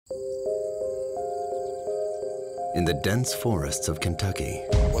In the dense forests of Kentucky,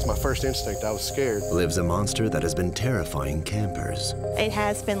 was my first instinct. I was scared. Lives a monster that has been terrifying campers. It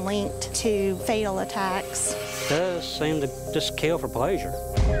has been linked to fatal attacks. It does seem to just kill for pleasure.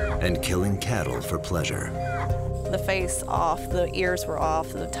 And killing cattle for pleasure. The face off, the ears were off,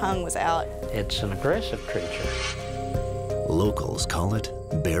 the tongue was out. It's an aggressive creature. Locals call it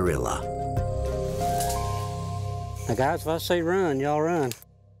Bearilla. Now guys, if I say run, y'all run.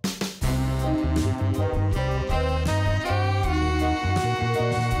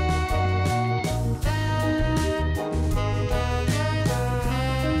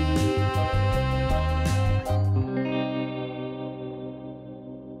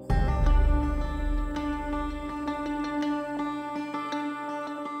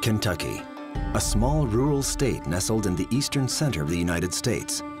 Kentucky, a small rural state nestled in the eastern center of the United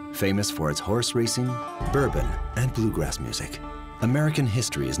States, famous for its horse racing, bourbon, and bluegrass music. American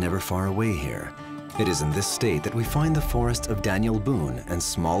history is never far away here. It is in this state that we find the forests of Daniel Boone and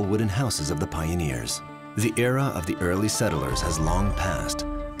small wooden houses of the pioneers. The era of the early settlers has long passed,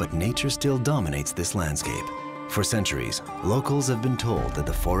 but nature still dominates this landscape. For centuries, locals have been told that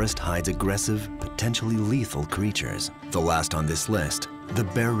the forest hides aggressive, potentially lethal creatures. The last on this list, the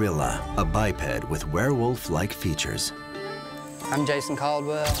Bearilla, a biped with werewolf-like features. I'm Jason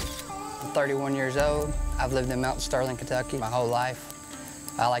Caldwell. I'm 31 years old. I've lived in Mount Sterling, Kentucky my whole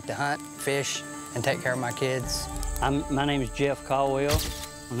life. I like to hunt, fish, and take care of my kids. My name is Jeff Caldwell,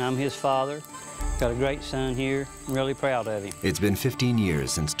 and I'm his father. Got a great son here. I'm really proud of him. It's been 15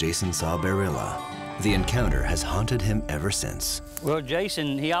 years since Jason saw Bearilla. The encounter has haunted him ever since. Well,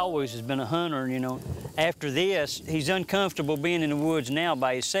 Jason, he always has been a hunter, you know. After this, he's uncomfortable being in the woods now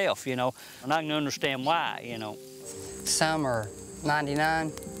by himself, you know, and I can understand why, you know. Summer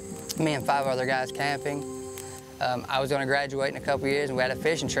 '99, me and 5 other guys camping. I was going to graduate in a couple years, and we had a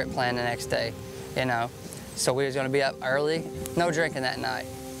fishing trip planned the next day, you know. So we was going to be up early, no drinking that night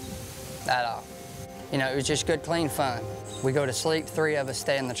at all. You know, it was just good, clean fun. We go to sleep, 3 of us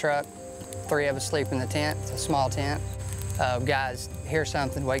stay in the truck, 3 of us sleep in the tent. It's a small tent. Guys hear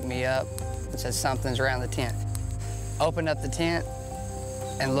something, wake me up. It says something's around the tent. Open up the tent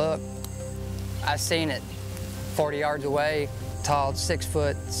and look. I seen it 40 yards away, tall, 6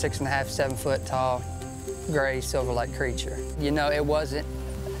 foot, 6.5, 7 foot tall, gray, silver-like creature. You know, it wasn't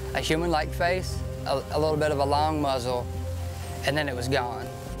a human-like face, a little bit of a long muzzle, and then it was gone.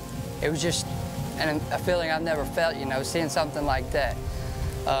 It was just a feeling I've never felt, you know, seeing something like that.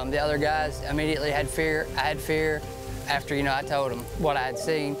 The other guys immediately had fear. I had fear. After, you know, I told them what I had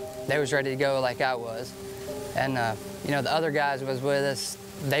seen, they was ready to go like I was. And, you know, the other guys was with us.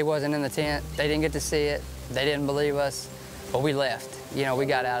 They wasn't in the tent. They didn't get to see it. They didn't believe us. But we left. You know, we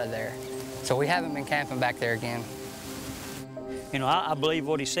got out of there. So we haven't been camping back there again. You know, I believe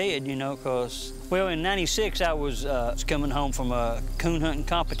what he said, you know, because, well, in '96, I was coming home from a coon hunting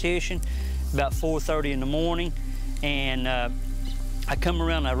competition about 4:30 in the morning, and I come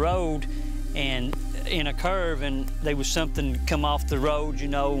around the road and in a curve, and there was something come off the road, you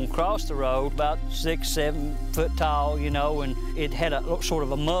know, and cross the road, about 6, 7 foot tall, you know, and it had a sort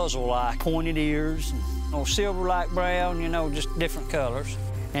of a muzzle-like, pointed ears, or silver-like brown, you know, just different colors.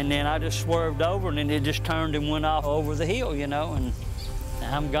 And then I just swerved over, and then it just turned and went off over the hill, you know, and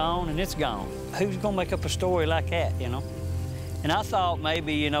I'm gone, and it's gone. Who's gonna make up a story like that, you know? And I thought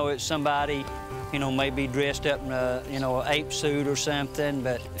maybe, you know, it's somebody, you know, maybe dressed up in a, you know, an ape suit or something,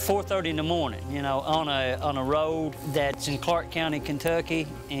 but 4:30 in the morning, you know, on a road that's in Clark County, Kentucky,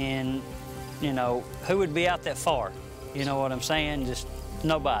 and, you know, who would be out that far? You know what I'm saying? Just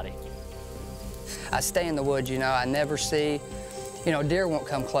nobody. I stay in the woods, you know, I never see, you know, deer won't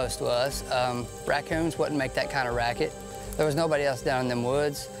come close to us. Raccoons wouldn't make that kind of racket. There was nobody else down in them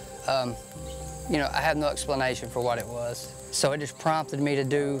woods. You know, I have no explanation for what it was. So it just prompted me to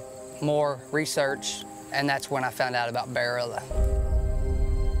do more research, and that's when I found out about Bearilla.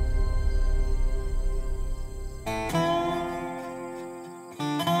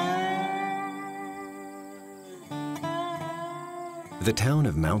 The town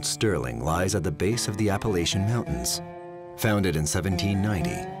of Mount Sterling lies at the base of the Appalachian Mountains. Founded in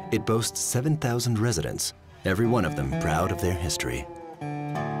 1790, it boasts 7,000 residents, every one of them proud of their history.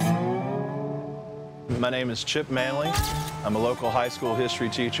 My name is Chip Manley. I'm a local high school history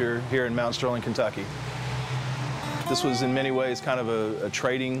teacher here in Mount Sterling, Kentucky. This was in many ways kind of a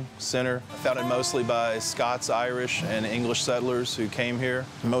trading center, founded mostly by Scots, Irish, and English settlers who came here.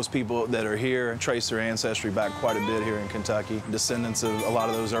 Most people that are here trace their ancestry back quite a bit here in Kentucky, descendants of a lot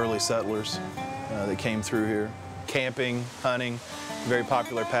of those early settlers that came through here. Camping, hunting, very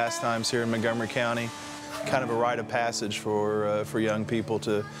popular pastimes here in Montgomery County. kind of a rite of passage for young people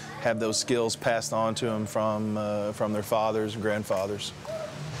to have those skills passed on to them from their fathers and grandfathers.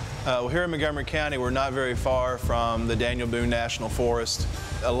 Well, here in Montgomery County, we're not very far from the Daniel Boone National Forest.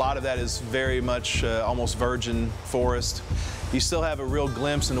 A lot of that is very much almost virgin forest. You still have a real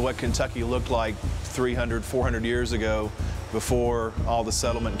glimpse into what Kentucky looked like 300, 400 years ago before all the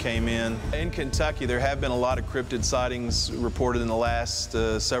settlement came in. In Kentucky, there have been a lot of cryptid sightings reported in the last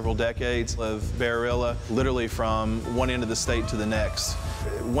several decades of Bearilla, literally from one end of the state to the next.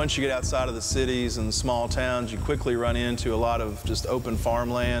 Once you get outside of the cities and small towns, you quickly run into a lot of just open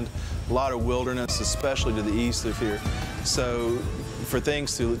farmland, a lot of wilderness, especially to the east of here. So for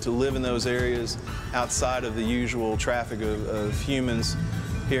things to live in those areas outside of the usual traffic of humans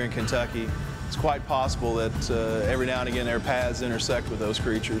here in Kentucky, it's quite possible that every now and again their paths intersect with those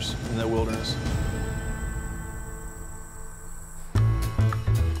creatures in the wilderness.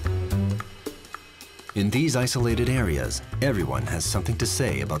 In these isolated areas, everyone has something to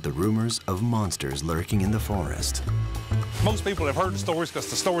say about the rumors of monsters lurking in the forest. Most people have heard the stories because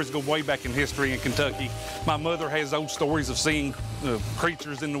the stories go way back in history in Kentucky. My mother has old stories of seeing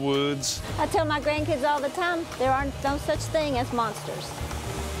creatures in the woods. I tell my grandkids all the time, there are no such thing as monsters.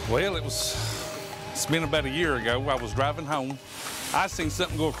 Well, it's been about a year ago. I was driving home. I seen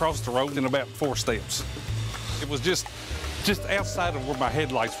something go across the road in about 4 steps. It was just outside of where my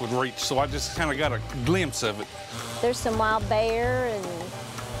headlights would reach, so I just kind of got a glimpse of it. There's some wild bear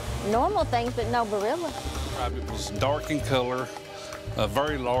and normal things, but no Bearilla. It was dark in color,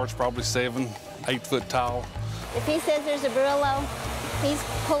 very large, probably 7, 8 foot tall. If he says there's a Bearilla, he's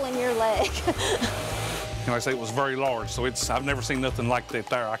pulling your leg. And like I say, it was very large, so I've never seen nothing like that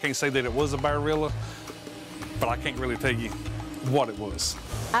there. I can't say that it was a Bearilla, but I can't really tell you what it was.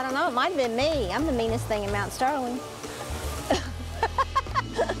 I don't know, it might have been me. I'm the meanest thing in Mount Sterling.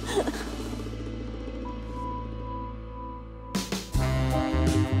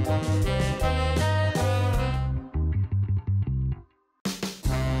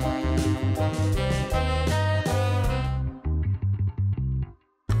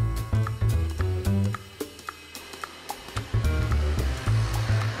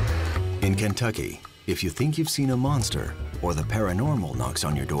 In Kentucky, if you think you've seen a monster or the paranormal knocks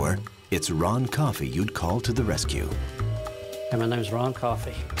on your door, it's Ron Coffey you'd call to the rescue. Hey, my name's Ron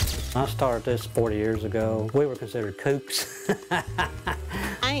Coffey. I started this 40 years ago. We were considered kooks.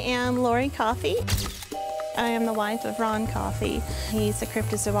 I am Lori Coffey. I am the wife of Ron Coffey. He's a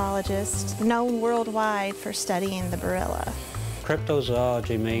cryptozoologist known worldwide for studying the Bearilla.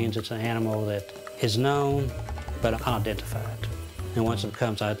 Cryptozoology means it's an animal that is known but unidentified. And once it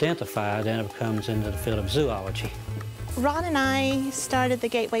becomes identified, then it becomes into the field of zoology. Ron and I started the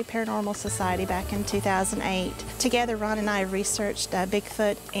Gateway Paranormal Society back in 2008. Together, Ron and I researched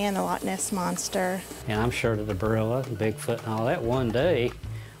Bigfoot and the Loch Ness Monster. And I'm sure that the Bearilla, Bigfoot, and all that one day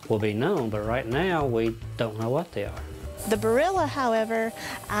will be known, but right now we don't know what they are. The Bearilla, however,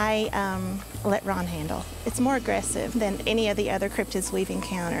 I let Ron handle. It's more aggressive than any of the other cryptids we've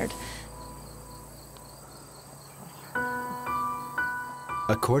encountered.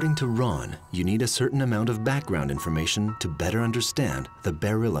 According to Ron, you need a certain amount of background information to better understand the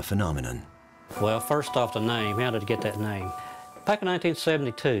Bearilla phenomenon. Well, first off, the name. How did it get that name? Back in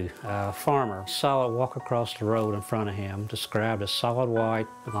 1972, a farmer saw it walk across the road in front of him, described as solid white,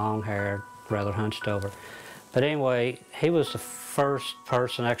 long-haired, rather hunched over. But anyway, he was the first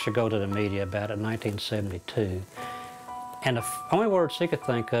person to actually go to the media about it in 1972. And the only words he could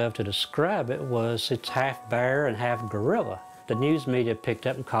think of to describe it was it's half bear and half gorilla. The news media picked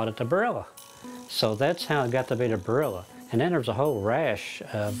up and called it the Bearilla. So that's how it got to be the Bearilla. And then there was a whole rash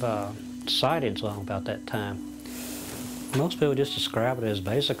of sightings along about that time. Most people just describe it as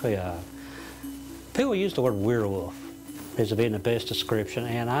basically people use the word werewolf as being the best description,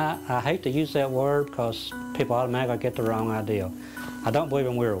 and I hate to use that word because people automatically get the wrong idea. I don't believe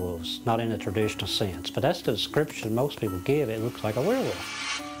in werewolves, not in the traditional sense, but that's the description most people give. It looks like a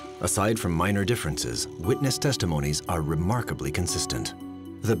werewolf. Aside from minor differences, witness testimonies are remarkably consistent.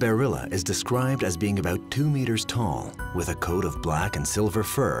 The Bearilla is described as being about 2 meters tall, with a coat of black and silver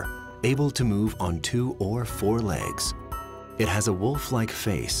fur, able to move on 2 or 4 legs. It has a wolf-like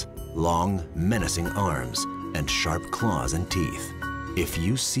face, long, menacing arms, and sharp claws and teeth. If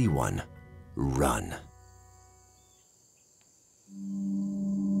you see one, run.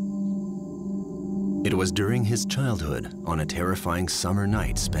 It was during his childhood, on a terrifying summer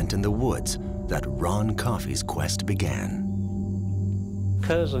night spent in the woods, that Ron Coffey's quest began.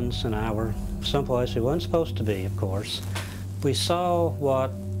 Cousins and I were someplace we weren't supposed to be, of course. We saw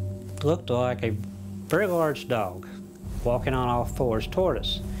what looked like a very large dog walking on all fours toward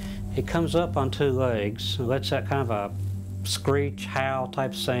us. It comes up on two legs and lets that kind of a screech, howl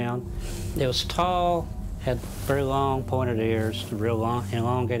type sound. It was tall, had very long pointed ears, real long,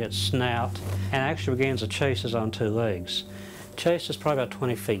 elongated snout, and actually begins to chase us on two legs. Chased us probably about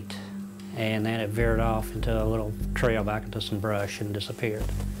 20 feet, and then it veered off into a little trail back into some brush and disappeared.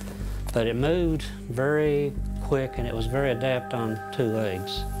 But it moved very quick, and it was very adept on two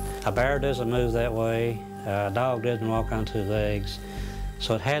legs. A bear doesn't move that way. A dog doesn't walk on two legs.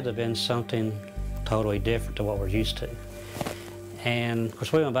 So it had to have been something totally different to what we're used to. And of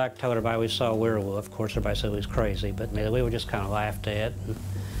course we went back and told everybody we saw a werewolf. Of course everybody said we was crazy, but we were just kind of laughed at. And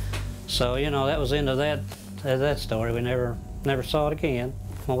so, you know, that was the end of that story. We never saw it again.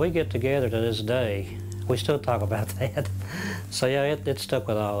 When we get together to this day, we still talk about that. So yeah, it stuck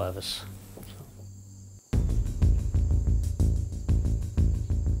with all of us.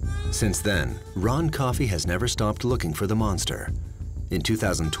 Since then, Ron Coffey has never stopped looking for the monster. In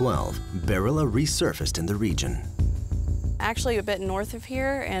 2012, Bearilla resurfaced in the region. Actually, a bit north of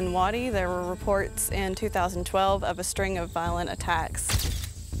here in Waddy, there were reports in 2012 of a string of violent attacks.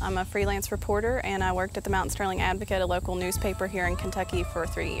 I'm a freelance reporter, and I worked at the Mountain Sterling Advocate, a local newspaper here in Kentucky, for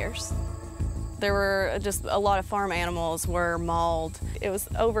 3 years. There were just a lot of farm animals were mauled. It was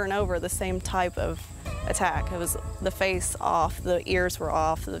over and over the same type of attack. It was the face off, the ears were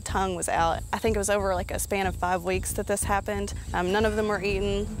off, the tongue was out. I think it was over like a span of 5 weeks that this happened. None of them were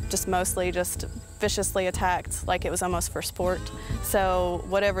eaten, just mostly just viciously attacked, like it was almost for sport. So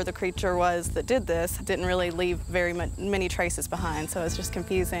whatever the creature was that did this didn't really leave very many traces behind, so it was just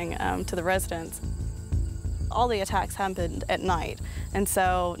confusing to the residents. All the attacks happened at night, and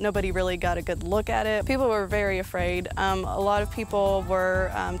so nobody really got a good look at it. People were very afraid. A lot of people were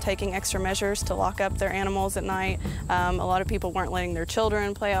taking extra measures to lock up their animals at night. A lot of people weren't letting their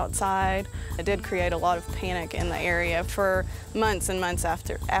children play outside. It did create a lot of panic in the area for months and months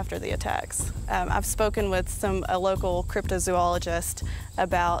after the attacks. I've spoken with a local cryptozoologist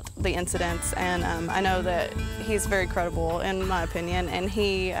about the incidents, and I know that he's very credible in my opinion, and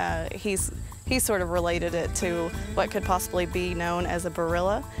he sort of related it to what could possibly be known as a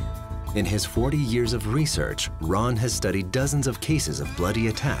Bearilla. In his 40 years of research, Ron has studied dozens of cases of bloody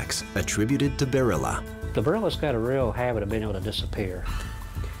attacks attributed to Bearilla. The Bearilla's got a real habit of being able to disappear.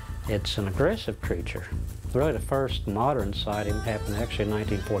 It's an aggressive creature. Really, the first modern sighting happened actually in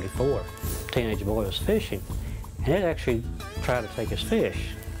 1944. A teenage boy was fishing, and it actually tried to take his fish.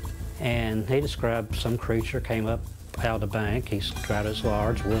 And he described some creature came up out of the bank. He described it as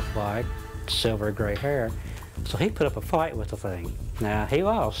large, wolf-like, silver gray hair. So he put up a fight with the thing. Now, he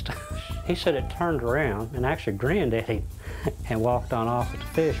lost. He said it turned around and actually grinned at him and walked on off with the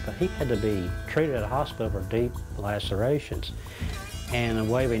fish, but he had to be treated at a hospital for deep lacerations. And the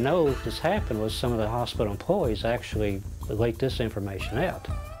way we know this happened was some of the hospital employees actually leaked this information out.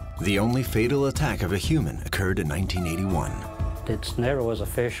 The only fatal attack of a human occurred in 1981. It never was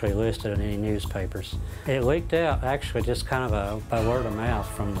officially listed in any newspapers. It leaked out actually just kind of by word of mouth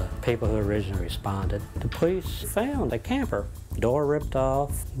from the people who originally responded. The police found a camper, door ripped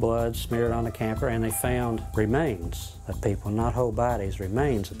off, blood smeared on the camper, and they found remains of people, not whole bodies,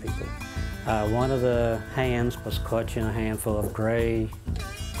 remains of people. One of the hands was clutching a handful of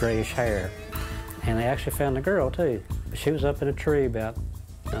grayish hair, and they actually found the girl too. She was up in a tree about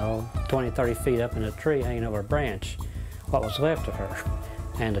 20, 30 feet up in a tree hanging over a branch. What was left of her.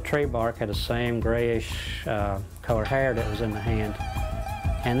 And the tree bark had the same grayish colored hair that was in the hand.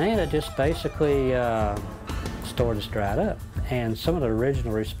 And then it just basically, store just dried up. And some of the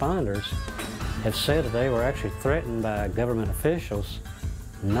original responders have said that they were actually threatened by government officials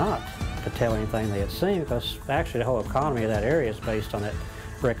not to tell anything they had seen, because actually the whole economy of that area is based on that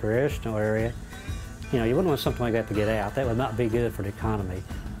recreational area. You know, you wouldn't want something like that to get out. That would not be good for the economy.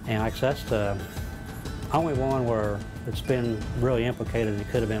 And like that's the only one where it's been really implicated and it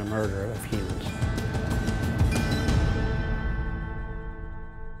could have been a murder of humans.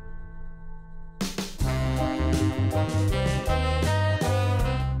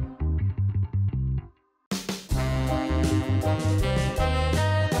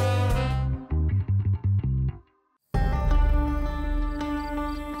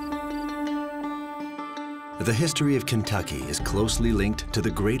 The history of Kentucky is closely linked to the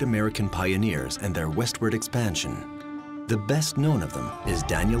great American pioneers and their westward expansion. The best known of them is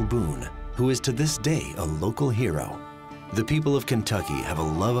Daniel Boone, who is to this day a local hero. The people of Kentucky have a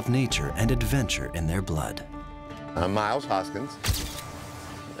love of nature and adventure in their blood. I'm Miles Hoskins.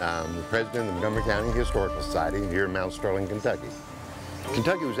 I'm the president of the Montgomery County Historical Society here in Mount Sterling, Kentucky.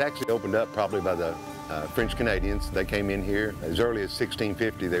 Kentucky was actually opened up probably by the French Canadians. They came in here as early as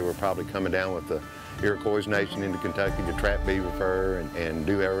 1650. They were probably coming down with the Iroquois nation into Kentucky to trap beaver fur and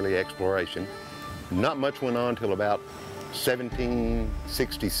do early exploration. Not much went on until about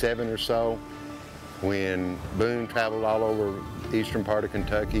 1767 or so, when Boone traveled all over the eastern part of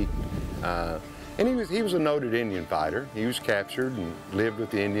Kentucky. And he was a noted Indian fighter. He was captured and lived with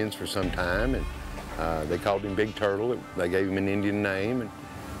the Indians for some time, and they called him Big Turtle. They gave him an Indian name.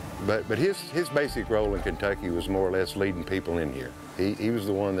 But his basic role in Kentucky was more or less leading people in here. He was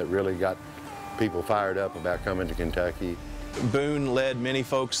the one that really got people fired up about coming to Kentucky. Boone led many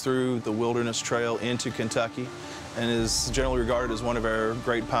folks through the wilderness trail into Kentucky and is generally regarded as one of our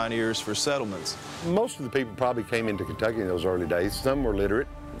great pioneers for settlements. Most of the people probably came into Kentucky in those early days. Some were literate,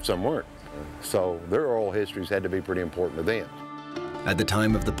 some weren't. So their oral histories had to be pretty important to them. At the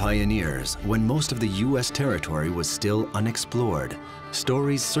time of the pioneers, when most of the U.S. territory was still unexplored,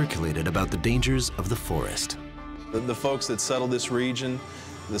 stories circulated about the dangers of the forest. The folks that settled this region,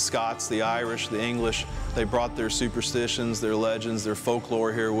 the Scots, the Irish, the English, they brought their superstitions, their legends, their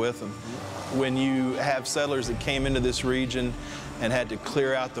folklore here with them. When you have settlers that came into this region and had to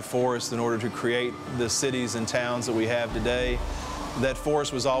clear out the forest in order to create the cities and towns that we have today, that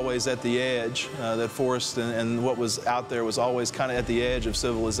forest was always at the edge. That forest and what was out there was always kind of at the edge of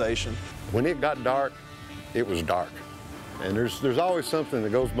civilization. When it got dark, it was dark. And there's always something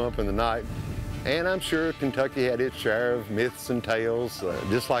that goes bump in the night. And I'm sure Kentucky had its share of myths and tales,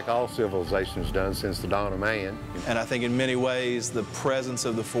 just like all civilization's done since the dawn of man. And I think in many ways, the presence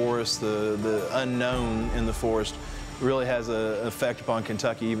of the forest, the unknown in the forest, really has an effect upon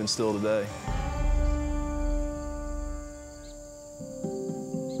Kentucky even still today.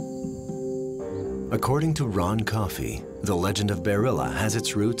 According to Ron Coffey, the legend of Bearilla has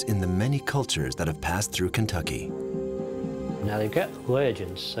its roots in the many cultures that have passed through Kentucky. Now they've got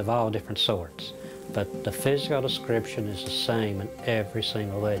legends of all different sorts, but the physical description is the same in every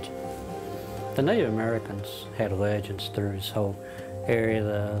single legend. The Native Americans had legends through this whole area,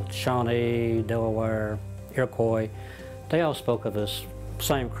 the Shawnee, Delaware, Iroquois. They all spoke of this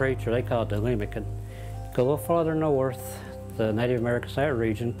same creature. They called it the Lemmican. Go a little farther north, the Native Americans in that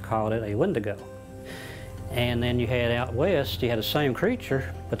region called it a Wendigo. And then you had out west, you had the same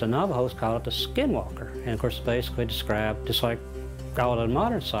creature, but the Navajos called it the Skinwalker. And of course, basically described just like all the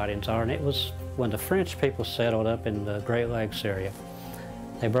modern sightings are, and it was when the French people settled up in the Great Lakes area.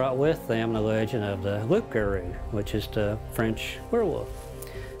 They brought with them the legend of the loup-garou, which is the French werewolf.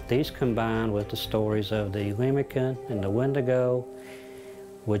 These combined with the stories of the Lemmican and the Wendigo,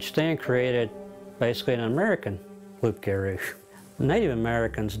 which then created basically an American loup-garou. Native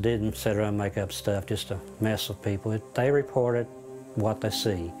Americans didn't sit around and make up stuff just to mess with people. They reported what they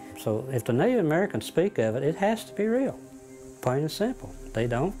see. So if the Native Americans speak of it, it has to be real, plain and simple. They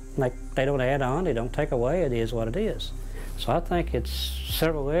don't add on, they don't take away, it is what it is. So I think it's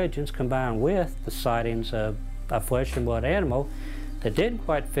several legends combined with the sightings of a flesh and blood animal that didn't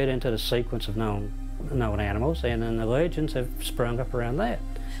quite fit into the sequence of known animals, and then the legends have sprung up around that.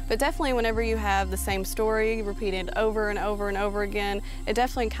 But definitely whenever you have the same story repeated over and over and over again, it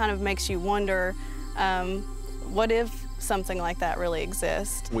definitely kind of makes you wonder, what if something like that really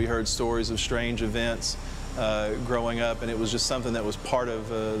exists? We heard stories of strange events growing up, and it was just something that was part of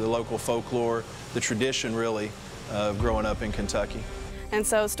the local folklore, the tradition really, of growing up in Kentucky. And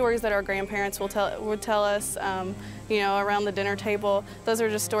so stories that our grandparents would tell us, you know, around the dinner table, those are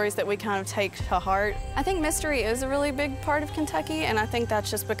just stories that we kind of take to heart. I think mystery is a really big part of Kentucky, and I think that's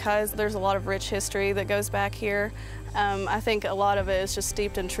just because there's a lot of rich history that goes back here. I think a lot of it is just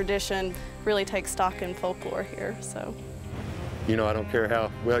steeped in tradition, really takes stock in folklore here, so. You know, I don't care how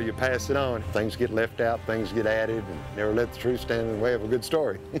well you pass it on. Things get left out, things get added, and never let the truth stand in the way of a good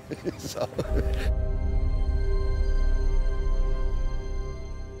story. So.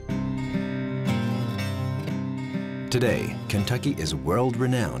 Today, Kentucky is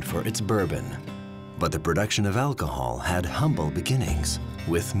world-renowned for its bourbon, but the production of alcohol had humble beginnings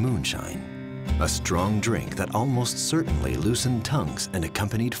with moonshine, a strong drink that almost certainly loosened tongues and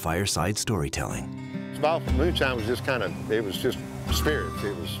accompanied fireside storytelling. Moonshine was just it was just spirits.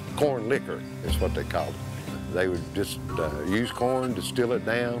 It was corn liquor, is what they called it. They would just use corn, distill it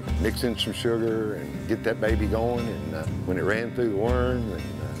down, mix in some sugar, and get that baby going. And when it ran through the worm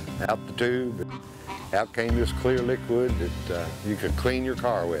and out the tube, out came this clear liquid that you could clean your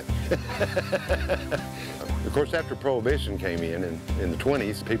car with. Of course, after Prohibition came in the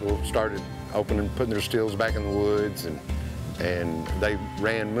 20s, people started putting their stills back in the woods, and they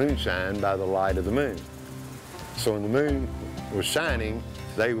ran moonshine by the light of the moon. So when the moon was shining,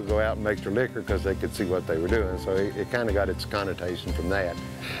 they would go out and make their liquor because they could see what they were doing. So it kind of got its connotation from that.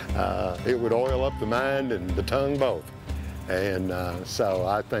 It would oil up the mind and the tongue both. And so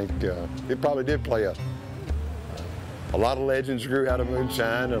I think it probably did play a lot of legends grew out of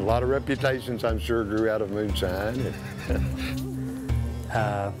moonshine, and a lot of reputations, I'm sure, grew out of moonshine.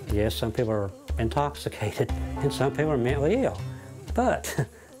 Yes, some people are intoxicated, and some people are mentally ill. But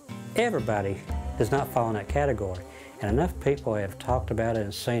everybody does not fall in that category. And enough people have talked about it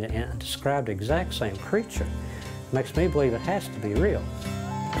and seen it and described the exact same creature. Makes me believe it has to be real.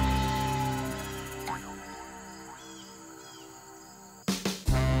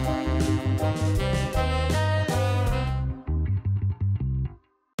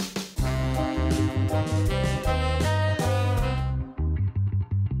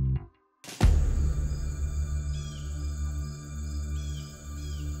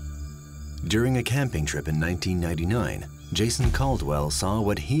 During a camping trip in 1999, Jason Caldwell saw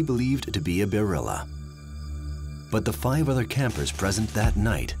what he believed to be a Bearilla. But the 5 other campers present that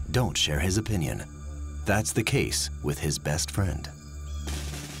night don't share his opinion. That's the case with his best friend.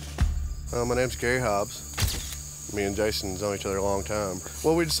 My name's Gary Hobbs. Me and Jason's known each other a long time.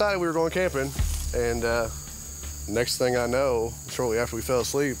 Well, we decided we were going camping, and next thing I know, shortly after we fell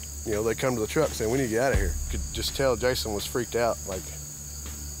asleep, you know, they come to the truck saying, "We need to get out of here." Could just tell Jason was freaked out, like,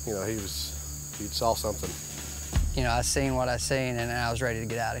 you know, he saw something. You know, I seen what I seen, and I was ready to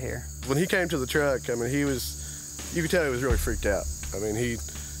get out of here. When he came to the truck, I mean, you could tell he was really freaked out. I mean, he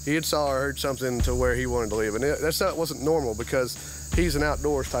had saw or heard something to where he wanted to leave, and that wasn't normal because he's an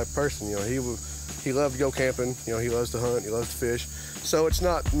outdoors type person. You know, he loved to go camping. You know, he loves to hunt, he loves to fish. So it's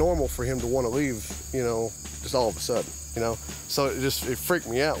not normal for him to want to leave, you know, just all of a sudden, you know. So it freaked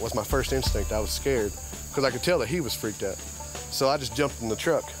me out. Was my first instinct. I was scared because I could tell that he was freaked out. So I just jumped in the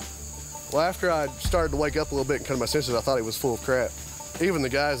truck. Well, after I started to wake up a little bit and come to my senses, I thought he was full of crap. Even the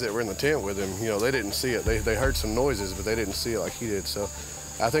guys that were in the tent with him, you know, they didn't see it. They heard some noises, but they didn't see it like he did. So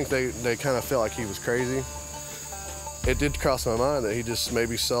I think they kind of felt like he was crazy. It did cross my mind that he just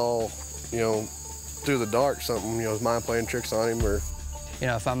maybe saw, you know, through the dark something, you know, his mind playing tricks on him, or... You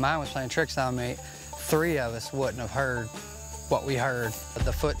know, if my mind was playing tricks on me, 3 of us wouldn't have heard what we heard.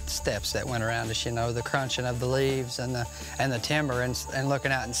 The footsteps that went around us, you know, the crunching of the leaves and the timber, and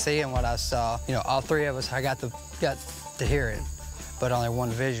looking out and seeing what I saw. You know, all 3 of us, I got to hear it, but only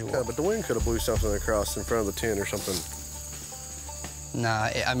one visual. Yeah, but the wind could have blew something across in front of the tent or something. Nah,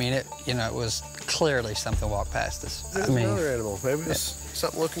 I mean, you know, it was clearly something walked past us. There's another animal. Maybe it's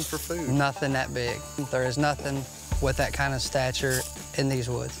something looking for food. Nothing that big. There is nothing with that kind of stature in these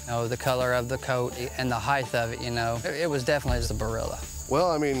woods. You know, the color of the coat and the height of it, you know, it was definitely just a Bearilla. Well,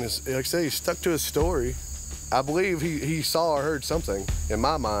 I mean, like I say, he stuck to his story. I believe he saw or heard something. In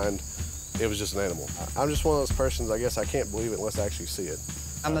my mind, it was just an animal. I'm just one of those persons, I guess I can't believe it unless I actually see it.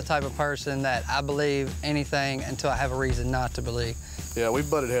 I'm the type of person that I believe anything until I have a reason not to believe. Yeah, we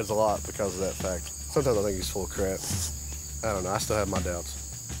butted heads a lot because of that fact. Sometimes I think he's full of crap. I don't know, I still have my doubts.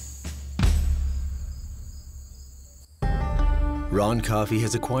 Ron Coffey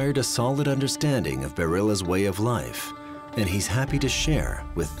has acquired a solid understanding of Bearilla's way of life, and he's happy to share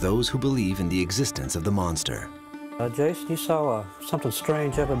with those who believe in the existence of the monster. Jason, you saw something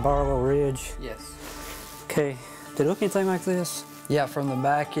strange up at Barlow Ridge? Yes. Okay, did it look anything like this? Yeah, from the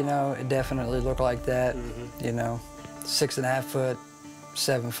back, you know, it definitely looked like that. You know, 6.5 foot,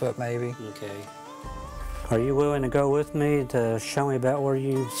 7 foot maybe. Okay. Are you willing to go with me to show me about where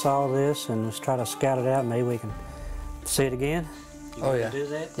you saw this and just try to scout it out? Maybe we can see it again? Oh, yeah. Do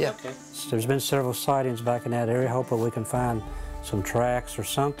that? Yeah. Okay. So there's been several sightings back in that area. Hopefully we can find some tracks or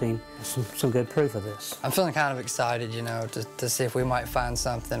something, some good proof of this. I'm feeling kind of excited, you know, to see if we might find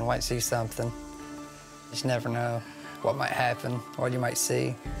something, might see something. You just never know what might happen, what you might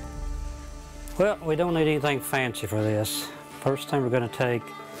see. Well, we don't need anything fancy for this. First thing, we're going to take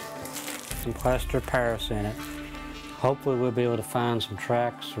some plaster of Paris in it. Hopefully we'll be able to find some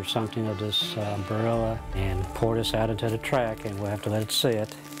tracks or something of this Bearilla and pour this out into the track, and we'll have to let it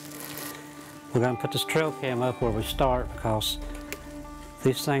sit. We're going to put this trail cam up where we start because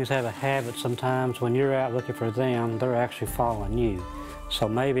these things have a habit sometimes when you're out looking for them, they're actually following you. So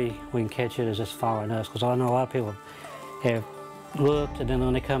maybe we can catch it as it's following us, because I know a lot of people have looked, and then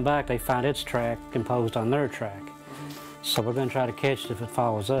when they come back, they find its track imposed on their track. So we're going to try to catch it if it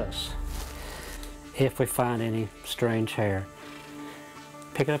follows us. If we find any strange hair,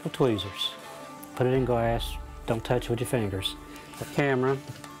 pick it up with tweezers. Put it in glass. Don't touch it with your fingers. The camera,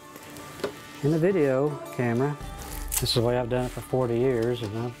 and the video camera. This is the way I've done it for 40 years,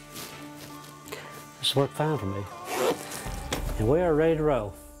 and this worked fine for me. And we are ready to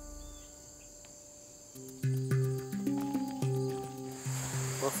roll.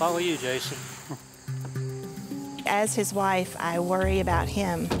 We'll follow you, Jason. As his wife, I worry about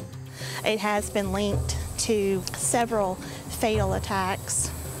him. It has been linked to several fatal attacks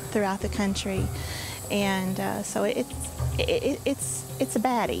throughout the country, and so it's a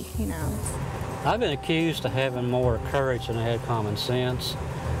baddie, you know. I've been accused of having more courage than I had common sense,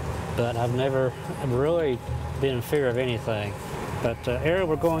 but I've never really been in fear of anything. But the area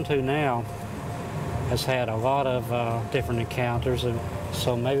we're going to now has had a lot of different encounters, and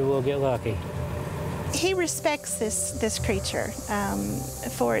so maybe we'll get lucky. He respects this creature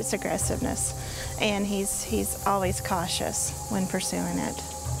for its aggressiveness, and he's always cautious when pursuing it.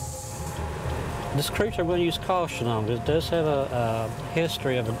 This creature, I'm going to use caution on. It does have a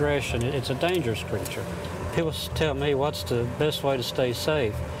history of aggression. It's a dangerous creature. People tell me what's the best way to stay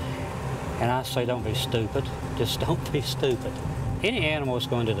safe, and I say don't be stupid. Just don't be stupid. Any animal is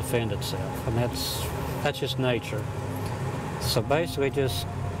going to defend itself, and that's just nature. So basically just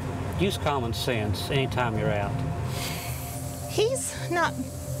use common sense anytime you're out. He's not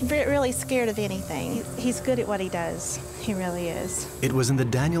really scared of anything. He's good at what he does. He really is. It was in the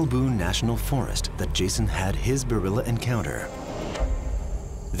Daniel Boone National Forest that Jason had his Bearilla encounter.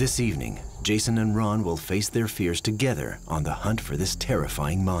 This evening, Jason and Ron will face their fears together on the hunt for this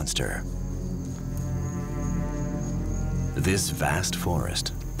terrifying monster. This vast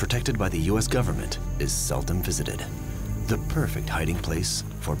forest, protected by the U.S. government, is seldom visited. The perfect hiding place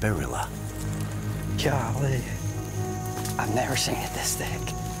for Bearilla. Golly, I've never seen it this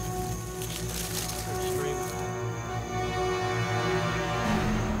thick.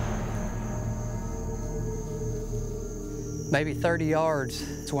 Maybe 30 yards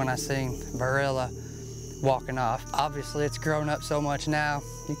is when I seen Bearilla walking off. Obviously, it's grown up so much now,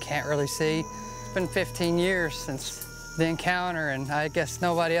 you can't really see. It's been 15 years since the encounter, and I guess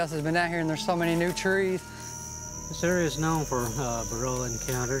nobody else has been out here, and there's so many new trees. This area is known for Bearilla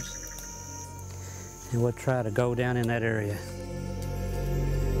encounters, and we'll try to go down in that area.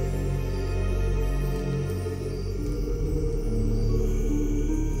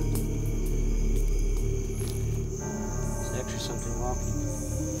 There's actually something walking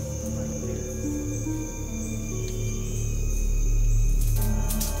right there.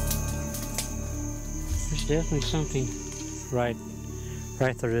 There's definitely something right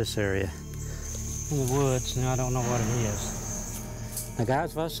through this area. In the woods, and I don't know what it is. Now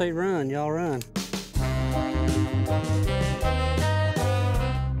guys, if I say run, y'all run.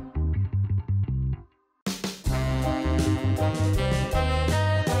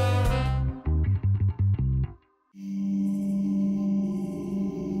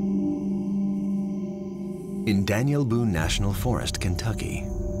 In Daniel Boone National Forest, Kentucky.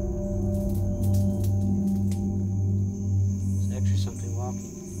 There's actually something walking.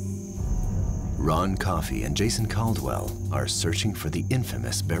 Ron Coffey and Jason Caldwell are searching for the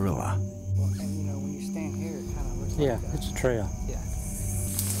infamous Bearilla. Well, and you know, when you stand here, it kind of looks Yeah, like it's a trail. Yeah.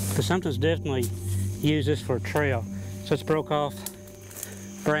 Because something's definitely used this for a trail. So it's broke off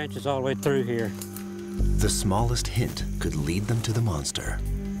branches all the way through here. The smallest hint could lead them to the monster.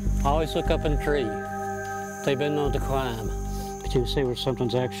 Always look up in a tree. They've been known to climb. But you can see where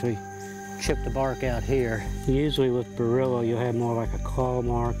something's actually chipped the bark out here. Usually with Bearilla, you'll have more like a claw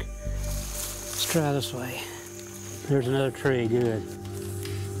mark. Let's try this way. There's another tree, good.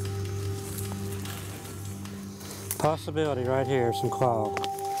 Possibility right here, some claw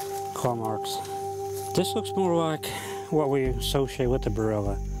marks. This looks more like what we associate with the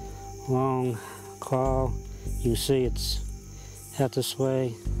Bearilla. Long claw, you can see it's out this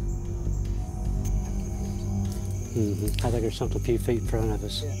way. I think there's something a few feet in front of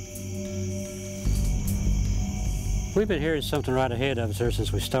us. Yeah. We've been hearing something right ahead of us here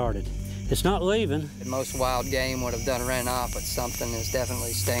since we started. It's not leaving. Most wild game would have done ran off, but something is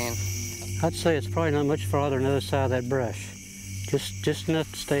definitely staying. I'd say it's probably not much farther than the other side of that brush. Just enough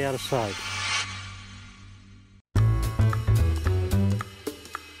to stay out of sight.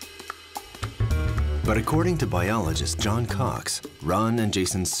 But according to biologist John Cox, Ron and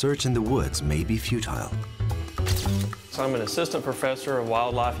Jason's search in the woods may be futile. So I'm an assistant professor of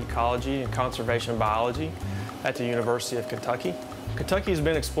wildlife ecology and conservation biology at the University of Kentucky. Kentucky has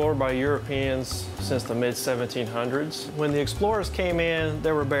been explored by Europeans since the mid-1700s. When the explorers came in,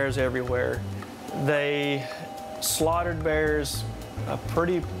 there were bears everywhere. They slaughtered bears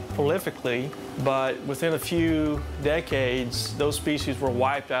pretty prolifically, but within a few decades, those species were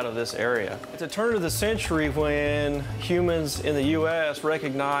wiped out of this area. At the turn of the century, when humans in the U.S.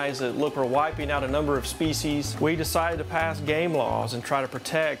 recognized that, look, we're wiping out a number of species, we decided to pass game laws and try to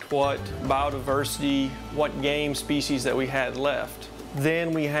protect what biodiversity, what game species that we had left.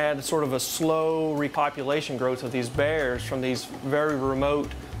 Then we had sort of a slow repopulation growth of these bears from these very remote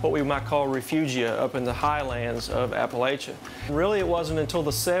what we might call refugia up in the highlands of Appalachia. Really, it wasn't until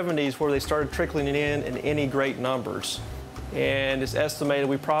the 70s where they started trickling in any great numbers. And it's estimated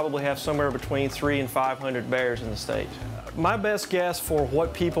we probably have somewhere between 300 and 500 bears in the state. My best guess for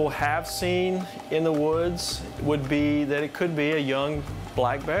what people have seen in the woods would be that it could be a young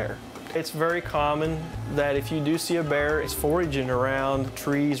black bear. It's very common that if you do see a bear, it's foraging around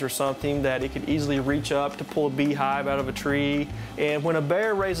trees or something, that it could easily reach up to pull a beehive out of a tree. And when a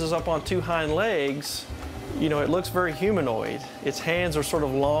bear raises up on two hind legs, you know, it looks very humanoid. Its hands are sort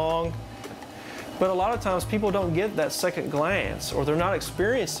of long. But a lot of times people don't get that second glance, or they're not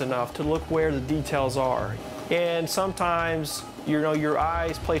experienced enough to look where the details are. And sometimes, you know, your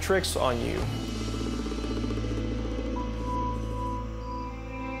eyes play tricks on you.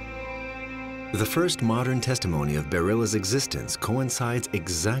 The first modern testimony of Bearilla's existence coincides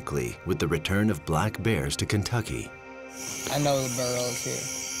exactly with the return of black bears to Kentucky. I know the Bearilla's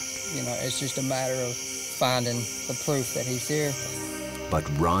here. You know, it's just a matter of finding the proof that he's here. But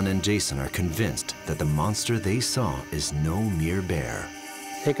Ron and Jason are convinced that the monster they saw is no mere bear.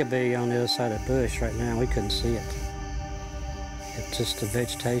 He could be on the other side of the bush right now. We couldn't see it. It's just the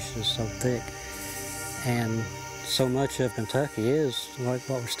vegetation is so thick. And so much of Kentucky is like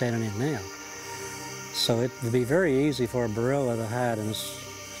what we're standing in now. So it would be very easy for a Bearilla to hide in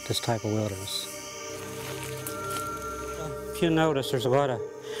this type of wilderness. If you notice, there's a lot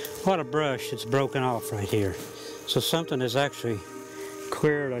of brush that's broken off right here. So something has actually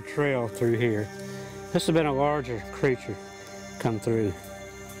cleared a trail through here. This has been a larger creature come through.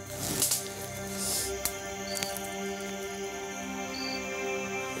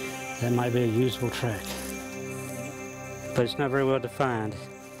 That might be a usable track, but it's not very well defined.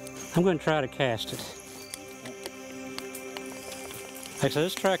 I'm going to try to cast it. Like I said,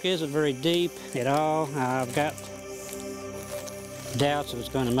 this track isn't very deep at all. I've got doubts if it's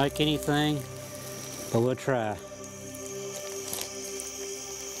going to make anything, but we'll try.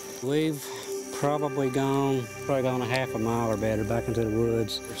 We've probably gone a half a mile or better back into the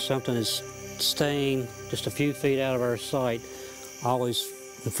woods. Something is staying just a few feet out of our sight, always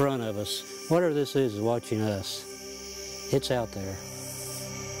in front of us. Whatever this is watching us. It's out there.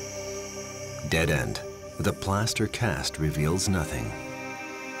 Dead end. The plaster cast reveals nothing.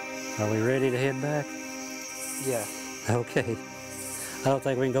 Are we ready to head back? Yeah. Okay. I don't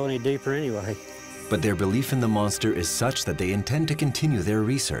think we can go any deeper anyway. But their belief in the monster is such that they intend to continue their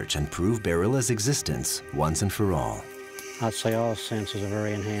research and prove Bearilla's existence once and for all. I'd say all senses are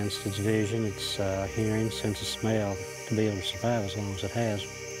very enhanced. Its vision, its hearing, sense of smell, to be able to survive as long as it has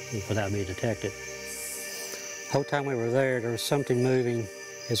without being detected. The whole time we were there was something moving.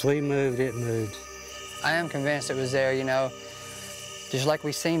 As we moved, it moved. I am convinced it was there, you know. Just like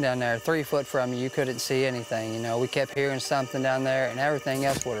we seen down there, 3 foot from you couldn't see anything, you know. We kept hearing something down there and everything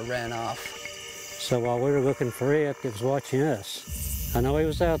else would have ran off. So while we were looking for it, it was watching us. I know he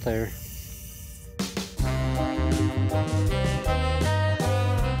was out there.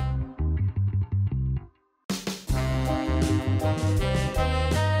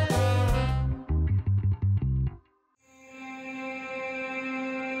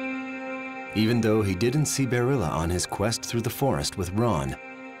 Even though he didn't see Bearilla on his quest through the forest with Ron,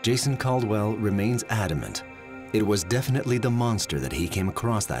 Jason Caldwell remains adamant. It was definitely the monster that he came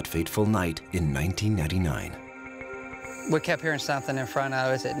across that fateful night in 1999. We kept hearing something in front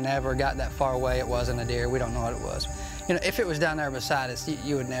of us. It never got that far away. It wasn't a deer. We don't know what it was. You know, if it was down there beside us,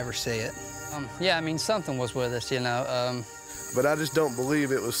 you would never see it. Yeah, I mean, something was with us, you know. But I just don't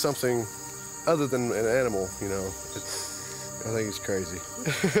believe it was something other than an animal, you know. I think it's crazy.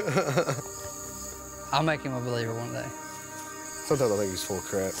 I'll make him a believer one day. Sometimes I think he's full of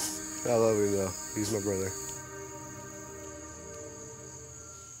crap. I love him though. He's my brother.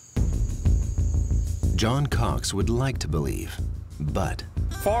 John Cox would like to believe, but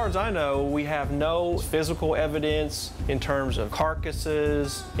As far as I know, we have no physical evidence in terms of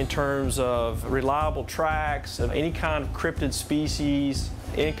carcasses, in terms of reliable tracks of any kind of cryptid species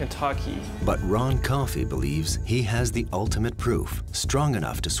in Kentucky. But Ron Coffey believes he has the ultimate proof, strong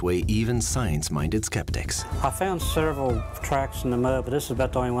enough to sway even science-minded skeptics. I found several tracks in the mud, but this is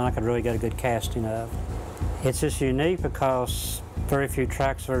about the only one I could really get a good casting of. It's just unique because very few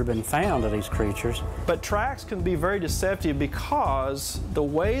tracks have ever been found of these creatures. But tracks can be very deceptive because the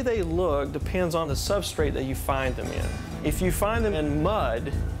way they look depends on the substrate that you find them in. If you find them in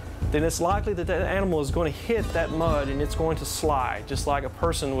mud, then it's likely that that animal is going to hit that mud and it's going to slide, just like a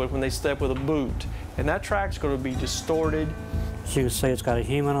person would when they step with a boot. And that track's going to be distorted. As you can see, it's got a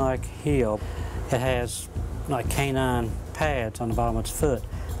human-like heel. It has like canine pads on the bottom of its foot.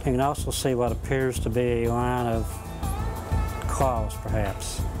 You can also see what appears to be a line of claws,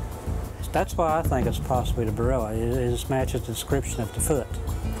 perhaps. That's why I think it's possibly the Bearilla. It matches the description of the foot.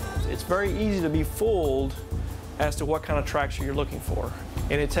 It's very easy to be fooled as to what kind of tracks you're looking for.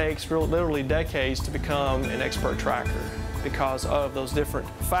 And it takes literally decades to become an expert tracker because of those different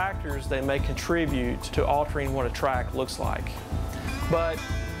factors that may contribute to altering what a track looks like. But,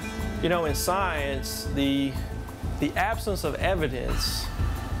 you know, in science, the absence of evidence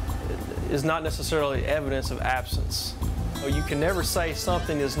is not necessarily evidence of absence. You can never say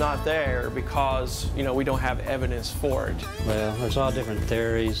something is not there because, you know, we don't have evidence for it. Well, there's all different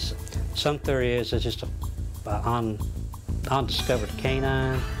theories. Some theory is it's just an undiscovered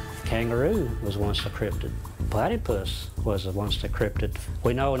canine. Kangaroo was once a cryptid. Platypus was once a cryptid.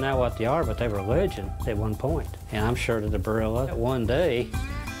 We know now what they are, but they were a legend at one point. And I'm sure that the Bearilla one day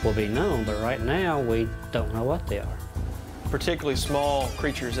will be known, but right now we don't know what they are. Particularly small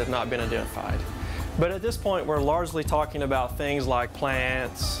creatures have not been identified. But at this point, we're largely talking about things like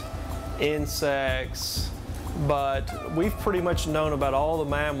plants, insects, but we've pretty much known about all the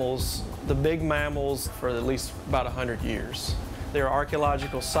mammals, the big mammals, for at least about 100 years. There are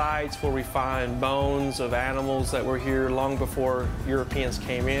archaeological sites where we find bones of animals that were here long before Europeans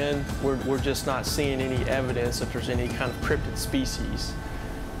came in. We're just not seeing any evidence that there's any kind of cryptid species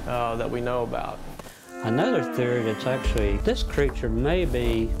that we know about. Another theory that's actually, this creature may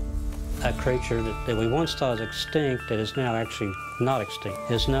be a creature that we once thought was extinct that is now actually not extinct.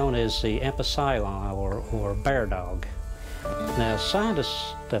 It's known as the Empicylon or bear dog. Now,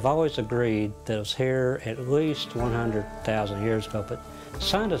 scientists have always agreed that it was here at least 100,000 years ago, but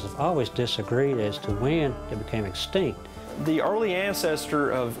scientists have always disagreed as to when it became extinct. The early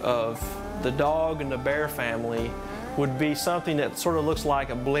ancestor of the dog and the bear family would be something that sort of looks like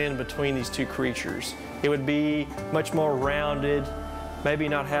a blend between these two creatures. It would be much more rounded, maybe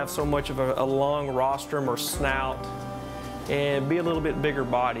not have so much of a long rostrum or snout, and be a little bit bigger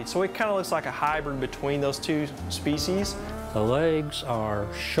bodied. So it kind of looks like a hybrid between those two species. The legs are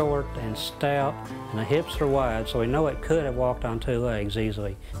short and stout, and the hips are wide, so we know it could have walked on two legs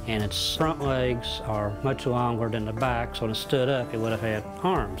easily. And its front legs are much longer than the back, so when it stood up, it would have had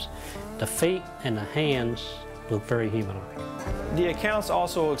arms. The feet and the hands look very human-like. The accounts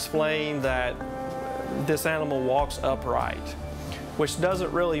also explain that this animal walks upright, which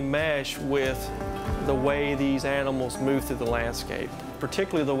doesn't really mesh with the way these animals move through the landscape,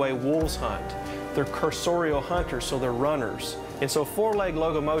 particularly the way wolves hunt. They're cursorial hunters, so they're runners. And so four-leg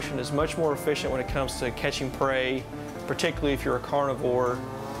locomotion is much more efficient when it comes to catching prey, particularly if you're a carnivore,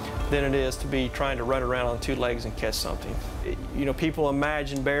 than it is to be trying to run around on two legs and catch something. You know, people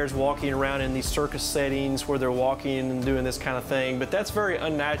imagine bears walking around in these circus settings where they're walking and doing this kind of thing, but that's very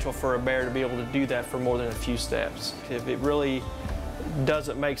unnatural for a bear to be able to do that for more than a few steps. If it really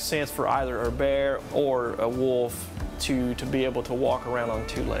doesn't make sense for either a bear or a wolf to be able to walk around on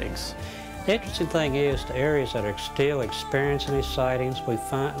two legs. The interesting thing is the areas that are still experiencing these sightings, we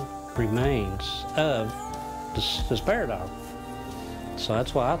find remains of this bear dog. So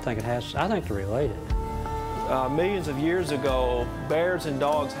that's why I think they're related. Millions of years ago, bears and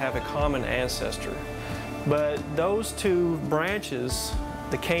dogs have a common ancestor. But those two branches,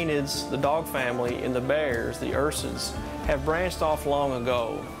 the canids, the dog family, and the bears, the ursids, have branched off long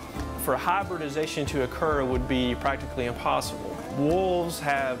ago. For hybridization to occur would be practically impossible. Wolves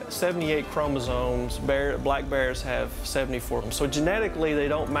have 78 chromosomes, black bears have 74. So genetically, they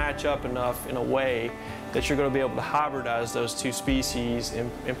don't match up enough in a way that you're going to be able to hybridize those two species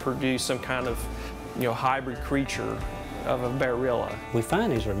and produce some kind of, you know, hybrid creature of a Bearilla. We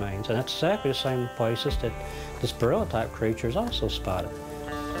find these remains, and that's exactly the same places that this Bearilla-type creature is also spotted.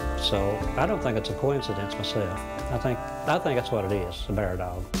 So I don't think it's a coincidence myself. I think that's what it is, a bear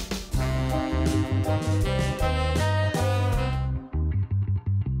dog.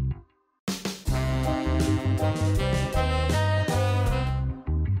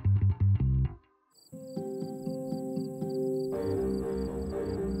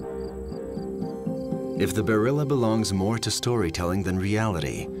 If the Bearilla belongs more to storytelling than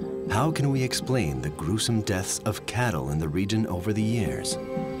reality, how can we explain the gruesome deaths of cattle in the region over the years?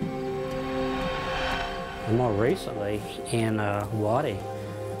 And more recently, in Wadi,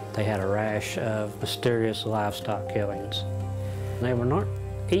 they had a rash of mysterious livestock killings. They were not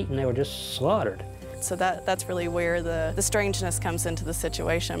eaten, they were just slaughtered. So that's really where the strangeness comes into the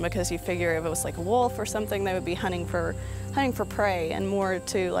situation, because you figure if it was like a wolf or something, they would be hunting for prey and more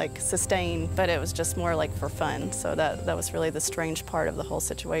to like sustain, but it was just more like for fun. So that was really the strange part of the whole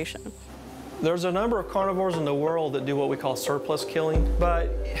situation. There's a number of carnivores in the world that do what we call surplus killing,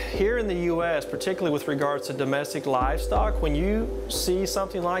 but here in the U.S., particularly with regards to domestic livestock, when you see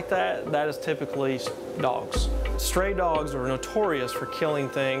something like that, that is typically dogs. Stray dogs are notorious for killing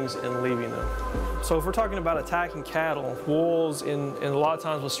things and leaving them. So if we're talking about attacking cattle, wolves, and a lot of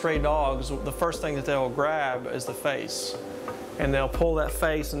times with stray dogs, the first thing that they'll grab is the face. And they'll pull that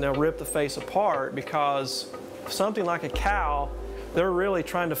face and they'll rip the face apart, because something like a cow, they're really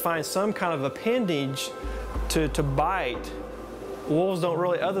trying to find some kind of appendage to bite. Wolves don't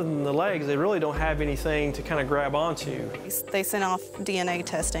really, other than the legs, they really don't have anything to kind of grab onto. They sent off DNA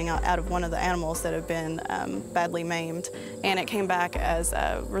testing out of one of the animals that had been badly maimed, and it came back as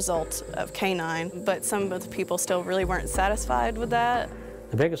a result of canine, but some of the people still really weren't satisfied with that.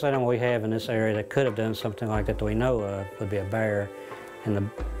 The biggest animal we have in this area that could have done something like that we know of would be a bear, and the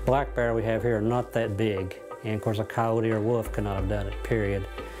black bear we have here are not that big. And of course a coyote or wolf could not have done it, period.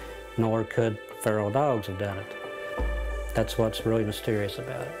 Nor could feral dogs have done it. That's what's really mysterious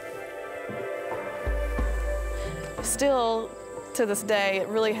about it. Still, to this day, it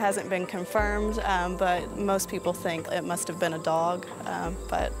really hasn't been confirmed, but most people think it must have been a dog,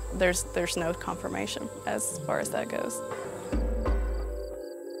 but there's no confirmation as far as that goes.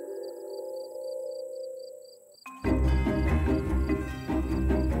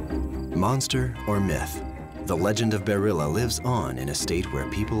 Monster or myth? The legend of Bearilla lives on in a state where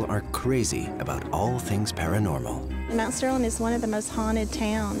people are crazy about all things paranormal. Mount Sterling is one of the most haunted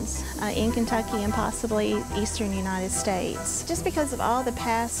towns in Kentucky and possibly eastern United States. Just because of all the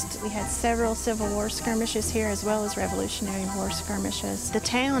past, we had several Civil War skirmishes here as well as Revolutionary War skirmishes. The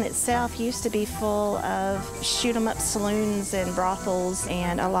town itself used to be full of shoot-'em-up saloons and brothels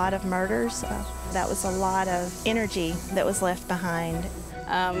and a lot of murders. That was a lot of energy that was left behind.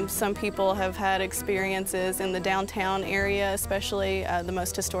 Some people have had experiences in the downtown area, especially the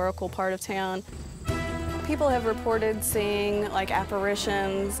most historical part of town. People have reported seeing like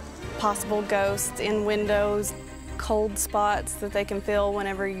apparitions, possible ghosts in windows, cold spots that they can feel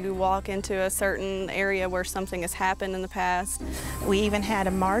whenever you walk into a certain area where something has happened in the past. We even had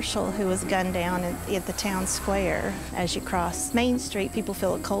a marshal who was gunned down at the town square. As you cross Main Street, people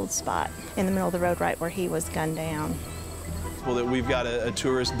feel a cold spot in the middle of the road right where he was gunned down. Well, that we've got a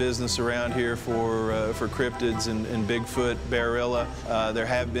tourist business around here for cryptids and Bigfoot, Bearilla. There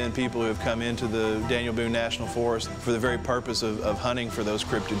have been people who have come into the Daniel Boone National Forest for the very purpose of hunting for those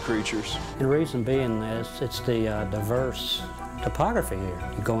cryptid creatures. The reason being that it's the diverse topography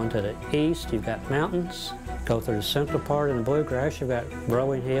here. You go into the east, you've got mountains. Go through the central part in the bluegrass, you've got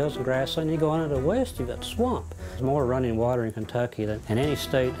rolling hills and grassland. You go into the west, you've got swamp. There's more running water in Kentucky than in any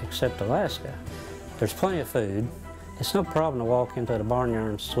state except Alaska. There's plenty of food. It's no problem to walk into the barnyard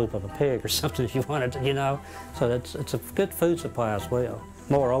and swoop up a pig or something if you wanted to, you know. So it's a good food supply as well.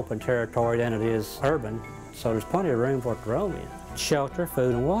 More open territory than it is urban, so there's plenty of room for it to roam in. Shelter,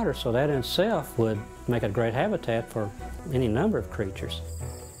 food, and water, so that in itself would make it a great habitat for any number of creatures.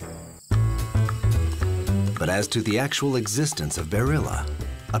 But as to the actual existence of Bearilla,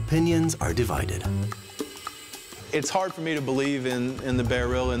 opinions are divided. It's hard for me to believe in the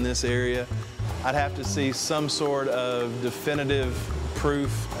Bearilla in this area. I'd have to see some sort of definitive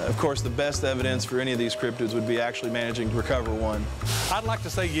proof. Of course, the best evidence for any of these cryptids would be actually managing to recover one. I'd like to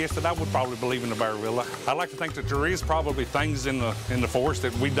say yes, that I would probably believe in the Bearilla. I like to think that there is probably things in the forest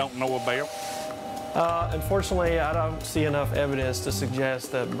that we don't know about. Unfortunately, I don't see enough evidence to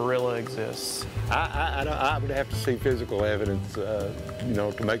suggest that Bearilla exists. I would have to see physical evidence, you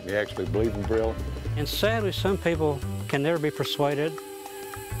know, to make me actually believe in Bearilla. And sadly, some people can never be persuaded.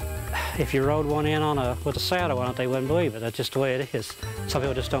 If you rode one in with a saddle on it, they wouldn't believe it. That's just the way it is. Some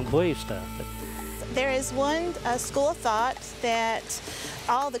people just don't believe stuff. There is one school of thought that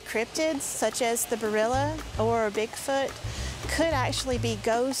all the cryptids, such as the Bearilla or Bigfoot, could actually be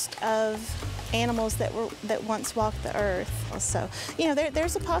ghosts of animals that once walked the earth. So, you know,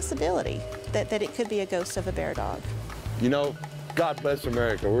 there's a possibility that it could be a ghost of a bear dog. You know, God bless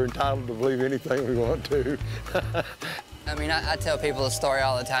America. We're entitled to believe anything we want to. I mean, I tell people the story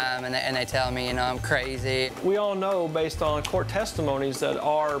all the time, and they tell me, you know, I'm crazy. We all know, based on court testimonies, that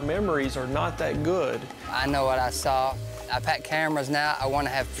our memories are not that good. I know what I saw. I pack cameras now. I want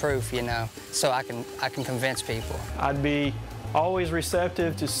to have proof, you know, so I can convince people. I'd be always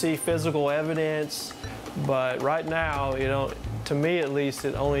receptive to see physical evidence, but right now, you know, to me at least,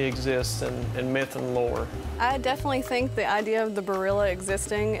 it only exists in myth and lore. I definitely think the idea of the Bearilla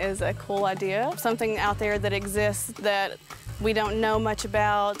existing is a cool idea. Something out there that exists that we don't know much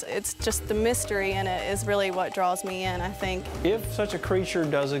about. It's just the mystery in it is really what draws me in, I think. If such a creature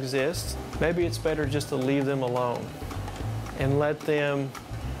does exist, maybe it's better just to leave them alone and let them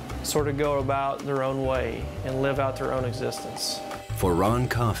sort of go about their own way and live out their own existence. For Ron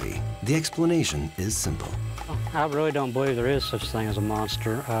Coffey, the explanation is simple. I really don't believe there is such thing as a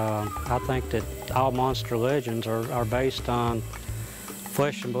monster. I think that all monster legends are based on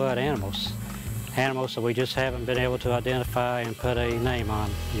flesh and blood animals. Animals that we just haven't been able to identify and put a name on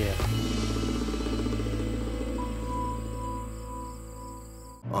yet.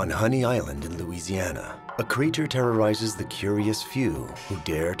 On Honey Island in Louisiana, a creature terrorizes the curious few who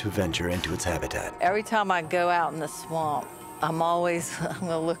dare to venture into its habitat. Every time I go out in the swamp, I'm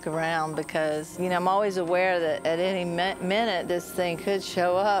gonna look around because, you know, I'm always aware that at any minute this thing could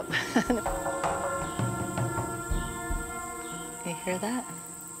show up. You hear that?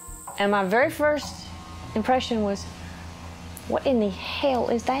 And my very first impression was, what in the hell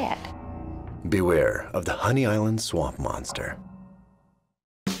is that? Beware of the Honey Island swamp monster.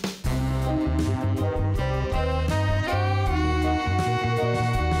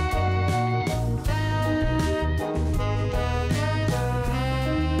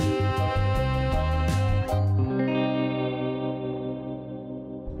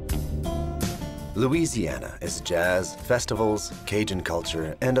 Louisiana is jazz, festivals, Cajun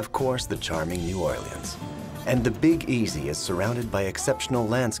culture, and of course the charming New Orleans. And the Big Easy is surrounded by exceptional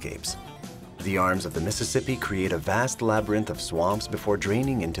landscapes. The arms of the Mississippi create a vast labyrinth of swamps before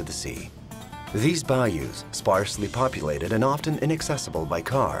draining into the sea. These bayous, sparsely populated and often inaccessible by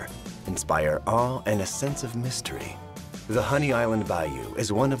car, inspire awe and a sense of mystery. The Honey Island Bayou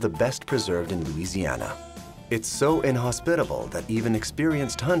is one of the best preserved in Louisiana. It's so inhospitable that even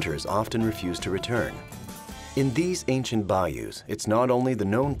experienced hunters often refuse to return. In these ancient bayous, it's not only the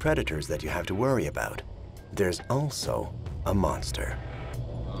known predators that you have to worry about. There's also a monster.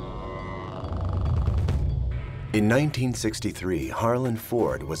 In 1963, Harlan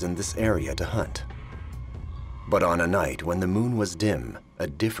Ford was in this area to hunt. But on a night when the moon was dim, a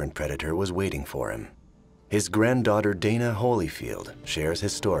different predator was waiting for him. His granddaughter Dana Holyfield shares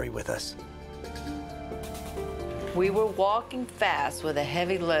his story with us. We were walking fast with a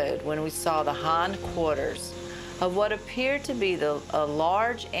heavy load when we saw the hindquarters of what appeared to be a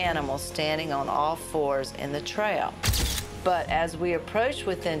large animal standing on all fours in the trail. But as we approached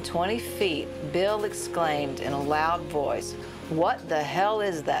within 20 feet, Bill exclaimed in a loud voice, "What the hell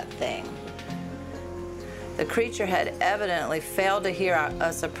is that thing?" The creature had evidently failed to hear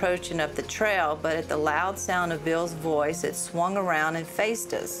us approaching up the trail, but at the loud sound of Bill's voice, it swung around and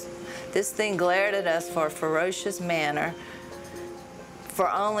faced us. This thing glared at us for a ferocious manner for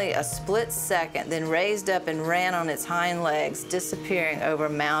only a split second, then raised up and ran on its hind legs, disappearing over a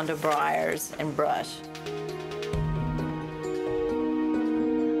mound of briars and brush.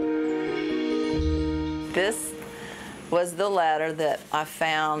 This was the letter that I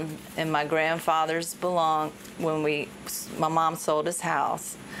found in my grandfather's when my mom sold his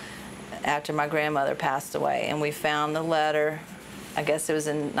house after my grandmother passed away, and we found the letter. I guess it was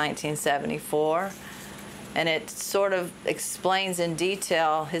in 1974, and it sort of explains in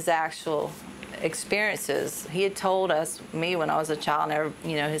detail his actual experiences. He had told me when I was a child, never,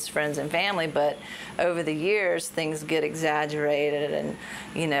 you know, his friends and family, but over the years things get exaggerated, and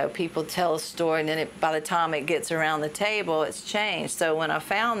you know, people tell a story, and then by the time it gets around the table, it's changed. So when I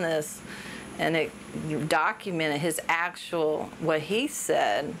found this, and it documented his actual what he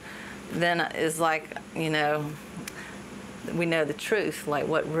said, then it's like, you know, we know the truth, like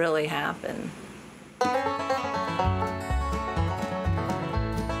what really happened.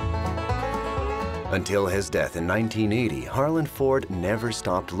 Until his death in 1980, Harlan Ford never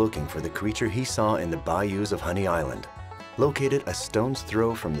stopped looking for the creature he saw in the bayous of Honey Island, located a stone's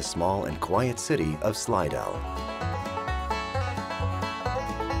throw from the small and quiet city of Slidell.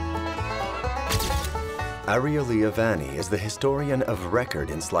 Arialia Vanni is the historian of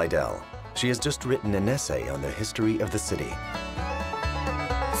record in Slidell. She has just written an essay on the history of the city.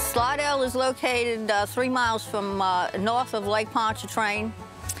 Slidell is located 3 miles from north of Lake Pontchartrain.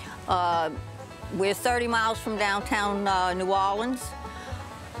 We're 30 miles from downtown New Orleans.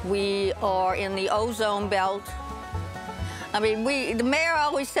 We are in the ozone belt. I mean, the mayor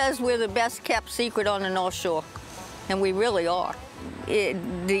always says we're the best kept secret on the North Shore, and we really are.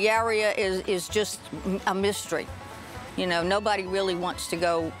 The area is just a mystery. You know, nobody really wants to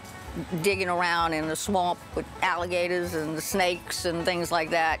go digging around in the swamp with alligators and the snakes and things like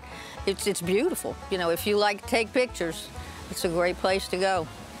that. It's beautiful. You know, if you like to take pictures, it's a great place to go.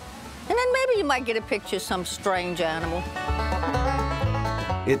 And then maybe you might get a picture of some strange animal.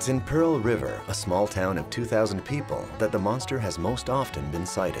 It's in Pearl River, a small town of 2,000 people, that the monster has most often been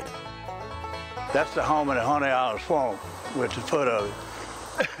sighted. That's the home of the Honey Island Swamp, which is foot of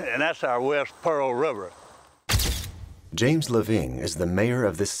it. And that's our West Pearl River. James Leving is the mayor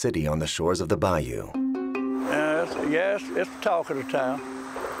of this city on the shores of the Bayou. Yes, it's the talk of the town.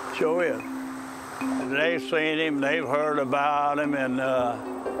 Sure is. They've seen him, they've heard about him, and you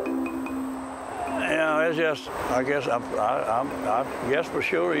know, it's just, I guess for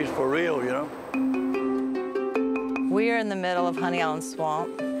sure he's for real, you know. We are in the middle of Honey Island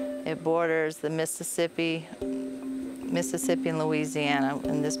Swamp. It borders the Mississippi and Louisiana,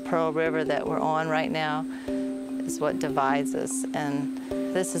 and this Pearl River that we're on right now is what divides us. And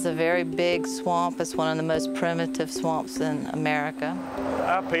this is a very big swamp. It's one of the most primitive swamps in America.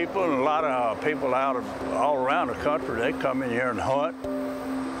 Our people and a lot of people all around the country, they come in here and hunt,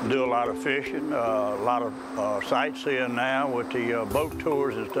 do a lot of fishing, a lot of sightseeing now with the boat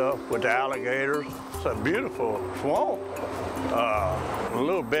tours and stuff, with the alligators. It's a beautiful swamp. A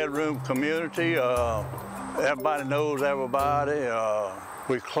little bedroom community. Everybody knows everybody.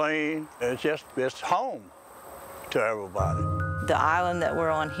 We clean. It's home to everybody. The island that we're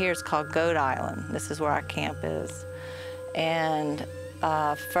on here is called Goat Island. This is where our camp is. And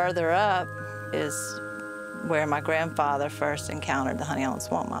further up is where my grandfather first encountered the Honey Island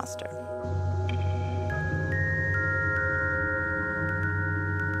Swamp Monster.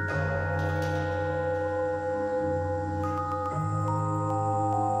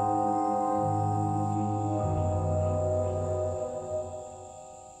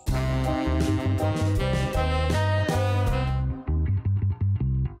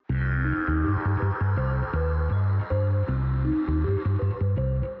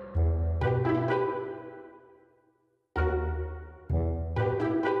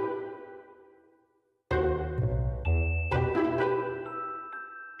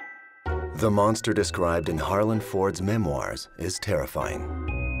 The monster described in Harlan Ford's memoirs is terrifying.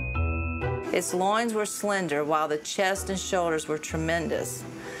 Its loins were slender, while the chest and shoulders were tremendous.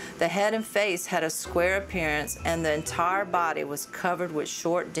 The head and face had a square appearance, and the entire body was covered with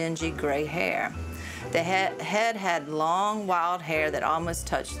short, dingy gray hair. The head had long, wild hair that almost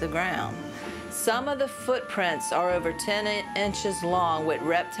touched the ground. Some of the footprints are over 10 inches long with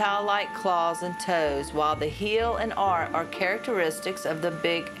reptile-like claws and toes, while the heel and arm are characteristics of the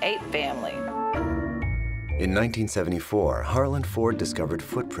big ape family. In 1974, Harlan Ford discovered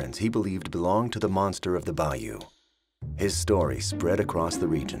footprints he believed belonged to the monster of the Bayou. His story spread across the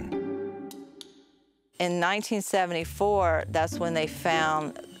region. In 1974, that's when they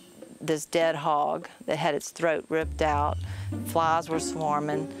found this dead hog that had its throat ripped out. Flies were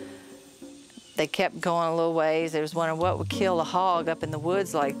swarming. They kept going a little ways. They was wondering what would kill a hog up in the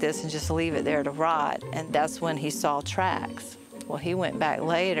woods like this and just leave it there to rot. And that's when he saw tracks. Well, he went back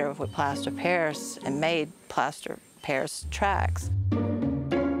later with plaster Paris and made plaster Paris tracks.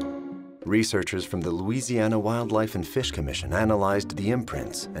 Researchers from the Louisiana Wildlife and Fish Commission analyzed the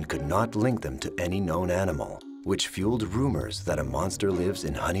imprints and could not link them to any known animal, which fueled rumors that a monster lives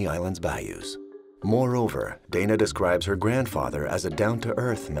in Honey Island's bayous. Moreover, Dana describes her grandfather as a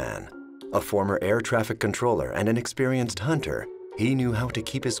down-to-earth man. A former air traffic controller and an experienced hunter, he knew how to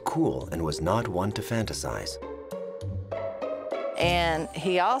keep his cool and was not one to fantasize. And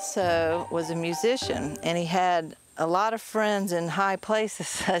he also was a musician, and he had a lot of friends in high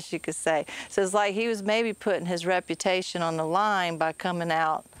places, as you could say. So it's like he was maybe putting his reputation on the line by coming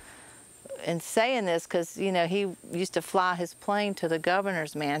out and saying this, because, you know, he used to fly his plane to the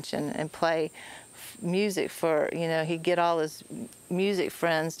governor's mansion and play music for, you know, he'd get all his music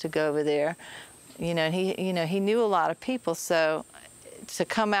friends to go over there. You know, he knew a lot of people, so to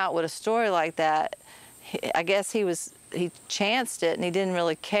come out with a story like that, I guess he chanced it, and he didn't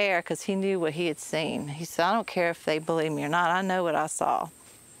really care because he knew what he had seen. He said, I don't care if they believe me or not, I know what I saw.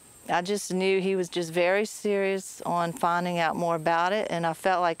 I just knew he was just very serious on finding out more about it, and I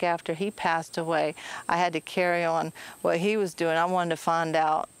felt like after he passed away, I had to carry on what he was doing. I wanted to find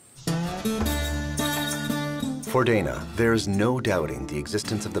out. For Dana, there's no doubting the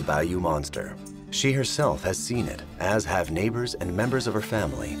existence of the Bayou monster. She herself has seen it, as have neighbors and members of her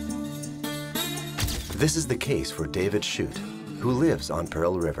family. This is the case for David Shute, who lives on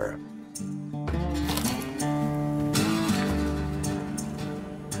Pearl River.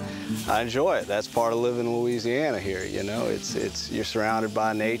 I enjoy it. That's part of living in Louisiana here, you know. You're surrounded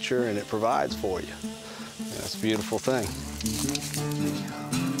by nature and it provides for you. That's a beautiful thing.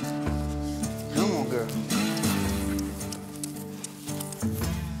 Come on, girl.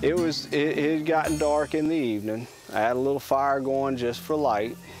 It had gotten dark in the evening. I had a little fire going just for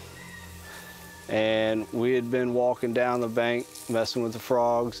light. And we had been walking down the bank, messing with the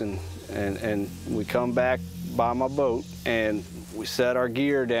frogs, and we come back by my boat, and we set our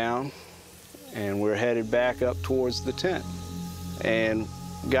gear down, and we're headed back up towards the tent. And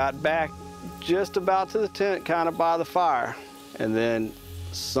got back just about to the tent, kind of by the fire, and then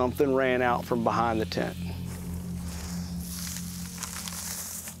something ran out from behind the tent.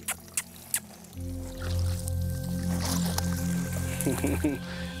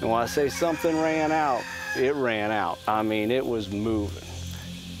 And when I say something ran out, it ran out. I mean, it was moving.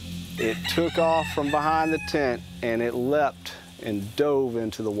 It took off from behind the tent and it leapt and dove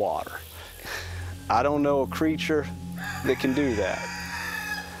into the water. I don't know a creature that can do that.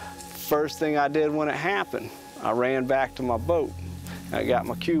 First thing I did when it happened, I ran back to my boat. I got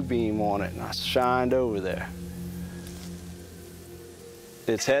my Q-beam on it and I shined over there.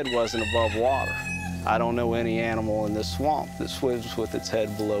 Its head wasn't above water. I don't know any animal in this swamp that swims with its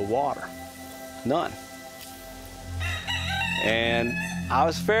head below water. None. And I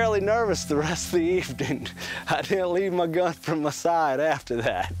was fairly nervous the rest of the evening. I didn't leave my gun from my side after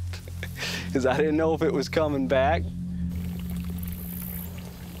that because I didn't know if it was coming back.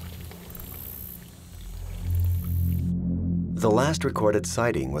 The last recorded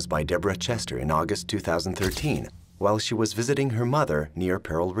sighting was by Deborah Chester in August 2013 while she was visiting her mother near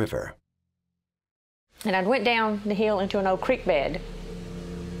Pearl River. And I went down the hill into an old creek bed,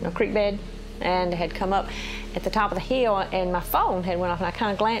 and had come up at the top of the hill, and my phone had went off, and I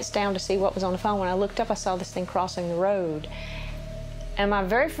kind of glanced down to see what was on the phone. When I looked up, I saw this thing crossing the road. And my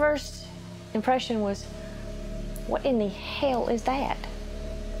very first impression was, what in the hell is that?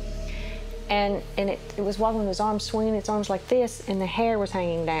 And it was wobbling his arms, swinging its arms like this, and the hair was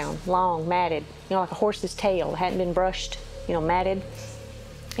hanging down, long, matted, you know, like a horse's tail. It hadn't been brushed, you know, matted.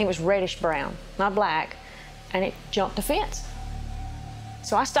 It was reddish brown, not black, and it jumped the fence.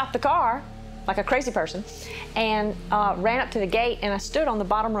 So I stopped the car, like a crazy person, and ran up to the gate, and I stood on the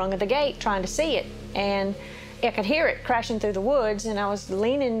bottom rung of the gate trying to see it. And I could hear it crashing through the woods, and I was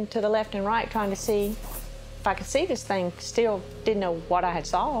leaning to the left and right trying to see if I could see this thing. Still didn't know what I had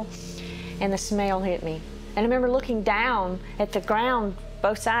saw, and the smell hit me. And I remember looking down at the ground,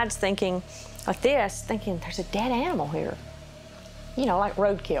 both sides, thinking like this, thinking there's a dead animal here. You know, like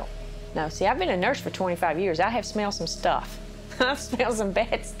roadkill. No, see, I've been a nurse for 25 years. I have smelled some stuff. I've smelled some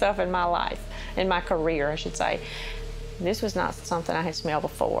bad stuff in my life, in my career, I should say. This was not something I had smelled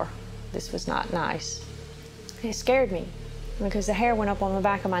before. This was not nice. It scared me because the hair went up on the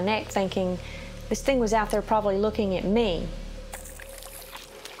back of my neck thinking this thing was out there probably looking at me.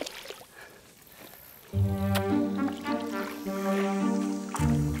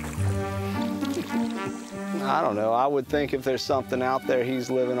 I don't know, I would think if there's something out there, he's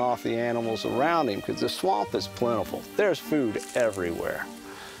living off the animals around him because the swamp is plentiful. There's food everywhere.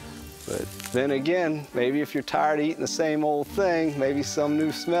 But then again, maybe if you're tired of eating the same old thing, maybe some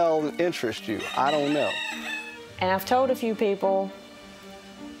new smell interests you. I don't know. And I've told a few people,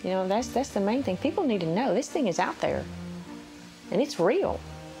 you know, that's the main thing. People need to know this thing is out there and it's real.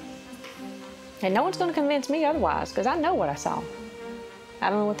 And no one's going to convince me otherwise because I know what I saw. I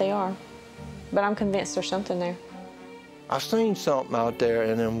don't know what they are. But I'm convinced there's something there. I've seen something out there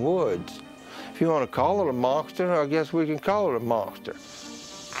in them woods. If you want to call it a monster, I guess we can call it a monster.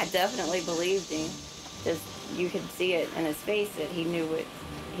 I definitely believed him. Just, you could see it in his face that he knew it.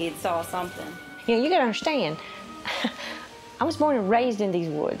 He had saw something. You know, you gotta understand, I was born and raised in these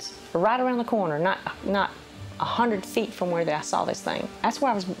woods, right around the corner, not 100 feet from where I saw this thing. That's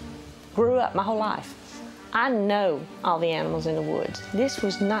where I grew up my whole life. I know all the animals in the woods. This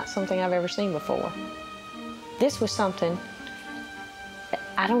was not something I've ever seen before. This was something,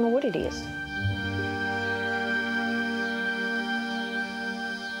 I don't know what it is.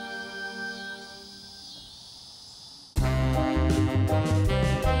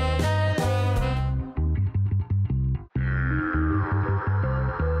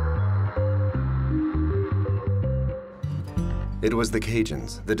 It was the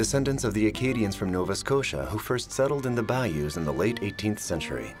Cajuns, the descendants of the Acadians from Nova Scotia, who first settled in the bayous in the late 18th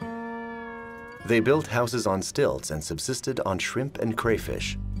century. They built houses on stilts and subsisted on shrimp and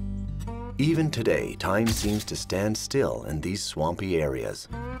crayfish. Even today, time seems to stand still in these swampy areas.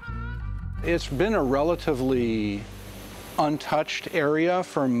 It's been a relatively untouched area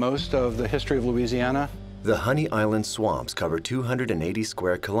for most of the history of Louisiana. The Honey Island swamps cover 280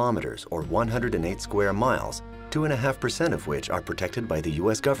 square kilometers, or 108 square miles, 2.5% of which are protected by the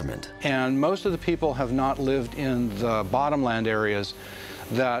U.S. government. And most of the people have not lived in the bottomland areas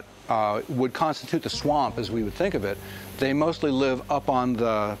that would constitute the swamp as we would think of it. They mostly live up on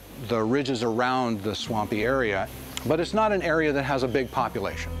the ridges around the swampy area, but it's not an area that has a big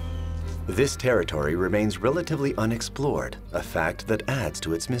population. This territory remains relatively unexplored, a fact that adds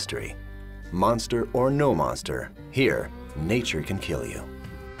to its mystery. Monster or no monster, here, nature can kill you.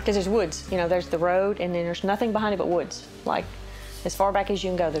 Because there's woods, you know, there's the road and then there's nothing behind it but woods. Like As far back as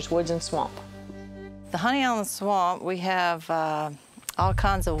you can go, there's woods and swamp. The Honey Island Swamp, we have all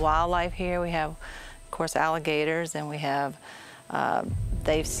kinds of wildlife here. We have, of course, alligators, and we have,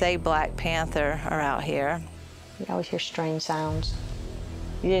 they say black panther are out here. You always hear strange sounds.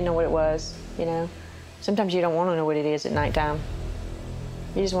 You didn't know what it was, you know. Sometimes you don't want to know what it is at nighttime.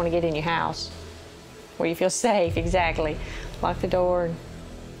 You just want to get in your house where you feel safe, exactly. Lock the door and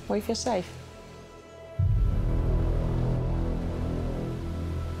where you feel safe.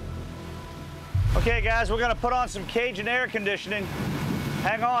 Okay, guys, we're gonna put on some Cajun air conditioning.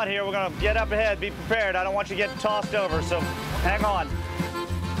 Hang on here, we're gonna get up ahead, be prepared. I don't want you getting tossed over, so hang on.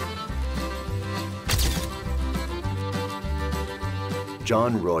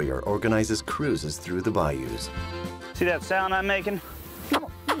 John Royer organizes cruises through the bayous. See that sound I'm making?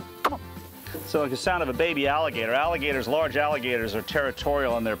 So like the sound of a baby alligator. Alligators, large alligators, are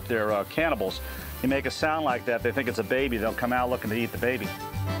territorial and they're cannibals. You make a sound like that, they think it's a baby, they'll come out looking to eat the baby.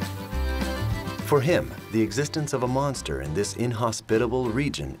 For him, the existence of a monster in this inhospitable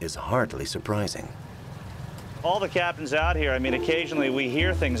region is hardly surprising. All the captains out here, I mean, occasionally we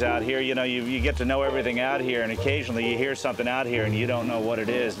hear things out here. You know, you get to know everything out here, and occasionally you hear something out here and you don't know what it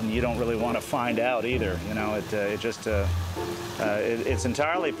is, and you don't really want to find out either. You know, it's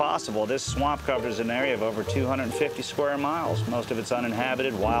entirely possible. This swamp covers an area of over 250 square miles. Most of it's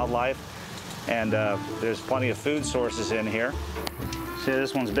uninhabited, wildlife, and there's plenty of food sources in here. See,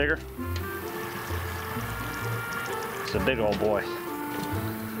 this one's bigger. It's a big old boy.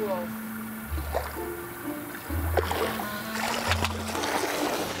 Whoa.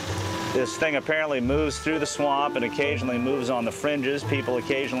 This thing apparently moves through the swamp and occasionally moves on the fringes. People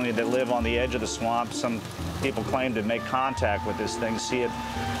occasionally that live on the edge of the swamp, some people claim to make contact with this thing, see it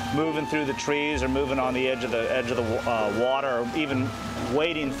moving through the trees or moving on the edge of the water, or even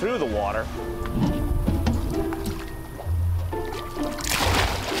wading through the water.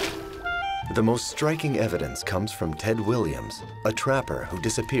 The most striking evidence comes from Ted Williams, a trapper who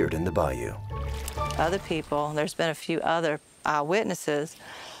disappeared in the bayou. Other people, there's been a few other eyewitnesses.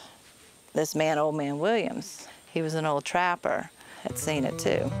 This man, Old Man Williams, he was an old trapper, had seen it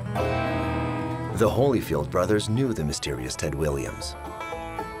too. The Holyfield brothers knew the mysterious Ted Williams.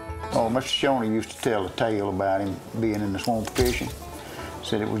 Oh, Mr. Shawnee used to tell a tale about him being in the swamp fishing.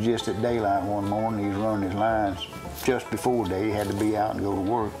 Said it was just at daylight one morning, he was running his lines. Just before day, he had to be out and go to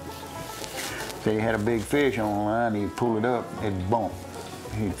work. Said he had a big fish on the line, he'd pull it up, it'd bump.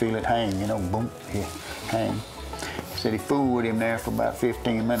 He'd feel it hang, you know, bump, he'd hang. Said he fooled with him there for about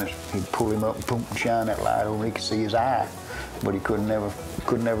 15 minutes. He'd pull him up and boom, and shine that light over, he could see his eye, but he could never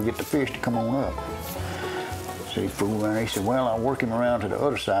get the fish to come on up. So he fooled around. He said, well, I'll work him around to the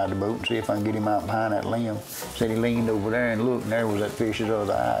other side of the boat and see if I can get him out behind that limb. Said he leaned over there and looked, and there was that fish's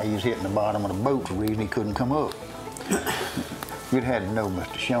other eye. He was hitting the bottom of the boat, the reason he couldn't come up. We'd had to know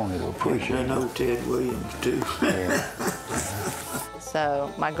Mr. Shawnee to appreciate it. I know Ted Williams, too. Yeah.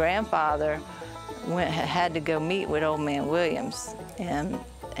 So my grandfather had to go meet with Old Man Williams, and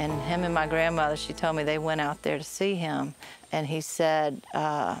him and my grandmother, she told me they went out there to see him, and he said,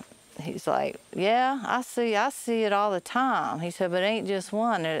 he's like, yeah, I see it all the time. He said, but it ain't just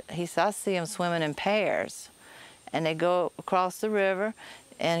one. He said, I see them swimming in pairs, and they go across the river.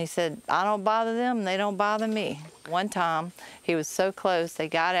 And he said, I don't bother them, and they don't bother me. One time, he was so close, they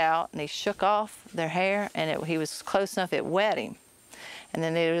got out, and they shook off their hair, and he was close enough, it wet him. And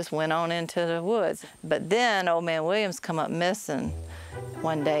then they just went on into the woods. But then Old Man Williams come up missing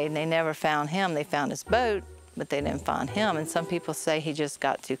one day, and they never found him. They found his boat, but they didn't find him. And some people say he just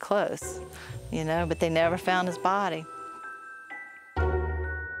got too close, you know, but they never found his body.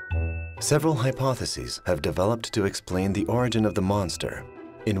 Several hypotheses have developed to explain the origin of the monster.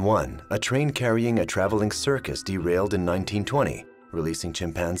 In one, a train carrying a traveling circus derailed in 1920, releasing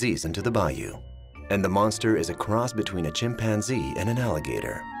chimpanzees into the bayou. And the monster is a cross between a chimpanzee and an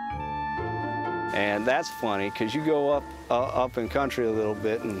alligator. And that's funny, because you go up in country a little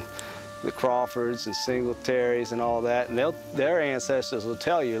bit, and the Crawfords and Singletaries and all that, and their ancestors will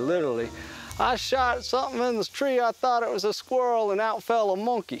tell you, literally, I shot something in the tree, I thought it was a squirrel, and out fell a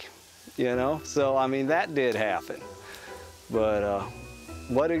monkey, you know? So, I mean, that did happen. But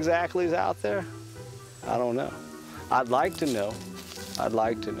what exactly is out there? I don't know. I'd like to know. I'd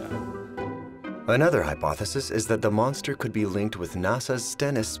like to know. Another hypothesis is that the monster could be linked with NASA's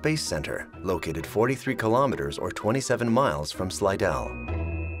Stennis Space Center, located 43 kilometers or 27 miles from Slidell.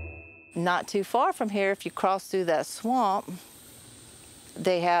 Not too far from here, if you cross through that swamp,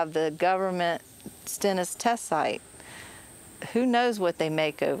 they have the government Stennis test site. Who knows what they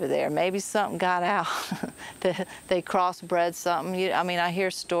make over there? Maybe something got out. They crossbred something. I mean, I hear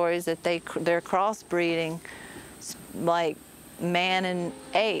stories that they're crossbreeding, like man and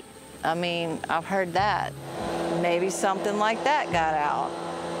ape. I mean, I've heard that. Maybe something like that got out.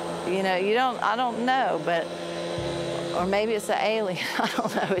 You know, I don't know, but, or maybe it's an alien, I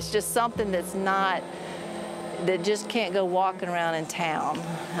don't know. It's just something that's not, that just can't go walking around in town.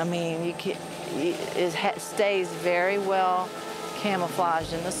 I mean, it stays very well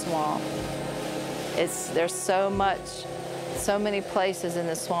camouflaged in the swamp. There's so many places in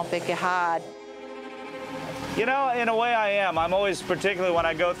the swamp it can hide. You know, in a way I am. I'm always, particularly when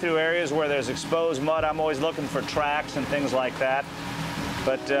I go through areas where there's exposed mud, I'm always looking for tracks and things like that.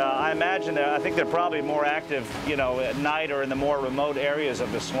 But I imagine I think they're probably more active, you know, at night or in the more remote areas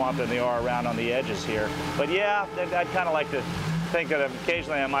of the swamp than they are around on the edges here. But yeah, I'd kind of like to think that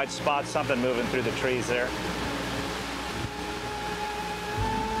occasionally I might spot something moving through the trees there.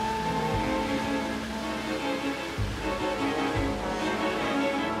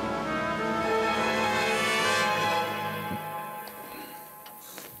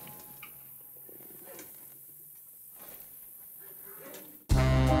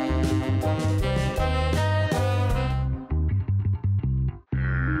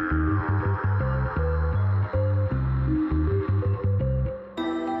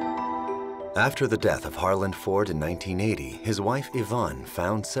 After the death of Harland Ford in 1980, his wife Yvonne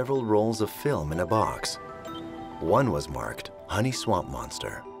found several rolls of film in a box. One was marked Honey Swamp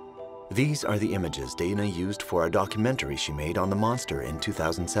Monster. These are the images Dana used for a documentary she made on the monster in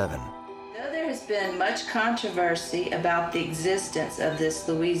 2007. Though there has been much controversy about the existence of this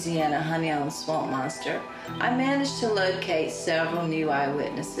Louisiana honey-owned swamp monster, I managed to locate several new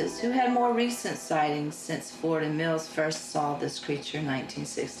eyewitnesses who had more recent sightings since Ford and Mills first saw this creature in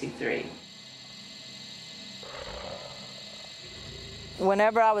 1963.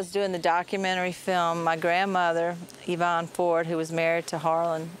 Whenever I was doing the documentary film, my grandmother, Yvonne Ford, who was married to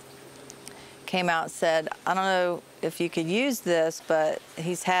Harlan, came out and said, I don't know if you could use this, but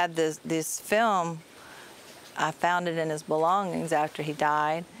he's had this film. I found it in his belongings after he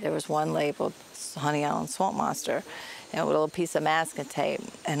died. There was one labeled Honey Island Swamp Monster and a little piece of masking tape.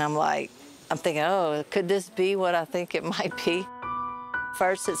 And I'm thinking, oh, could this be what I think it might be?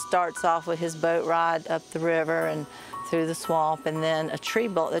 First, it starts off with his boat ride up the river and through the swamp, and then the tree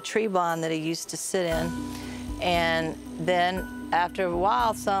blind that he used to sit in. And then after a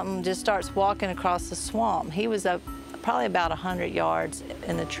while, something just starts walking across the swamp. He was probably about 100 yards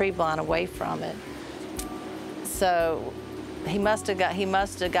in the tree blind away from it. So he must have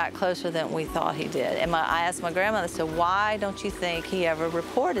got closer than we thought he did. And I asked my grandmother, I said, why don't you think he ever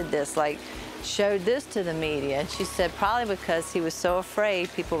reported this, like showed this to the media? And she said, probably because he was so afraid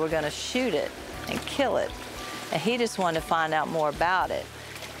people were going to shoot it and kill it. And he just wanted to find out more about it.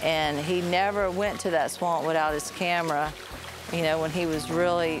 And he never went to that swamp without his camera, you know, when he was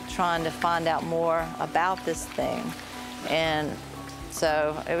really trying to find out more about this thing. And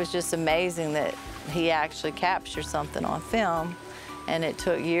so it was just amazing that he actually captured something on film, and it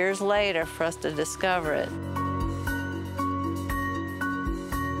took years later for us to discover it.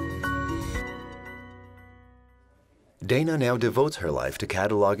 Dana now devotes her life to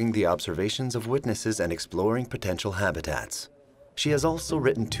cataloging the observations of witnesses and exploring potential habitats. She has also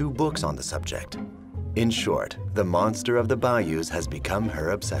written 2 books on the subject. In short, the monster of the bayous has become her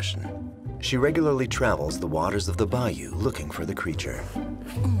obsession. She regularly travels the waters of the bayou looking for the creature.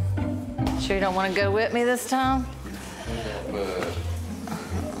 Sure you don't want to go with me this time?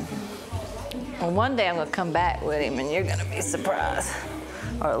 Well, one day I'm going to come back with him and you're going to be surprised.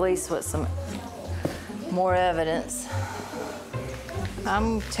 Or at least with some more evidence.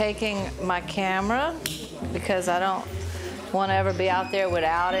 I'm taking my camera because I don't want to ever be out there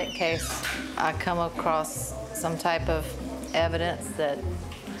without it in case I come across some type of evidence that,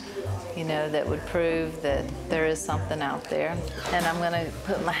 you know, that would prove that there is something out there. And I'm going to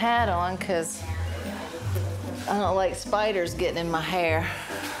put my hat on because I don't like spiders getting in my hair.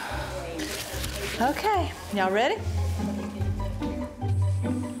 Okay, y'all ready?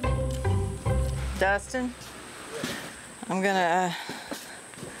 Dustin, I'm gonna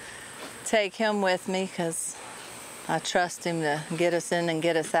take him with me because I trust him to get us in and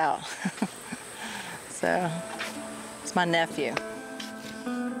get us out. So, it's my nephew.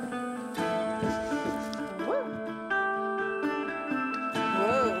 Whoa.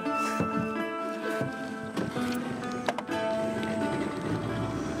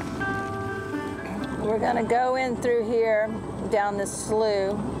 We're gonna go in through here, down this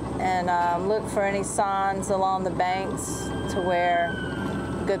slough, and look for any signs along the banks to where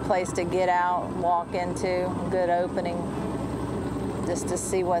a good place to get out, walk into, a good opening, just to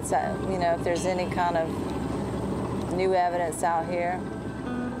see what's at, you know, if there's any kind of new evidence out here.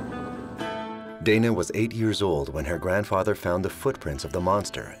 Dana was 8 years old when her grandfather found the footprints of the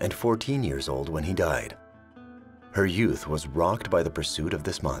monster and 14 years old when he died. Her youth was rocked by the pursuit of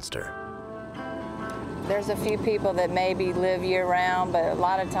this monster. There's a few people that maybe live year-round, but a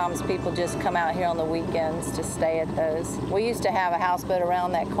lot of times people just come out here on the weekends to stay at those. We used to have a houseboat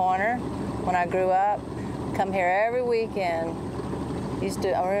around that corner when I grew up. Come here every weekend. I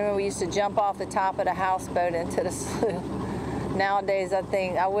remember we used to jump off the top of the houseboat into the slough. Nowadays, I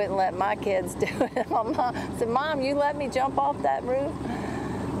think I wouldn't let my kids do it. My mom said, "Mom, you let me jump off that roof?"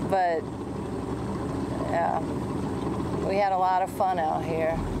 But yeah, we had a lot of fun out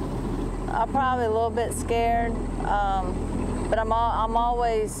here. I'm probably a little bit scared, but I'm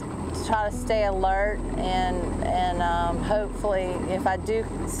always try to stay alert and hopefully if I do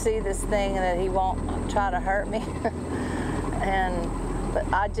see this thing that he won't try to hurt me. But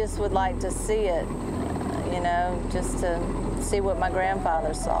I just would like to see it, you know, just to see what my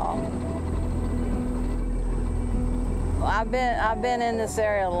grandfather saw. I've been in this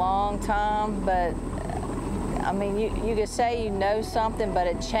area a long time, but I mean, you could say you know something, but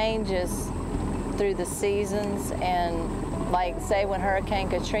it changes through the seasons. And like, say when Hurricane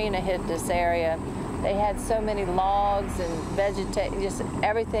Katrina hit this area, they had so many logs and vegetation, just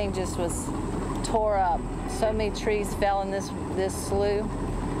everything just was tore up. So many trees fell in this slough,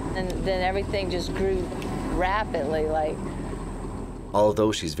 and then everything just grew rapidly. Like.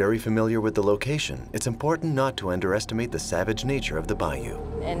 Although she's very familiar with the location, it's important not to underestimate the savage nature of the bayou.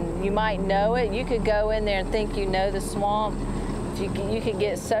 And you might know it. You could go in there and think you know the swamp. You could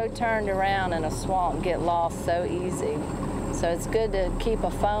get so turned around in a swamp and get lost so easy. So it's good to keep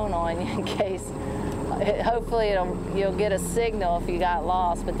a phone on you in case. Hopefully you'll get a signal if you got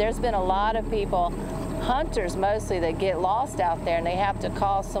lost. But there's been a lot of people, hunters mostly, that get lost out there and they have to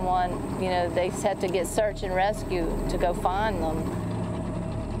call someone, you know, they have to get search and rescue to go find them.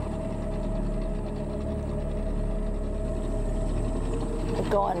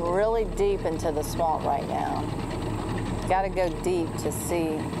 Going really deep into the swamp right now. Got to go deep to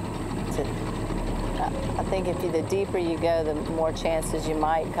see. I think the deeper you go, the more chances you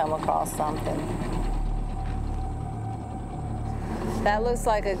might come across something. That looks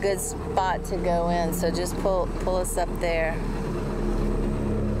like a good spot to go in, so just pull us up there.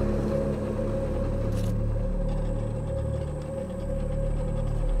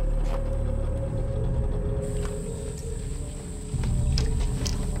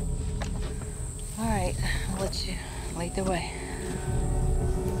 You lead the way.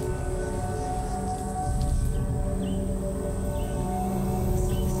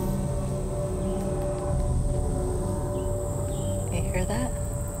 You hear that?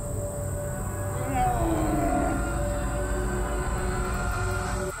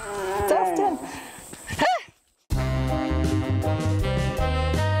 Dustin!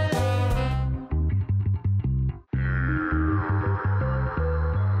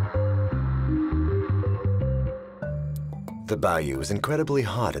 The bayou is incredibly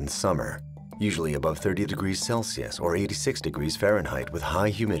hot in summer, usually above 30 degrees Celsius or 86 degrees Fahrenheit with high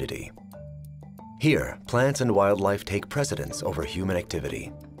humidity. Here, plants and wildlife take precedence over human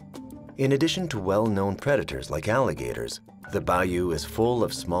activity. In addition to well-known predators like alligators, the bayou is full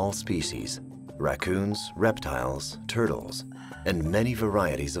of small species, raccoons, reptiles, turtles, and many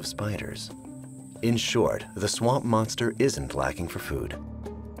varieties of spiders. In short, the swamp monster isn't lacking for food.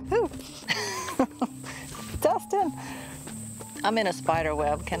 Ooh. Dustin! I'm in a spider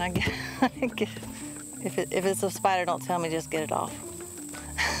web. Can I get if it's a spider, don't tell me, just get it off.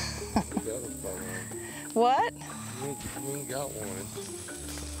 What? You ain't got one.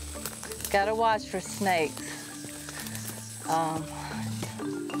 Gotta watch for snakes.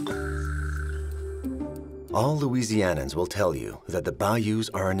 All Louisianans will tell you that the bayous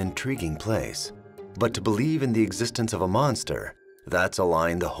are an intriguing place. But to believe in the existence of a monster, that's a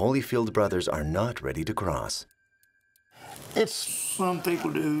line the Holyfield brothers are not ready to cross. Some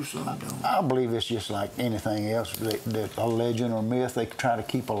people do, some don't. I believe it's just like anything else that a legend or myth they try to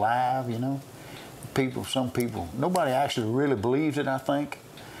keep alive, you know. Some people, nobody actually really believes it, I think.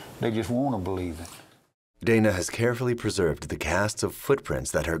 They just want to believe it. Dana has carefully preserved the casts of footprints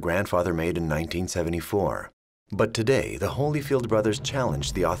that her grandfather made in 1974. But today, the Holyfield brothers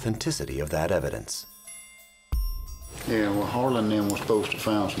challenged the authenticity of that evidence. Yeah, well, Harlan and them was supposed to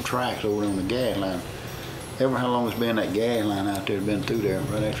find some tracks over on the gas line. Ever how long it's been that gas line out there, been through there,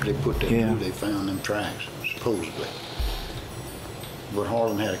 right after they put that through, they found them tracks, supposedly. But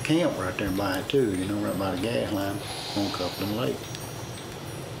Harlan had a camp right there by it too, you know, right by the gas line on Coupland Lake.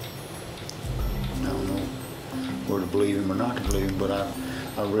 I don't know whether to believe him or not to believe him, but I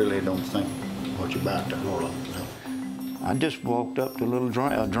really don't think much about that Harlan. No. I just walked up to a little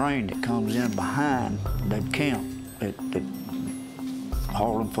drain that comes in behind that camp, that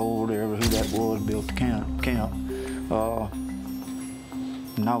Harlan Ford, whoever who that was, built the camp.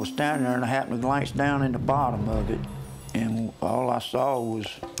 And I was standing there and I happened to glance down in the bottom of it, and all I saw was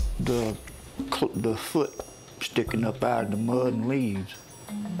the foot sticking up out of the mud and leaves.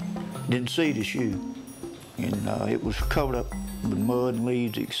 Didn't see the shoe. And it was covered up with mud and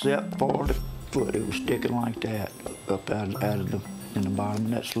leaves except for the foot. It was sticking like that up in the bottom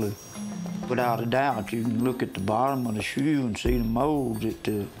of that slough. Without a doubt, you can look at the bottom of the shoe and see the molds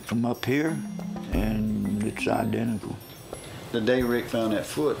from up here, and it's identical. The day Rick found that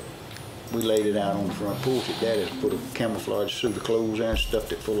foot, we laid it out on the front porch at Daddy's, put a camouflage suit of clothes there and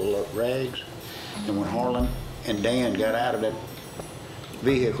stuffed it full of rags. And when Harlan and Dan got out of that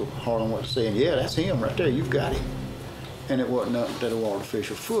vehicle, Harlan was saying, "Yeah, that's him right there, you've got him." And it wasn't nothing but an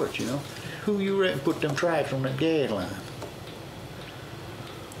artificial foot, you know. Who you reckon put them tracks on that gag line?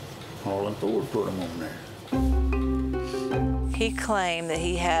 Harlan Ford put them on there. He claimed that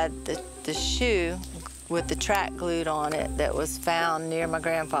he had the shoe with the track glued on it that was found near my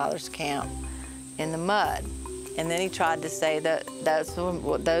grandfather's camp in the mud. And then he tried to say that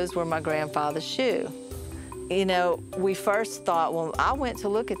those were my grandfather's shoe. You know, we first thought, well, I went to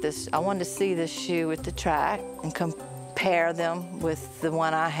look at this. I wanted to see this shoe with the track and compare them with the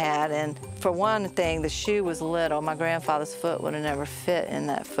one I had. And for one thing, the shoe was little. My grandfather's foot would have never fit in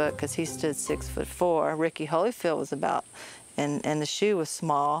that foot because he stood 6'4". Ricky Holyfield was about, and the shoe was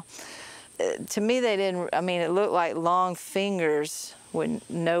small. To me, they didn't, I mean, it looked like long fingers with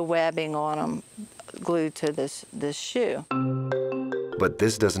no webbing on them glued to this shoe. But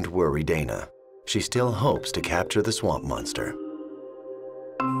this doesn't worry Dana. She still hopes to capture the swamp monster.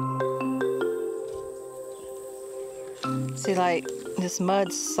 See, like, this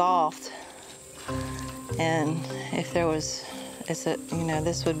mud's soft, and if there was, you know,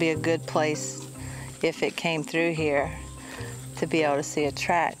 this would be a good place if it came through here to be able to see a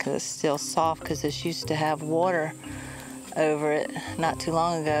track, because it's still soft, because this used to have water over it not too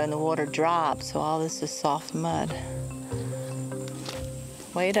long ago, and the water dropped, so all this is soft mud.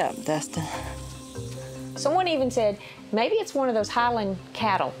 Wait up, Dustin. Someone even said, maybe it's one of those Highland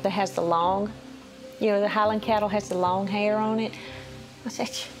cattle that has the long, you know, the Highland cattle has the long hair on it. I said,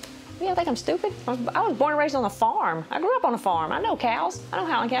 you don't think I'm stupid? I was born and raised on a farm. I grew up on a farm. I know cows. I know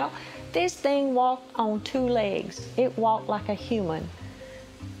Highland cattle. This thing walked on 2 legs. It walked like a human,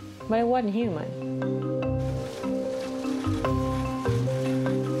 but it wasn't human.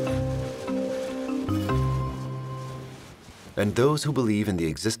 And those who believe in the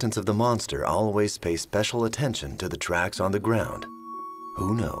existence of the monster always pay special attention to the tracks on the ground.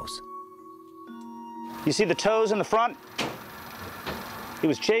 Who knows? You see the toes in the front? He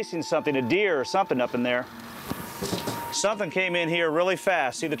was chasing something, a deer or something up in there. Something came in here really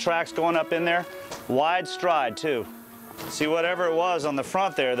fast. See the tracks going up in there? Wide stride, too. See, whatever it was on the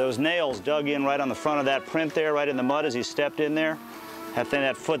front there, those nails dug in right on the front of that print there, right in the mud as he stepped in there.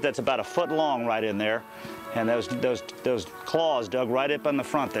 That foot, that's about a foot long right in there. And those claws dug right up on the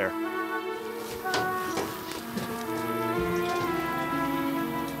front there.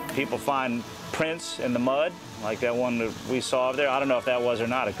 People find prints in the mud, like that one that we saw there. I don't know if that was or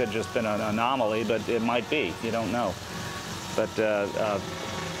not. It could have just been an anomaly, but it might be. You don't know. But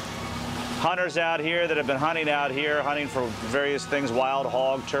hunters out here that have been hunting out here, hunting for various things, wild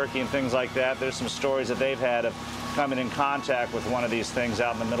hog, turkey, and things like that. There's some stories that they've had of coming in contact with one of these things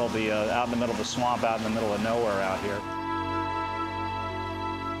out in the middle of the swamp, out in the middle of nowhere out here.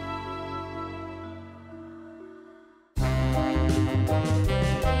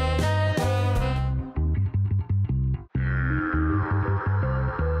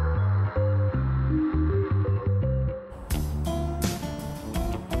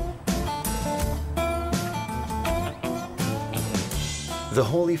 The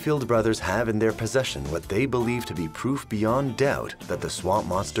Holyfield brothers have in their possession what they believe to be proof beyond doubt that the swamp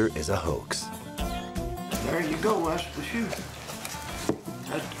monster is a hoax. There you go, that's the shoe.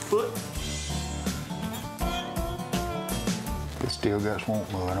 That's the foot. It's still got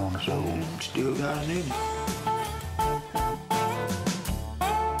swamp mud on the sole. Still got it in it.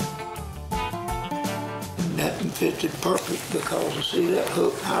 That fits it perfect because you see that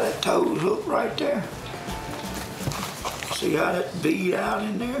hook, how that toe's hooked right there. See how that bead out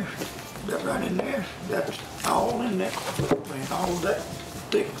in there? That right in there? That's all in that footprint. All that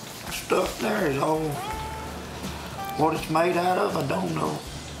thick stuff there is all what it's made out of, I don't know.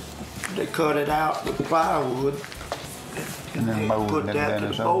 They cut it out with plywood and then put that to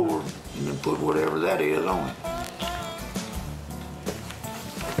the board and then put whatever that is on it.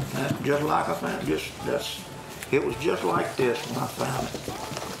 That's just like I found, that's It was just like this when I found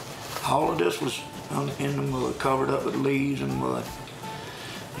it. All of this was in the mud, covered up with leaves and mud.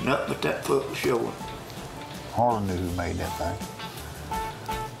 Nothing but that foot was showing. Harlan knew who made that thing.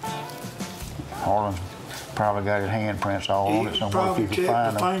 Harlan probably got his handprints all on it somewhere if you could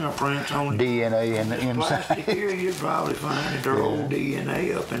find them. Fingerprints on it. DNA in the inside. Plastic here, you'd probably find their old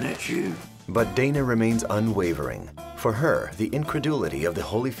DNA up in that shoe. But Dana remains unwavering. For her, the incredulity of the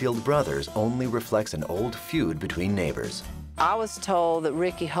Holyfield brothers only reflects an old feud between neighbors. I was told that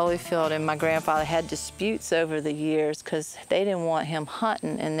Ricky Holyfield and my grandfather had disputes over the years because they didn't want him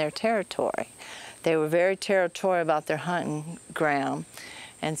hunting in their territory. They were very territorial about their hunting ground.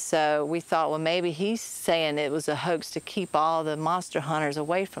 And so we thought, well, maybe he's saying it was a hoax to keep all the monster hunters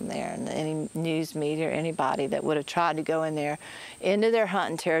away from there, and any news media or anybody that would have tried to go in there into their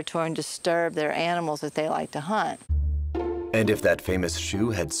hunting territory and disturb their animals that they like to hunt. And if that famous shoe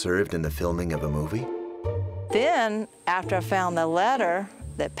had served in the filming of a movie? Then, after I found the letter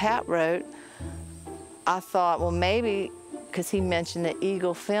that Pat wrote, I thought, well, maybe, because he mentioned that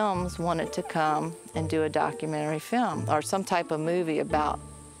Eagle Films wanted to come and do a documentary film or some type of movie about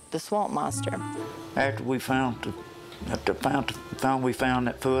the swamp monster. After we found we found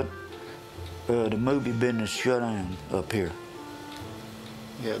that foot, the movie business shut down up here.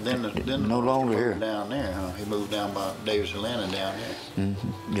 Yeah, then no longer here. Down there, huh? He moved down by Davis Atlanta down there.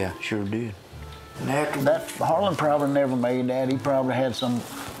 Mm-hmm. Yeah, sure did. And after that, Harlan probably never made that. He probably had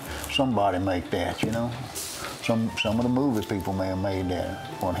somebody make that, you know. Some of the movie people may have made that.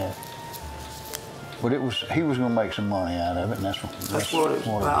 What happened? But he was going to make some money out of it, and that's what it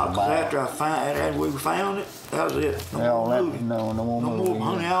was about. After we found it, that was it. No more movie.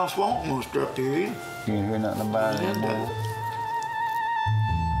 Honey Owl Swamp Monster up here either. You didn't hear nothing about it anymore.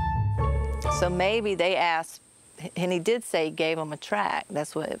 So maybe they asked, and he did say he gave them a track.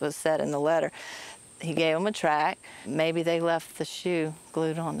 That's what it was said in the letter. He gave them a track. Maybe they left the shoe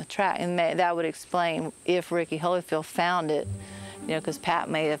glued on the track, and that would explain if Ricky Holyfield found it. You know, because Pat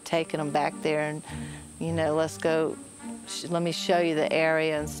may have taken them back there and, you know, let's go, let me show you the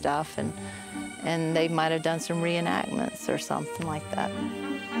area and stuff, and they might have done some reenactments or something like that.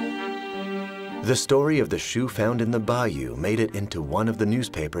 The story of the shoe found in the bayou made it into one of the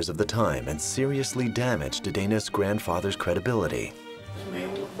newspapers of the time and seriously damaged Dana's grandfather's credibility.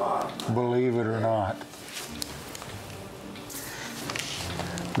 Believe it or not,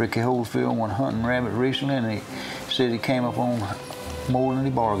 Ricky Holyfield went hunting rabbit recently, and he said he came up on more than he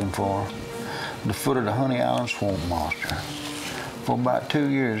bargained for, the foot of the Honey Island Swamp Monster. For about 2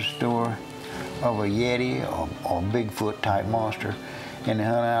 years, the story of a Yeti or Bigfoot type monster in the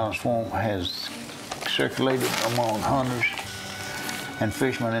Honey Island Swamp has circulated among hunters and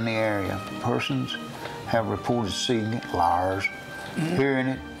fishermen in the area. Persons have reported seeing it, liars, hearing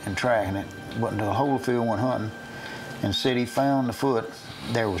it and tracking it, but until Holyfield went hunting and said he found the foot,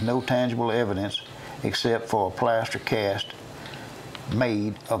 there was no tangible evidence except for a plaster cast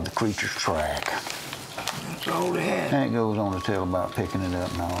made of the creature's track. That's all they had. And it goes on to tell about picking it up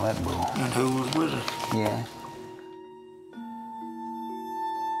and all that bull. And who was with it? Yeah.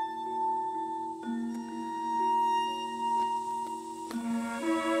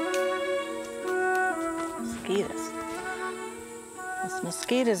 Mosquitoes. Those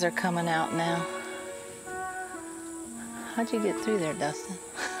mosquitoes are coming out now. How'd you get through there, Dustin?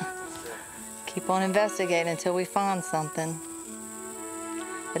 Keep on investigating until we find something.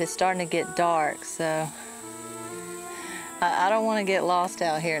 But it's starting to get dark, so I don't want to get lost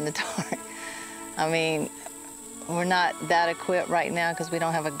out here in the dark. I mean, we're not that equipped right now because we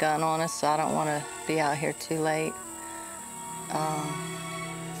don't have a gun on us, so I don't want to be out here too late.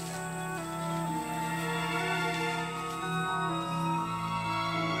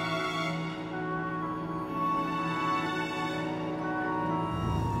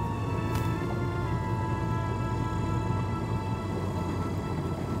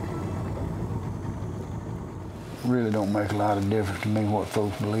 Really don't make a lot of difference to me what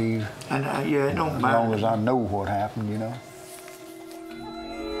folks believe. And yeah, it don't matter. As long as I know what happened, you know.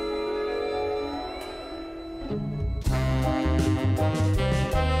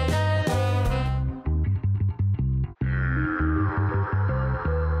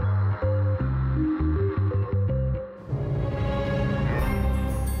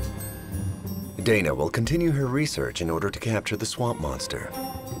 Dana will continue her research in order to capture the swamp monster.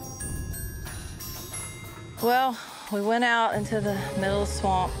 Well, we went out into the middle of the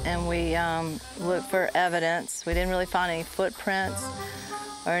swamp and we looked for evidence. We didn't really find any footprints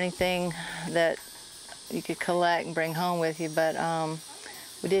or anything that you could collect and bring home with you, but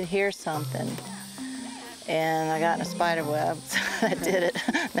we did hear something. And I got in a spider web, so that did it.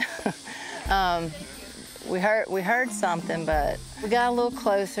 We heard something, but we got a little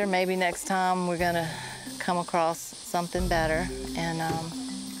closer. Maybe next time we're gonna come across something better and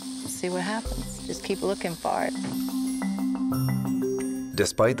see what happens. Just keep looking for it.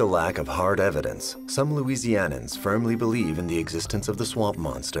 Despite the lack of hard evidence, some Louisianans firmly believe in the existence of the swamp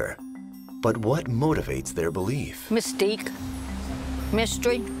monster. But what motivates their belief? Mystique,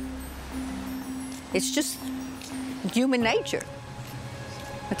 mystery. It's just human nature.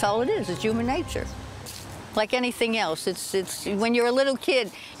 That's all it is. It's human nature. Like anything else, it's when you're a little kid,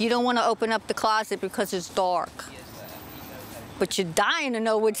 you don't want to open up the closet because it's dark. But you're dying to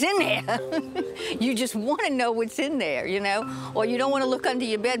know what's in there. You just want to know what's in there, you know? Or you don't want to look under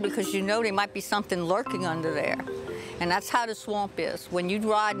your bed because you know there might be something lurking under there. And that's how the swamp is. When you're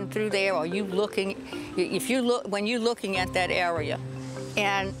riding through there or you looking, when you're looking at that area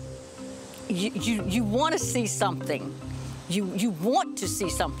and you want to see something. You want to see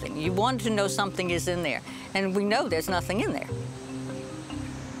something. You want to know something is in there. And we know there's nothing in there.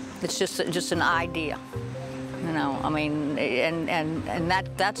 It's just an idea. You know, I mean, and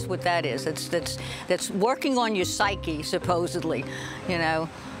that's what that is. That's working on your psyche, supposedly, you know.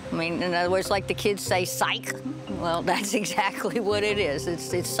 I mean, in other words, like the kids say, psych. Well, that's exactly what it is.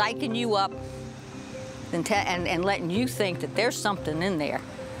 It's psyching you up and letting you think that there's something in there,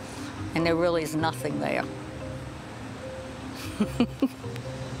 and there really is nothing there.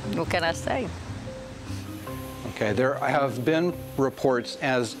 What can I say? Okay, there have been reports,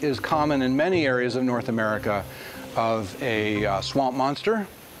 as is common in many areas of North America, of a swamp monster.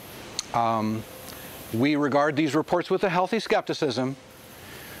 We regard these reports with a healthy skepticism,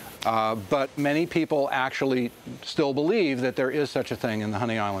 but many people actually still believe that there is such a thing in the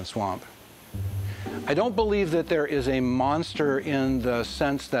Honey Island Swamp. I don't believe that there is a monster in the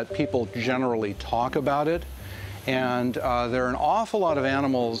sense that people generally talk about it, and there are an awful lot of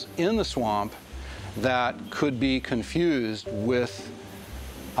animals in the swamp that could be confused with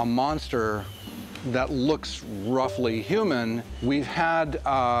a monster that looks roughly human. We've had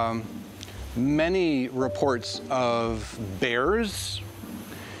many reports of bears,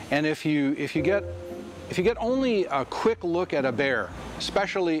 and if you get only a quick look at a bear,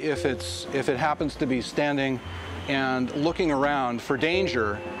 especially if it happens to be standing and looking around for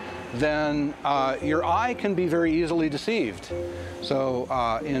danger, then your eye can be very easily deceived.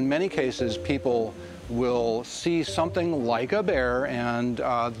 So in many cases, people will see something like a bear and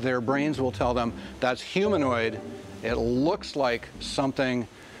their brains will tell them that's humanoid. It looks like something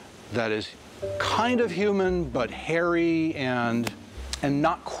that is kind of human but hairy and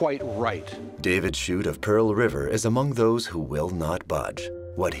not quite right. David Shute of Pearl River is among those who will not budge.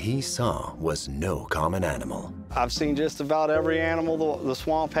 What he saw was no common animal. I've seen just about every animal the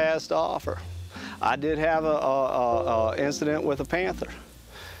swamp has to offer. I did have a incident with a panther,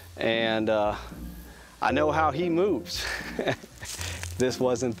 and I know how he moves. This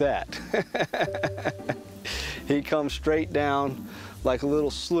wasn't that. He comes straight down like a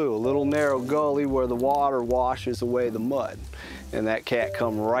little slough, a little narrow gully where the water washes away the mud. And that cat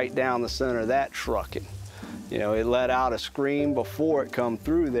come right down the center of that trucking. You know, it let out a scream before it come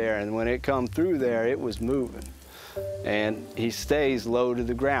through there, and when it come through there, it was moving. And he stays low to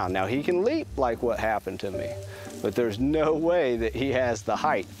the ground. Now, he can leap like what happened to me, but there's no way that he has the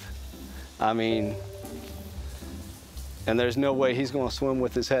height. I mean, and there's no way he's gonna swim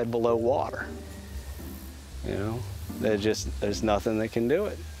with his head below water. You know, there's nothing that can do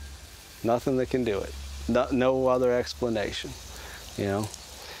it. Nothing that can do it. No other explanation, you know.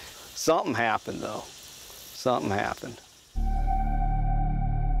 Something happened, though. Something happened.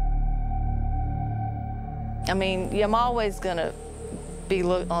 I mean, I'm always gonna be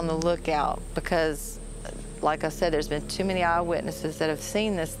on the lookout because, like I said, there's been too many eyewitnesses that have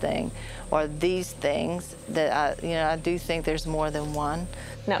seen this thing or these things that I do think there's more than one.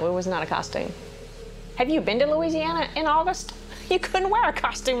 No, it was not a costume. Have you been to Louisiana in August? You couldn't wear a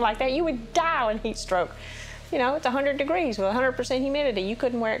costume like that. You would die in heat stroke. You know, it's 100 degrees with 100% humidity. You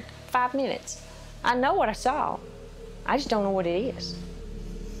couldn't wear it 5 minutes. I know what I saw. I just don't know what it is.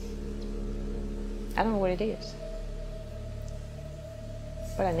 I don't know what it is.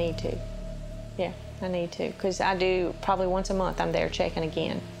 But I need to. Yeah, I need to. Because I do probably once a month, I'm there checking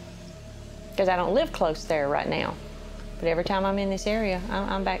again. Because I don't live close there right now. But every time I'm in this area,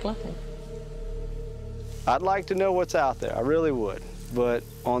 I'm back looking. I'd like to know what's out there, I really would. But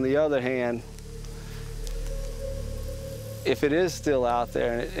on the other hand, if it is still out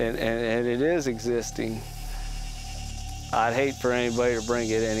there and it is existing, I'd hate for anybody to bring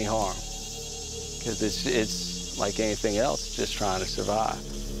it any harm. Because it's like anything else, just trying to survive.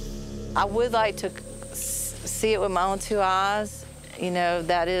 I would like to see it with my own two eyes, you know,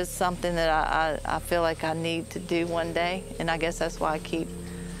 that is something that I feel like I need to do one day, and I guess that's why I keep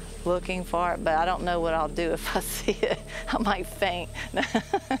looking for it, but I don't know what I'll do if I see it. I might faint.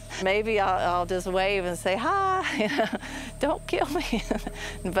 Maybe I'll just wave and say, hi, you know, don't kill me.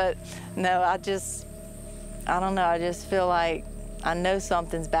 But no, I don't know, I just feel like I know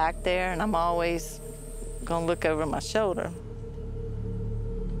something's back there, and I'm always gonna look over my shoulder.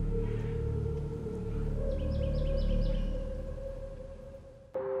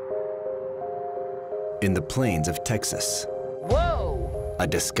 In the plains of Texas, whoa! A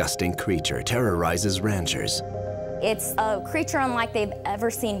disgusting creature terrorizes ranchers. It's a creature unlike they've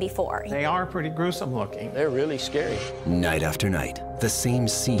ever seen before. They are pretty gruesome looking. They're really scary. Night after night, the same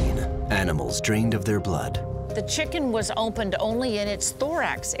scene, animals drained of their blood. The chicken was opened only in its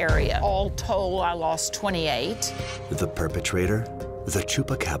thorax area. All told, I lost 28. The perpetrator, the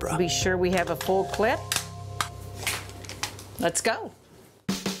Chupacabra. Be sure we have a full clip. Let's go.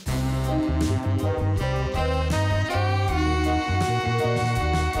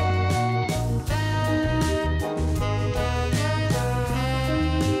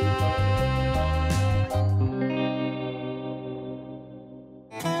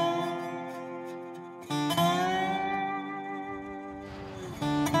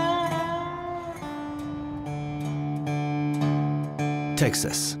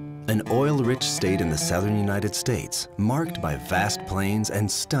 Texas, an oil-rich state in the southern United States, marked by vast plains and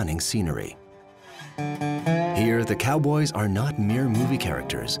stunning scenery. Here, the cowboys are not mere movie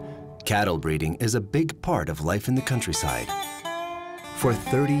characters. Cattle breeding is a big part of life in the countryside. For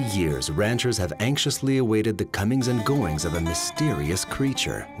 30 years, ranchers have anxiously awaited the comings and goings of a mysterious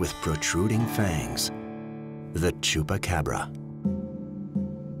creature with protruding fangs, the Chupacabra.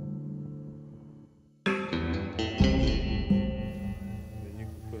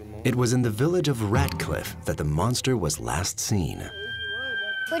 It was in the village of Ratcliffe that the monster was last seen.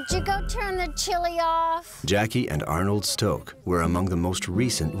 Would you go turn the chili off? Jackie and Arnold Stoke were among the most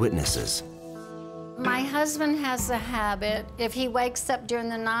recent witnesses. My husband has a habit. If he wakes up during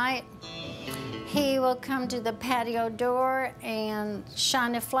the night, he will come to the patio door and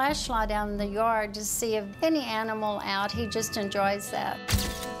shine a flashlight out in the yard to see if any animal out. He just enjoys that.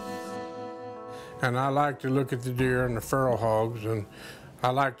 And I like to look at the deer and the feral hogs, and I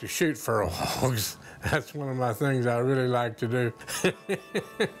like to shoot feral hogs. That's one of my things I really like to do.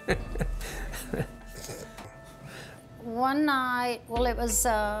 One night, well, it was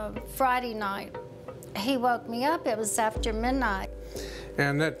Friday night, he woke me up. It was after midnight.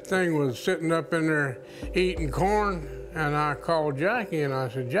 And that thing was sitting up in there eating corn, and I called Jackie, and I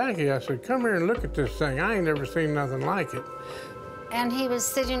said, Jackie, I said, come here and look at this thing. I ain't never seen nothing like it. And he was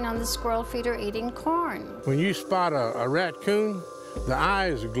sitting on the squirrel feeder eating corn. When you spot a raccoon, the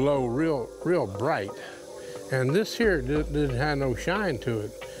eyes glow real bright. And this here didn't have no shine to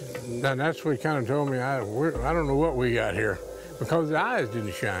it. And that's what kind of told me, I don't know what we got here, because the eyes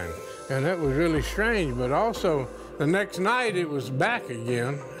didn't shine. And that was really strange, but also the next night it was back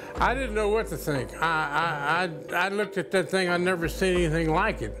again. I didn't know what to think. I looked at that thing, I'd never seen anything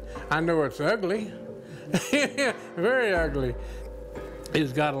like it. I know it's ugly, very ugly.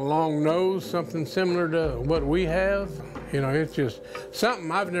 It's got a long nose, something similar to what we have. You know, it's just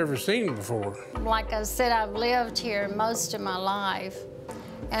something I've never seen before. Like I said, I've lived here most of my life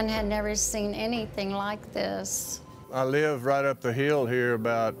and had never seen anything like this. I live right up the hill here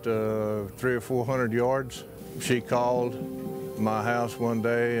about 300 or 400 yards. She called my house one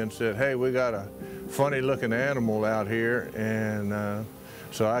day and said, hey, we got a funny looking animal out here. And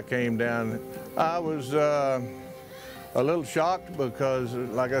so I came down. I was a little shocked because,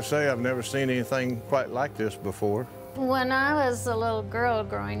 like I say, I've never seen anything quite like this before. When I was a little girl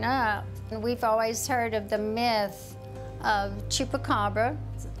growing up, we've always heard of the myth of Chupacabra.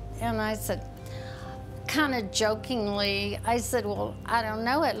 And I said, kind of jokingly, I said, well, I don't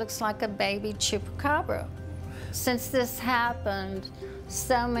know, it looks like a baby Chupacabra. Since this happened,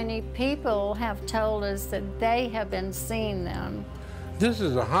 so many people have told us that they have been seeing them. This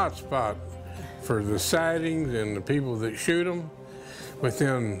is a hot spot for the sightings and the people that shoot them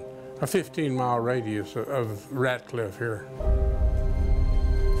within a 15-mile radius of Ratcliffe here.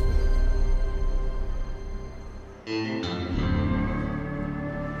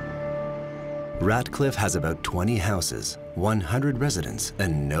 Ratcliffe has about 20 houses, 100 residents,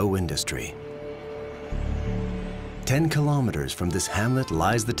 and no industry. 10 kilometers from this hamlet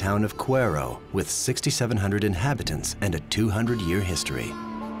lies the town of Cuero, with 6,700 inhabitants and a 200-year history.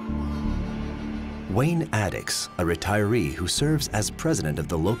 Wayne Addix, a retiree who serves as president of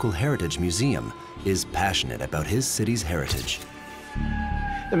the local Heritage Museum, is passionate about his city's heritage.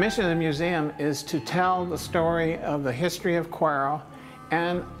 The mission of the museum is to tell the story of the history of Cuero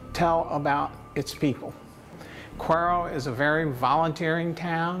and tell about its people. Cuero is a very volunteering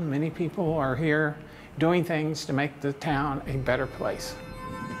town. Many people are here doing things to make the town a better place.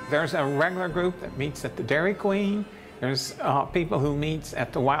 There's a regular group that meets at the Dairy Queen. There's people who meet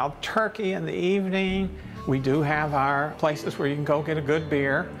at the Wild Turkey in the evening. We do have our places where you can go get a good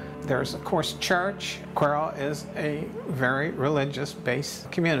beer. There's, of course, church. Cuero is a very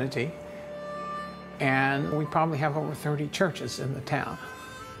religious-based community, and we probably have over 30 churches in the town.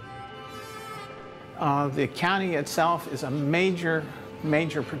 The county itself is a major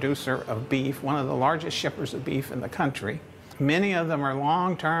producer of beef, one of the largest shippers of beef in the country. Many of them are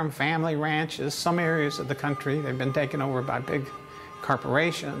long-term family ranches. Some areas of the country, they've been taken over by big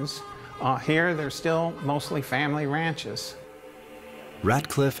corporations. Here, they're still mostly family ranches.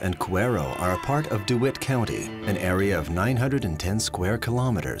 Ratcliffe and Cuero are a part of DeWitt County, an area of 910 square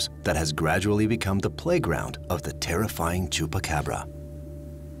kilometers that has gradually become the playground of the terrifying Chupacabra.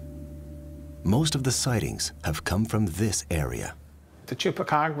 Most of the sightings have come from this area. The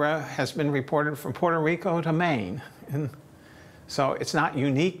Chupacabra has been reported from Puerto Rico to Maine, and so it's not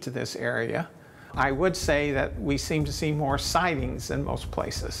unique to this area. I would say that we seem to see more sightings than most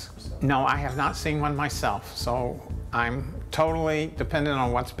places. No, I have not seen one myself, so I'm totally dependent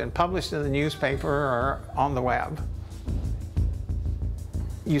on what's been published in the newspaper or on the web.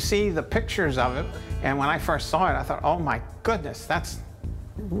 You see the pictures of it, and when I first saw it, I thought, oh my goodness, that's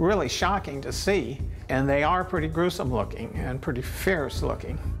really shocking to see. And they are pretty gruesome looking and pretty fierce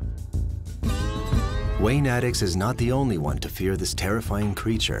looking. Wayne Addix is not the only one to fear this terrifying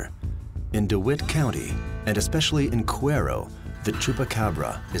creature. In DeWitt County, and especially in Cuero, the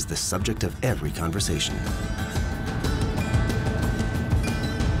Chupacabra is the subject of every conversation.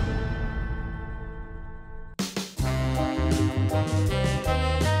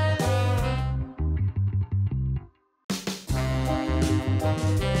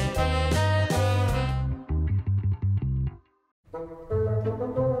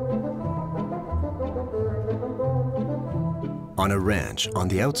 On a ranch on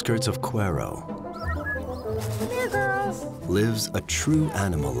the outskirts of Cuero lives a true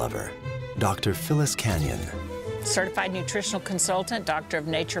animal lover, Dr. Phyllis Canyon. Certified nutritional consultant, doctor of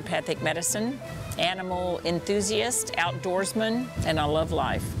naturopathic medicine, animal enthusiast, outdoorsman, and I love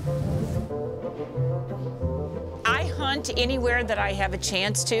life. I hunt anywhere that I have a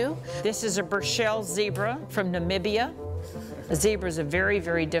chance to. This is a Burchell zebra from Namibia. A zebra is a very,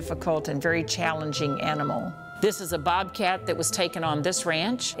 very difficult and very challenging animal. This is a bobcat that was taken on this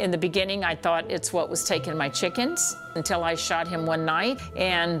ranch. In the beginning, I thought it's what was taking my chickens until I shot him one night.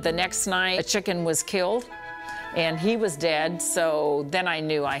 And the next night, a chicken was killed and he was dead. So then I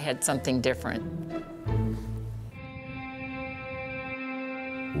knew I had something different.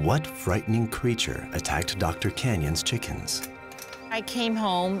 What frightening creature attacked Dr. Canyon's chickens? I came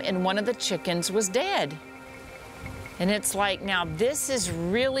home and one of the chickens was dead. And it's like, now this is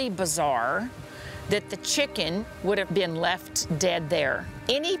really bizarre that the chicken would have been left dead there.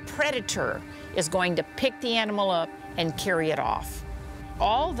 Any predator is going to pick the animal up and carry it off.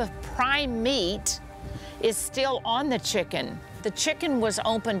 All the prime meat is still on the chicken. The chicken was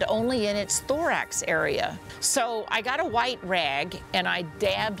opened only in its thorax area. So I got a white rag and I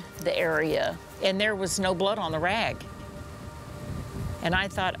dabbed the area and there was no blood on the rag. And I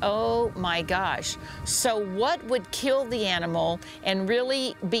thought, oh my gosh. So what would kill the animal and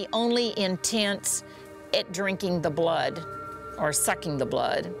really be only intense at drinking the blood or sucking the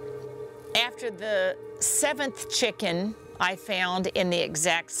blood? After the 7th chicken I found in the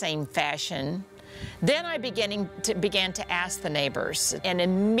exact same fashion, then I began to ask the neighbors, and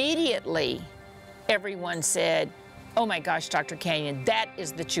immediately everyone said, oh my gosh, Dr. Canyon, that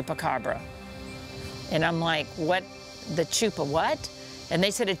is the Chupacabra. And I'm like, what, the Chupa what? And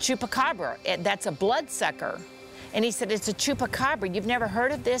they said, a Chupacabra, that's a bloodsucker. And he said, it's a Chupacabra, you've never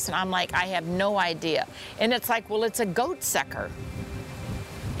heard of this? And I'm like, I have no idea. And it's like, well, it's a goat sucker.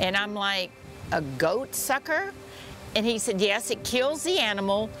 And I'm like, a goat sucker? And he said, yes, it kills the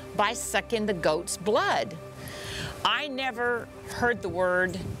animal by sucking the goat's blood. I never heard the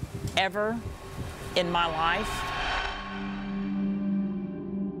word ever in my life.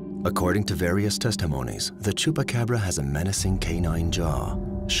 According to various testimonies, the Chupacabra has a menacing canine jaw,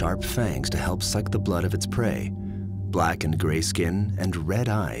 sharp fangs to help suck the blood of its prey, black and gray skin, and red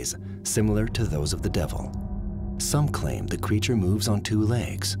eyes, similar to those of the devil. Some claim the creature moves on 2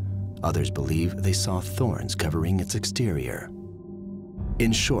 legs. Others believe they saw thorns covering its exterior.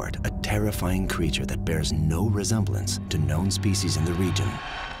 In short, a terrifying creature that bears no resemblance to known species in the region.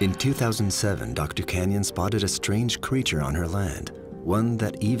 In 2007, Dr. Canyon spotted a strange creature on her land, one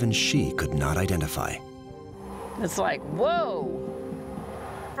that even she could not identify. It's like, whoa,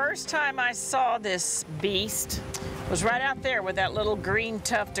 first time I saw this beast was right out there where that little green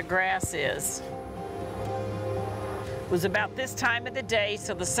tuft of grass is. It was about this time of the day,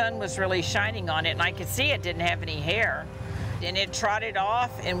 so the sun was really shining on it, and I could see it didn't have any hair. And it trotted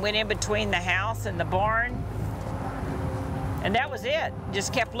off and went in between the house and the barn. And that was it.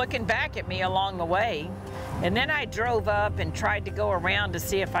 Just kept looking back at me along the way. And then I drove up and tried to go around to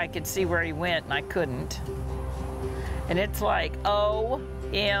see if I could see where he went, and I couldn't. And it's like,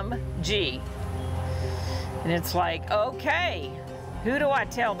 OMG. And it's like, okay, who do I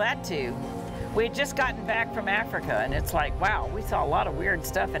tell that to? We had just gotten back from Africa, and it's like, wow, we saw a lot of weird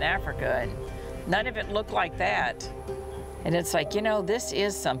stuff in Africa, and none of it looked like that. And it's like, you know, this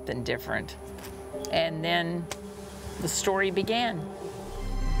is something different. And then the story began.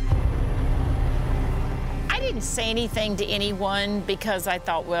 I didn't say anything to anyone because I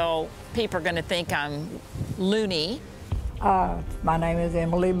thought, well, people are going to think I'm loony. My name is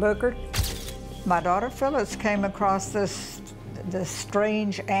Emily Booker. My daughter Phyllis came across this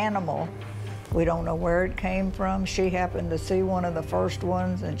strange animal. We don't know where it came from. She happened to see one of the first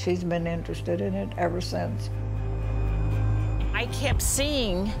ones, and she's been interested in it ever since. I kept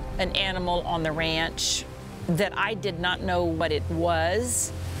seeing an animal on the ranch that I did not know what it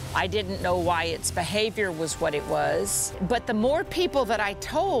was. I didn't know why its behavior was what it was. But the more people that I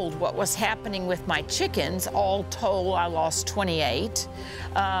told what was happening with my chickens, all told I lost 28,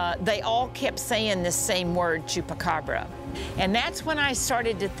 they all kept saying the same word, Chupacabra. And that's when I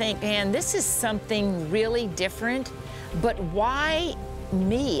started to think, man, this is something really different, but why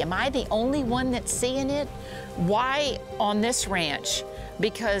me? Am I the only one that's seeing it? Why on this ranch?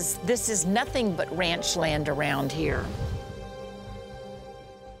 Because this is nothing but ranch land around here.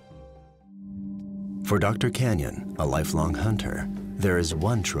 For Dr. Canyon, a lifelong hunter, there is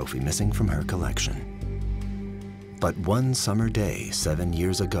one trophy missing from her collection. But one summer day 7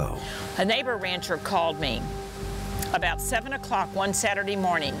 years ago, a neighbor rancher called me about 7 o'clock one Saturday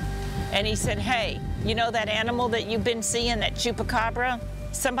morning, and he said, hey, you know that animal that you've been seeing, that Chupacabra?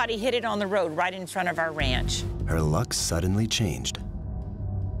 Somebody hit it on the road right in front of our ranch. Her luck suddenly changed.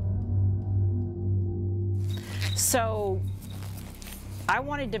 So I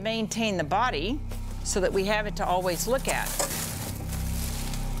wanted to maintain the body so that we have it to always look at.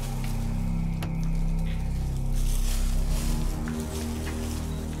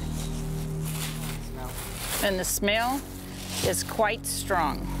 And the smell is quite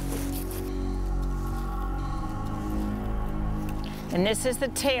strong. And this is the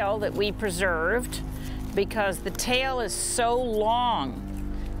tail that we preserved because the tail is so long,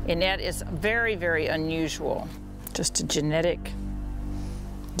 and that is very, very unusual. Just a genetic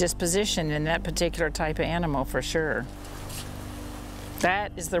disposition in that particular type of animal for sure.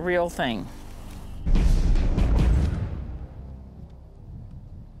 That is the real thing.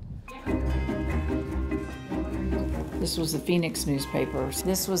 This was the Phoenix newspaper.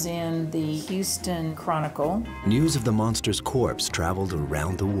 This was in the Houston Chronicle. News of the monster's corpse traveled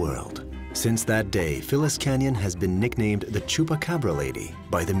around the world. Since that day, Phyllis Canyon has been nicknamed the Chupacabra Lady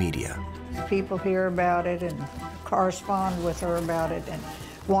by the media. People hear about it and correspond with her about it and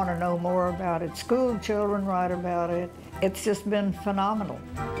want to know more about it. School children write about it. It's just been phenomenal.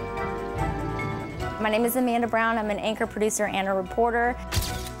 My name is Amanda Brown. I'm an anchor, producer, and a reporter.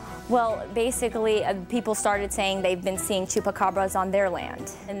 Well, basically, people started saying they've been seeing chupacabras on their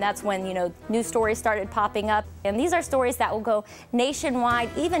land. And that's when, you know, news stories started popping up. And these are stories that will go nationwide,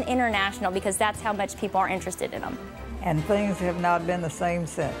 even international, because that's how much people are interested in them. And things have not been the same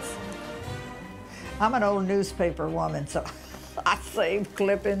since. I'm an old newspaper woman, so I save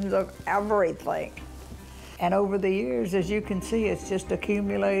clippings of everything. And over the years, as you can see, it's just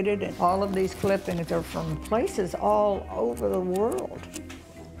accumulated, and all of these clippings are from places all over the world.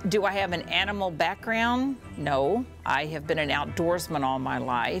 Do I have an animal background? No. I have been an outdoorsman all my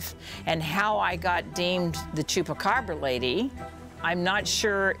life. And how I got deemed the Chupacabra Lady, I'm not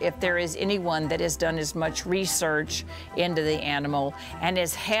sure if there is anyone that has done as much research into the animal and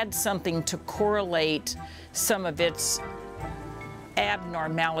has had something to correlate some of its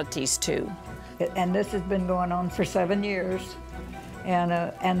abnormalities to. And this has been going on for 7 years, and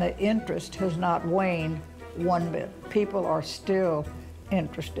the interest has not waned one bit. People are still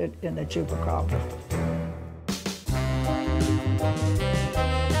interested in the Chupacabra.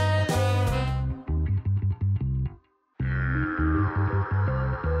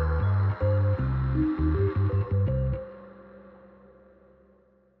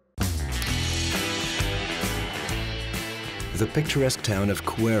 The picturesque town of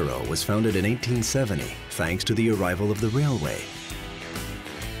Cuero was founded in 1870 thanks to the arrival of the railway.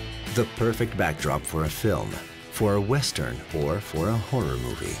 The perfect backdrop for a film, for a Western or for a horror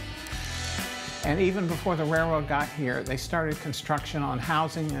movie. And even before the railroad got here, they started construction on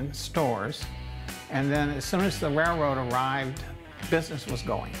housing and stores. And then as soon as the railroad arrived, business was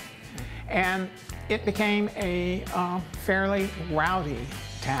going. And it became a fairly rowdy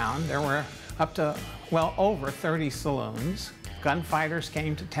town. There were up to, well, over 30 saloons. Gunfighters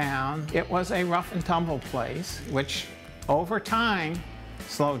came to town. It was a rough and tumble place, which over time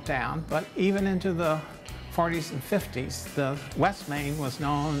slowed down, but even into the 40s and 50s, the West Main was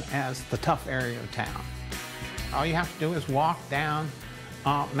known as the tough area of town. All you have to do is walk down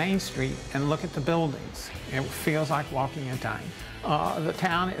Main Street and look at the buildings. It feels like walking in time. The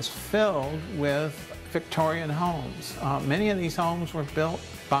town is filled with Victorian homes. Many of these homes were built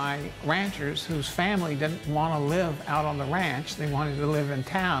by ranchers whose family didn't want to live out on the ranch. They wanted to live in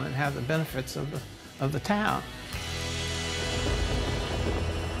town and have the benefits of the town.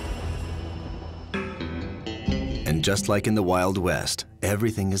 And just like in the Wild West,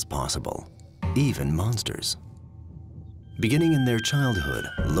 everything is possible, even monsters. Beginning in their childhood,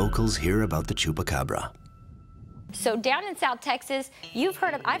 locals hear about the Chupacabra. So down in South Texas, I've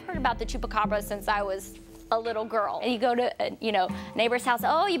heard about the Chupacabra since I was a little girl. And you go to a neighbor's house,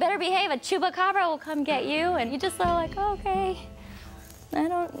 oh, you better behave, a Chupacabra will come get you. And you just are like, oh, okay,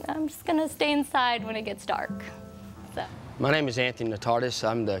 I'm just gonna stay inside when it gets dark. So. My name is Anthony Natardis.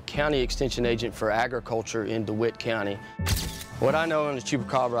 I'm the County Extension Agent for Agriculture in DeWitt County. What I know on the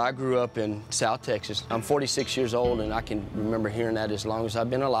Chupacabra, I grew up in South Texas. I'm 46 years old, and I can remember hearing that as long as I've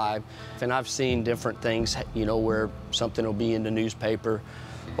been alive. And I've seen different things, where something will be in the newspaper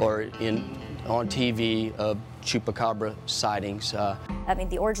or on TV of Chupacabra sightings. I mean,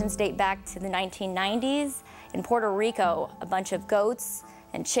 the origins date back to the 1990s. In Puerto Rico, a bunch of goats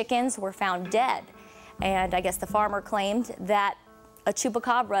and chickens were found dead. And I guess the farmer claimed that a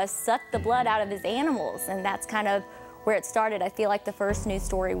Chupacabra sucked the blood out of his animals, and that's kind of where it started. I feel like the first news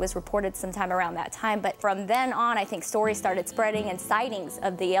story was reported sometime around that time, but from then on, I think stories started spreading and sightings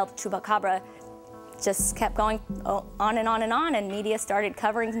of the El Chupacabra just kept going on and on and on, and media started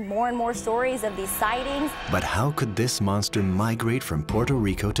covering more and more stories of these sightings. But how could this monster migrate from Puerto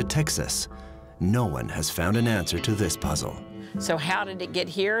Rico to Texas? No one has found an answer to this puzzle. So how did it get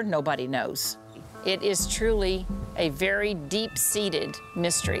here? Nobody knows. It is truly a very deep-seated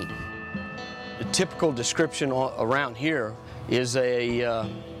mystery. The typical description around here is a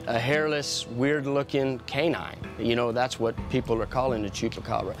hairless, weird-looking canine. That's what people are calling the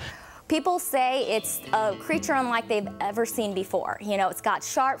Chupacabra. People say it's a creature unlike they've ever seen before. It's got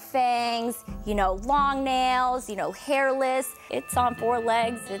sharp fangs, long nails, hairless. It's on 4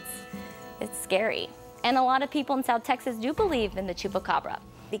 legs. It's scary. And a lot of people in South Texas do believe in the Chupacabra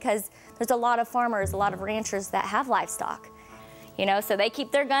because there's a lot of farmers, a lot of ranchers that have livestock. So they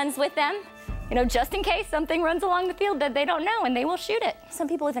keep their guns with them, just in case something runs along the field that they don't know, and they will shoot it. Some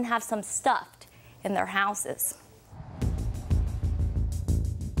people even have some stuffed in their houses.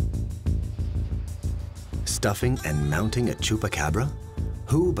 Stuffing and mounting a Chupacabra?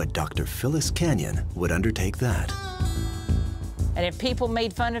 Who but Dr. Phyllis Canyon would undertake that? And if people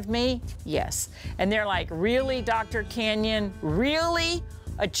made fun of me, yes. And they're like, really, Dr. Canyon? Really?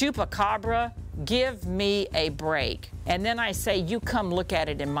 A Chupacabra? Give me a break. And then I say, you come look at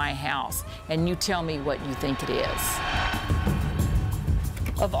it in my house, and you tell me what you think it is.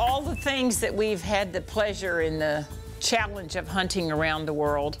 Of all the things that we've had the pleasure and the challenge of hunting around the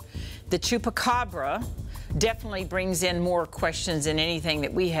world, the Chupacabra definitely brings in more questions than anything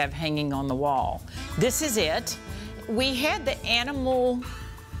that we have hanging on the wall. This is it. We had the animal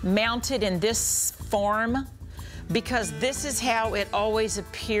mounted in this form because this is how it always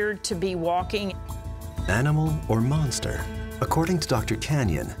appeared to be walking. Animal or monster? According to Dr.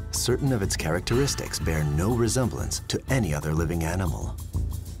 Canyon, certain of its characteristics bear no resemblance to any other living animal.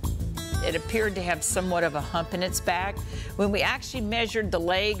 It appeared to have somewhat of a hump in its back. When we actually measured the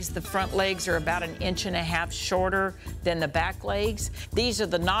legs, the front legs are about 1.5 inches shorter than the back legs. These are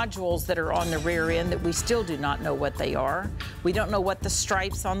the nodules that are on the rear end that we still do not know what they are. We don't know what the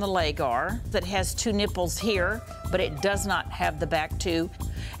stripes on the leg are. That has 2 nipples here, but it does not have the back 2.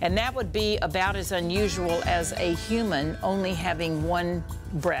 And that would be about as unusual as a human only having 1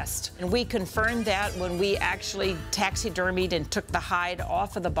 breast. And we confirmed that when we actually taxidermied and took the hide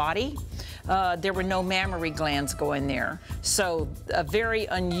off of the body. There were no mammary glands going there. So a very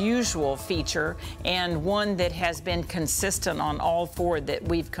unusual feature, and one that has been consistent on all 4 that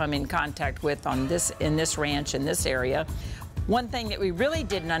we've come in contact with in this ranch, in this area. One thing that we really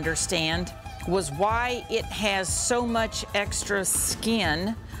didn't understand was why it has so much extra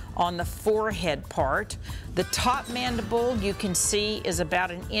skin on the forehead part. The top mandible, you can see, is about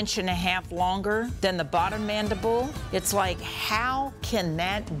 1.5 inches longer than the bottom mandible. It's like, how can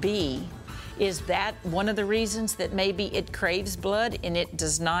that be? Is that one of the reasons that maybe it craves blood and it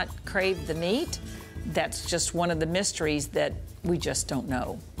does not crave the meat? That's just one of the mysteries that we just don't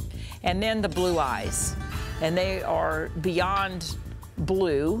know. And then the blue eyes, and they are beyond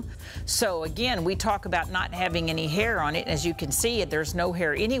blue. So again, we talk about not having any hair on it. As you can see, there's no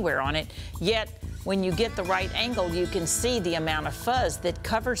hair anywhere on it, yet when you get the right angle, you can see the amount of fuzz that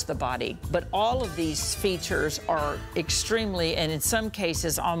covers the body. But all of these features are extremely, and in some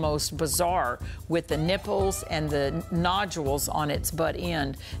cases, almost bizarre, with the nipples and the nodules on its butt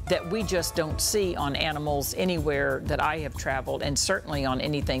end that we just don't see on animals anywhere that I have traveled, and certainly on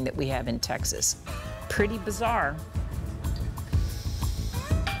anything that we have in Texas. Pretty bizarre.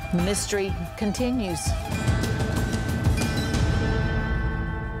 Mystery continues.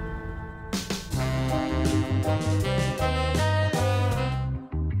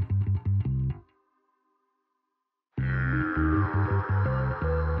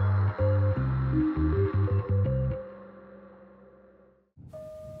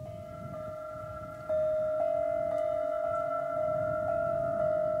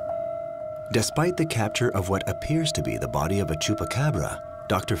 Despite the capture of what appears to be the body of a chupacabra,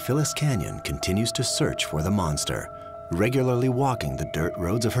 Dr. Phyllis Canyon continues to search for the monster, regularly walking the dirt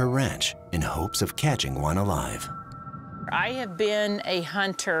roads of her ranch in hopes of catching one alive. I have been a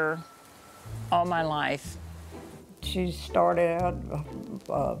hunter all my life. She started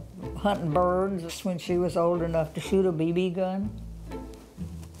out hunting birds when she was old enough to shoot a BB gun.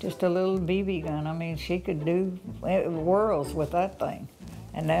 Just a little BB gun. I mean, she could do worlds with that thing.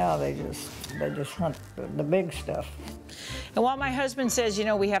 And now they just hunt the big stuff. And while my husband says, you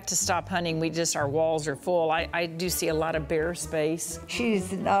know, we have to stop hunting, our walls are full, I do see a lot of bare space.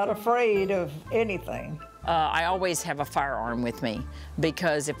 She's not afraid of anything. I always have a firearm with me,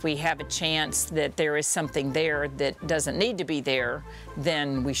 because if we have a chance that there is something there that doesn't need to be there,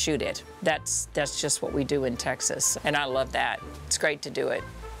 then we shoot it. That's just what we do in Texas, and I love that. It's great to do it.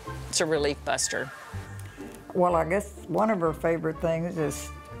 It's a relief buster. Well, I guess one of her favorite things is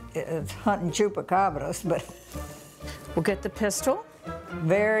hunting chupacabras, but... We'll get the pistol.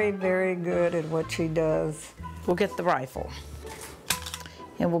 Very, very good at what she does. We'll get the rifle.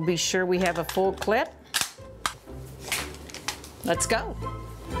 And we'll be sure we have a full clip. Let's go.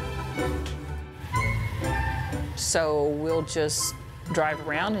 So we'll just drive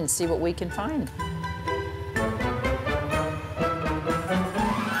around and see what we can find.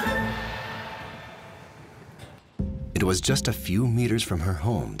 It was just a few meters from her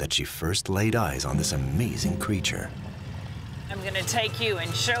home that she first laid eyes on this amazing creature. I'm going to take you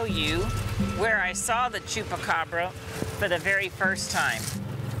and show you where I saw the chupacabra for the very first time.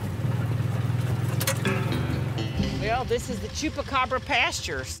 Well, this is the chupacabra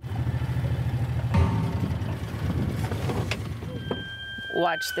pastures.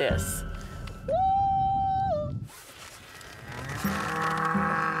 Watch this.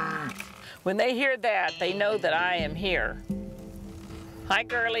 When they hear that, they know that I am here. Hi,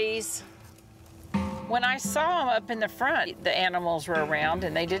 girlies. When I saw them up in the front, the animals were around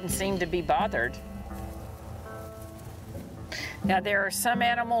and they didn't seem to be bothered. Now, there are some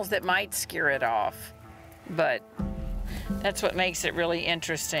animals that might scare it off, but that's what makes it really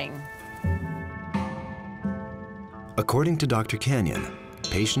interesting. According to Dr. Canyon,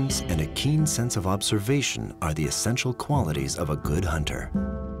 patience and a keen sense of observation are the essential qualities of a good hunter.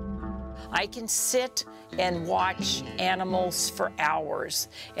 I can sit and watch animals for hours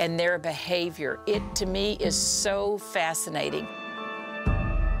and their behavior. It, to me, is so fascinating.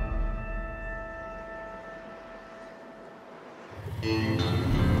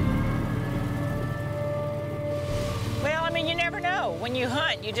 Well, I mean, you never know. When you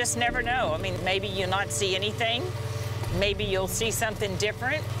hunt, you just never know. I mean, maybe you'll not see anything. Maybe you'll see something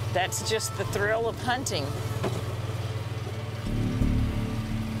different. That's just the thrill of hunting.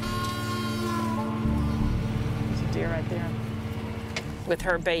 Right there with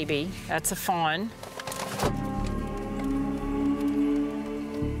her baby. That's a fawn.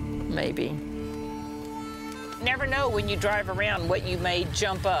 Maybe. Never know when you drive around what you may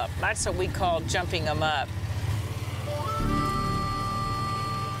jump up. That's what we call jumping them up.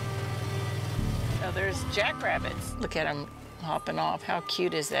 Oh, there's jackrabbits. Look at them hopping off. How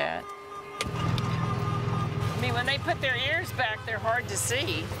cute is that? I mean, when they put their ears back, they're hard to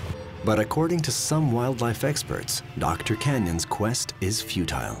see. But according to some wildlife experts, Dr. Canyon's quest is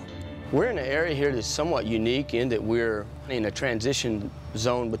futile. We're in an area here that's somewhat unique in that we're in a transition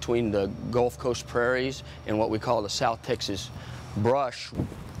zone between the Gulf Coast prairies and what we call the South Texas brush.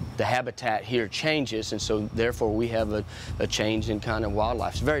 the habitat here changes, and so therefore we have a change in kind of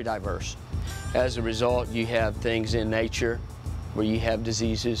wildlife. It's very diverse. As a result, you have things in nature where you have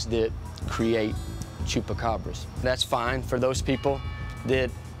diseases that create chupacabras. That's fine for those people that,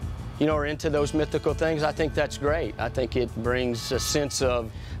 you know, are into those mythical things. I think that's great. I think it brings a sense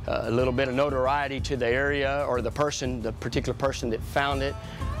of a little bit of notoriety to the area or the person, the particular person that found it.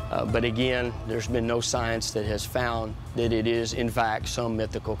 But again, there's been no science that has found that it is, in fact, some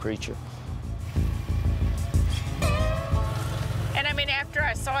mythical creature. And I mean, after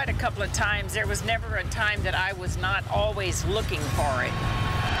I saw it a couple of times, there was never a time that I was not always looking for it.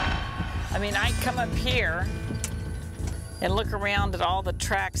 I mean, I come up here and look around at all the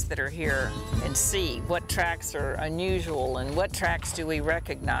tracks that are here and see what tracks are unusual and what tracks do we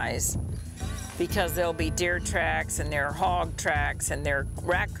recognize. Because there'll be deer tracks and there are hog tracks and there are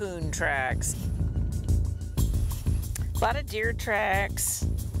raccoon tracks. A lot of deer tracks.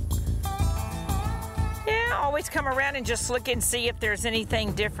 Yeah, I always come around and just look and see if there's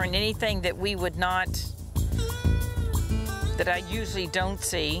anything different, anything that we would not, that I usually don't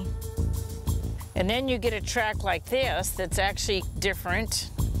see. And then you get a track like this that's actually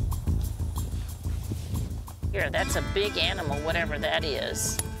different. Here, that's a big animal, whatever that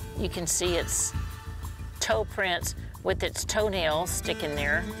is. You can see its toe prints with its toenails sticking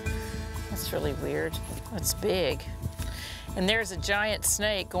there. That's really weird. That's big. And there's a giant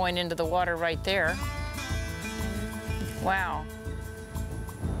snake going into the water right there. Wow.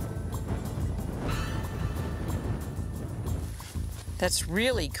 That's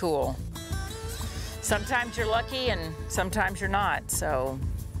really cool. Sometimes you're lucky and sometimes you're not, so.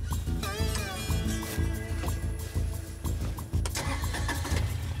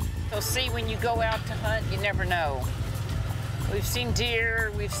 So see, when you go out to hunt, you never know. We've seen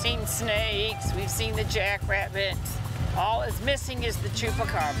deer, we've seen snakes, we've seen the jackrabbits. All is missing is the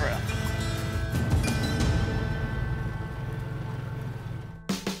chupacabra.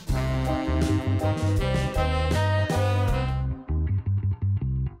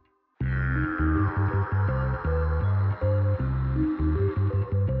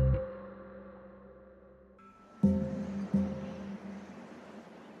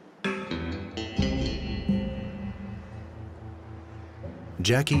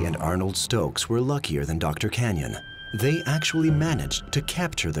 Jackie and Arnold Stokes were luckier than Dr. Canyon. They actually managed to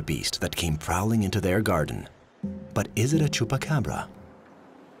capture the beast that came prowling into their garden. But is it a chupacabra?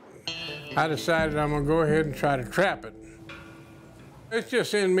 I decided I'm gonna go ahead and try to trap it. It's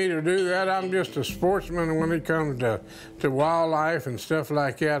just in me to do that. I'm just a sportsman when it comes to wildlife and stuff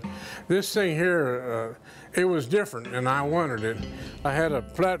like that. This thing here, it was different and I wanted it. I had a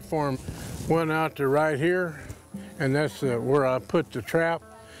platform, went out to right here, and that's where I put the trap.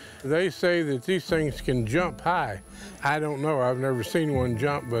 They say that these things can jump high. I don't know, I've never seen one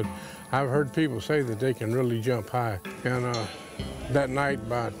jump, but I've heard people say that they can really jump high. And that night,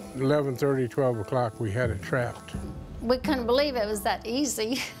 about 11:30, 12 o'clock, we had it trapped. We couldn't believe it was that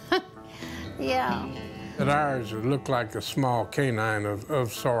easy. Yeah. But ours looked like a small canine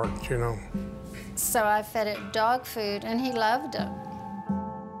of sorts, you know. So I fed it dog food, and he loved it.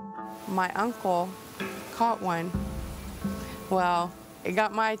 My uncle caught one. Well, it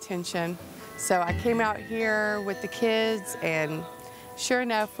got my attention. So I came out here with the kids, and sure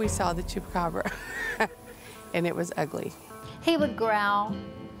enough, we saw the chupacabra. And it was ugly. He would growl.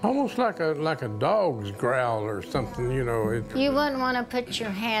 Almost like a dog's growl or something, you know. You wouldn't want to put your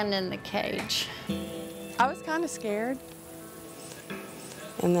hand in the cage. I was kind of scared.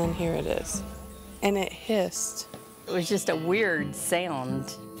 And then here it is. And it hissed. It was just a weird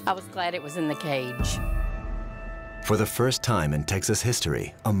sound. I was glad it was in the cage. For the first time in Texas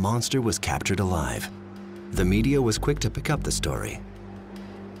history, a monster was captured alive. The media was quick to pick up the story.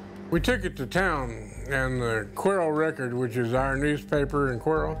 We took it to town, and the Quail Record, which is our newspaper in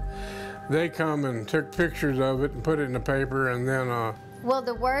Quail, they come and took pictures of it and put it in the paper, and then Well,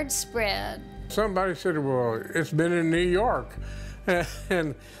 the word spread. Somebody said, well, it's been in New York.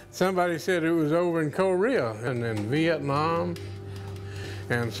 And somebody said it was over in Korea, and then Vietnam,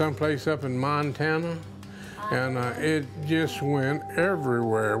 and someplace up in Montana. And it just went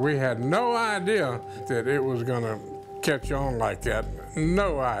everywhere. We had no idea that it was gonna catch on like that.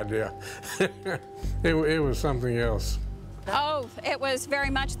 No idea. It was something else. Oh, it was very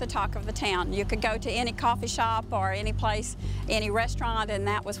much the talk of the town. You could go to any coffee shop or any place, any restaurant, and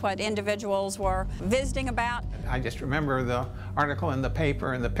that was what individuals were visiting about. I just remember the article in the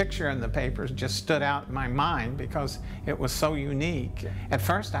paper and the picture in the papers just stood out in my mind because it was so unique. At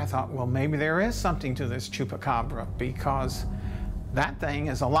first I thought, well, maybe there is something to this chupacabra because that thing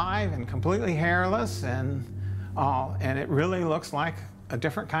is alive and completely hairless and it really looks like a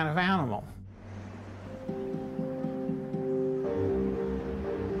different kind of animal.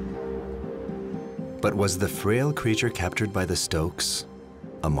 But was the frail creature captured by the Stokes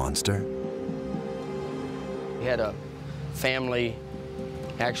a monster? We had a family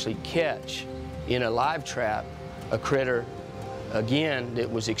actually catch in a live trap a critter, again, that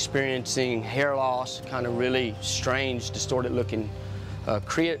was experiencing hair loss, kind of really strange, distorted looking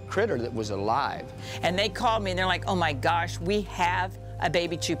critter that was alive. And they called me and they're like, oh my gosh, we have a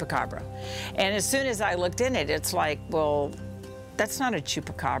baby chupacabra. And as soon as I looked in it, it's like, well, that's not a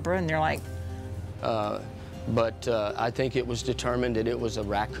chupacabra. And they're like, but I think it was determined that it was a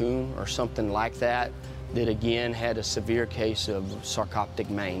raccoon or something like that, that again had a severe case of sarcoptic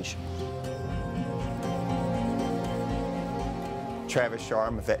mange. Travis Shar,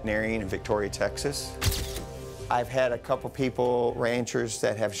 I'm a veterinarian in Victoria, Texas. I've had a couple people, ranchers,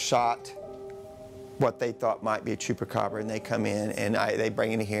 that have shot what they thought might be a chupacabra, and they come in and they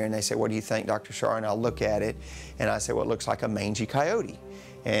bring it here and they say, what do you think, Dr. Shar? And I'll look at it and I say, well, it looks like a mangy coyote.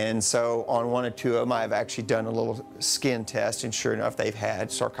 And so on one or two of them, I've actually done a little skin test, and sure enough, they've had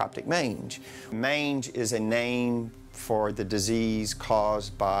sarcoptic mange. Mange is a name for the disease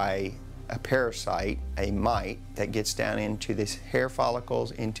caused by a parasite, a mite, that gets down into the hair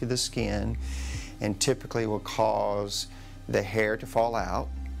follicles, into the skin, and typically will cause the hair to fall out.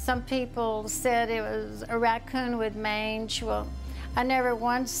 Some people said it was a raccoon with mange. Well, I never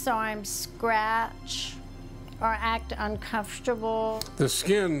once saw him scratch or act uncomfortable. The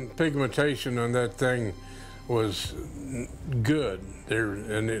skin pigmentation on that thing was good,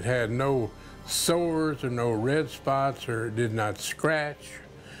 and it had no sores or no red spots, or it did not scratch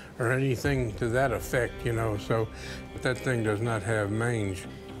or anything to that effect, you know, so that thing does not have mange.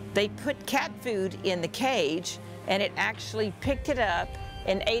 they put cat food in the cage and it actually picked it up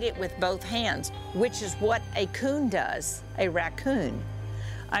and ate it with both hands, which is what a coon does, a raccoon.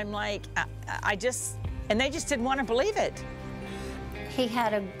 I'm like, and they just didn't want to believe it. He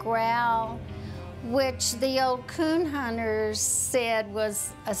had a growl, which the old coon hunters said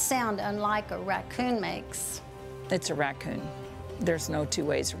was a sound unlike a raccoon makes. It's a raccoon. There's no two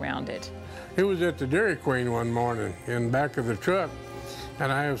ways around it. It was at the Dairy Queen one morning in back of the truck,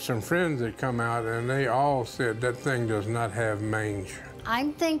 and I have some friends that come out and they all said that thing does not have mange.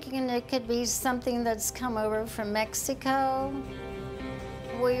 I'm thinking it could be something that's come over from Mexico.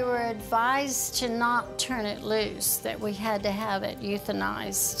 We were advised to not turn it loose, that we had to have it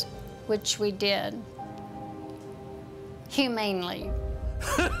euthanized, which we did, humanely.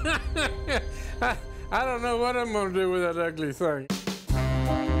 I don't know what I'm gonna do with that ugly thing.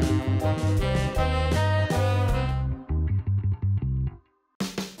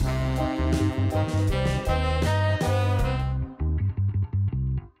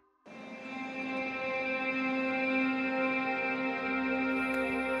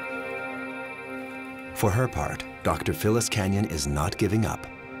 For her part, Dr. Phyllis Canyon is not giving up.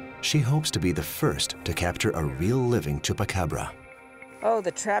 She hopes to be the first to capture a real living chupacabra. Oh,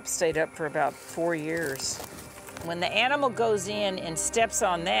 the trap stayed up for about 4 years. When the animal goes in and steps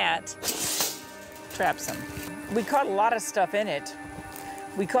on that, traps them. We caught a lot of stuff in it.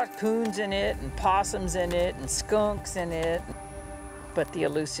 We caught coons in it, and possums in it, and skunks in it, but the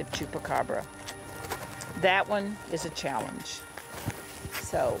elusive chupacabra. That one is a challenge.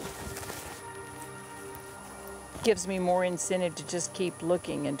 So, gives me more incentive to just keep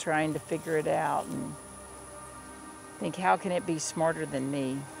looking and trying to figure it out and think, how can it be smarter than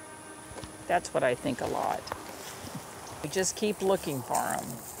me? That's what I think a lot. We just keep looking for them.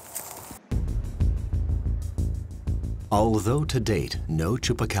 Although to date, no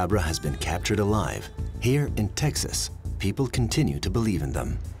chupacabra has been captured alive, here in Texas, people continue to believe in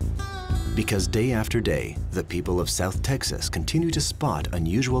them. Because day after day, the people of South Texas continue to spot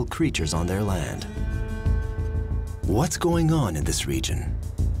unusual creatures on their land. What's going on in this region?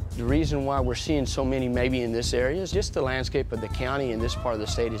 The reason why we're seeing so many maybe in this area is just the landscape of the county and this part of the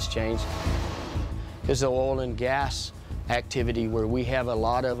state has changed. Because the oil and gas activity, where we have a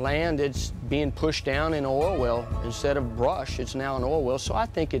lot of land that's being pushed down in an oil well. Instead of brush, it's now an oil well. So I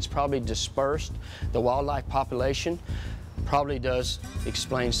think it's probably dispersed. The wildlife population probably does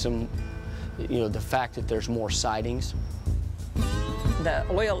explain some, the fact that there's more sightings. The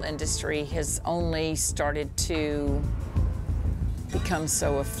oil industry has only started to become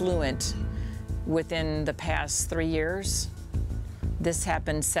so affluent within the past 3 years. This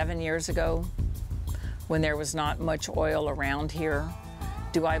happened 7 years ago when there was not much oil around here.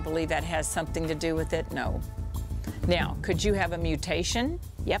 Do I believe that has something to do with it? No. Now, could you have a mutation?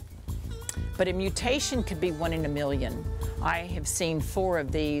 Yep. But a mutation could be 1 in a million. I have seen 4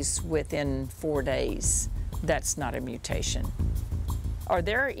 of these within 4 days. That's not a mutation. Are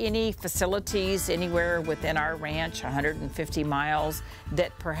there any facilities anywhere within our ranch, 150 miles,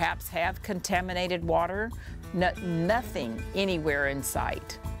 that perhaps have contaminated water? Nothing anywhere in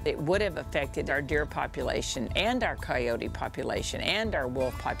sight. It would have affected our deer population and our coyote population and our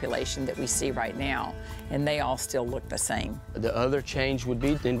wolf population that we see right now, and they all still look the same. The other change would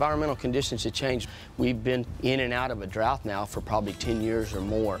be the environmental conditions have changed. We've been in and out of a drought now for probably 10 years or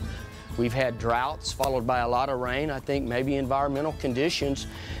more. We've had droughts followed by a lot of rain. I think maybe environmental conditions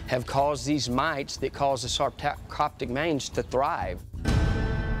have caused these mites that cause the sarcoptic mange to thrive.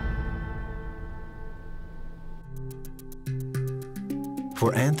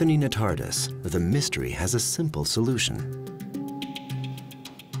 For Anthony Natardis, the mystery has a simple solution.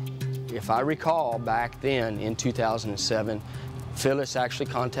 If I recall, back then in 2007, Phyllis actually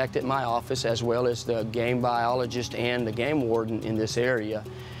contacted my office as well as the game biologist and the game warden in this area,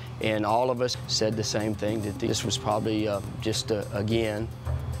 and all of us said the same thing, that this was probably again,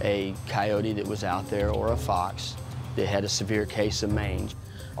 a coyote that was out there or a fox that had a severe case of mange.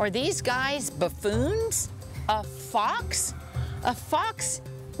 Are these guys buffoons? A fox? A fox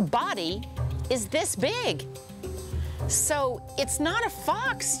body is this big. So it's not a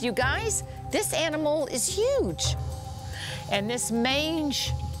fox, you guys. This animal is huge. And this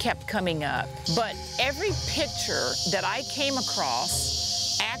mange kept coming up. But every picture that I came across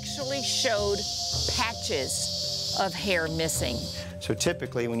actually showed patches of hair missing. So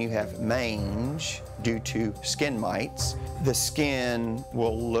typically when you have mange due to skin mites, the skin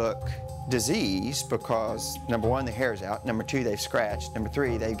will look diseased because, number one, the hair's out, number two, they've scratched, number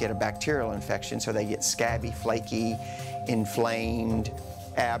three, they get a bacterial infection, so they get scabby, flaky, inflamed,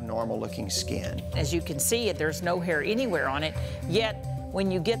 abnormal looking skin. As you can see, there's no hair anywhere on it, yet when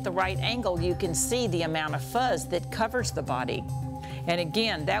you get the right angle, you can see the amount of fuzz that covers the body. And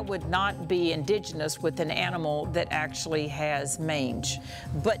again, that would not be indigenous with an animal that actually has mange.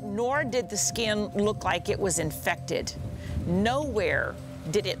 But nor did the skin look like it was infected. Nowhere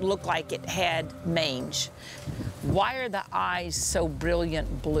did it look like it had mange. Why are the eyes so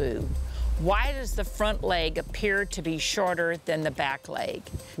brilliant blue? Why does the front leg appear to be shorter than the back leg?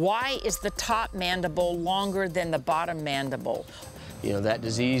 Why is the top mandible longer than the bottom mandible? You know, that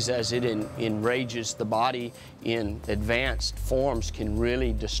disease, as it enrages the body in advanced forms, can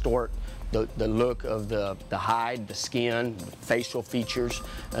really distort the look of the hide, the skin, the facial features.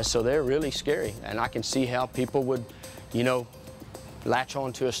 So they're really scary. And I can see how people would, you know, latch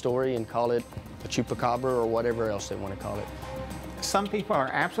onto a story and call it a chupacabra or whatever else they want to call it. Some people are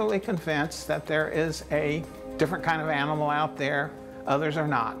absolutely convinced that there is a different kind of animal out there. Others are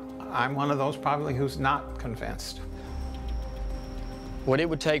not. I'm one of those probably who's not convinced. What it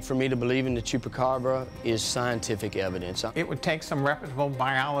would take for me to believe in the chupacabra is scientific evidence. It would take some reputable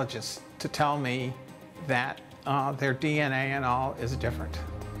biologists to tell me that their DNA and all is different.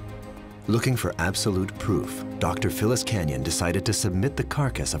 Looking for absolute proof, Dr. Phyllis Canyon decided to submit the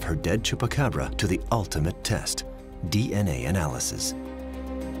carcass of her dead chupacabra to the ultimate test, DNA analysis.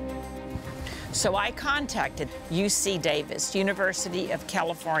 So I contacted UC Davis, University of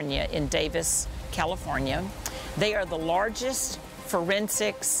California in Davis, California. They are the largest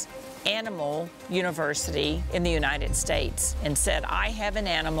forensics animal university in the United States, and said, I have an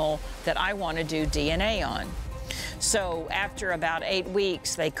animal that I want to do DNA on. So after about 8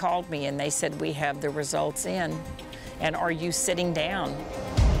 weeks, they called me and they said, we have the results in, and are you sitting down?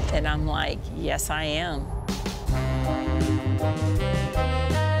 And I'm like, yes, I am.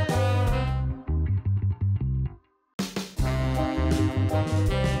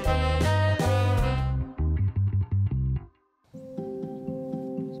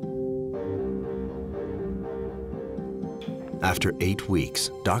 After 8 weeks,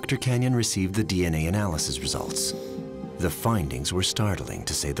 Dr. Canyon received the DNA analysis results. The findings were startling,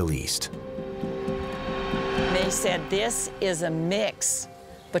 to say the least. They said this is a mix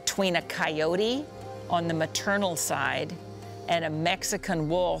between a coyote on the maternal side and a Mexican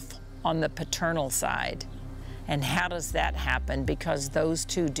wolf on the paternal side. And how does that happen? Because those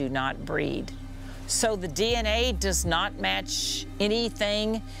two do not breed. So the DNA does not match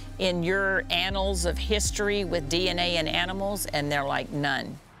anything in your annals of history with DNA and animals, and they're like,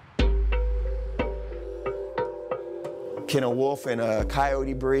 none. Can a wolf and a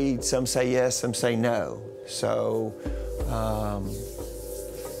coyote breed? Some say yes, some say no. So,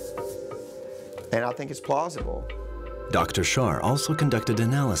 and I think it's plausible. Dr. Shar also conducted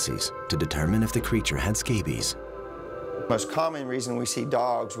analyses to determine if the creature had scabies. Most common reason we see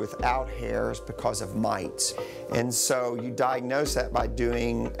dogs without hair is because of mites. And so you diagnose that by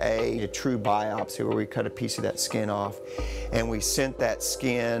doing a true biopsy, where we cut a piece of that skin off, and we sent that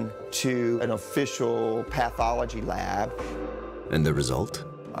skin to an official pathology lab. And the result?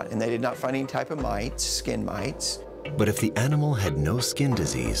 And they did not find any type of mites, skin mites. But if the animal had no skin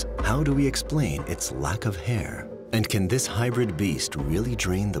disease, how do we explain its lack of hair? And can this hybrid beast really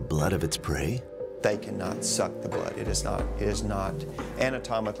drain the blood of its prey? They cannot suck the blood. It is not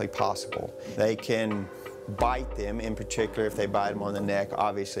anatomically possible. They can bite them, in particular if they bite them on the neck,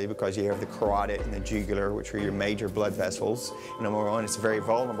 obviously, because you have the carotid and the jugular, which are your major blood vessels. Number one, it's a very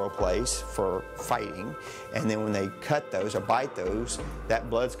vulnerable place for fighting. And then when they cut those or bite those, that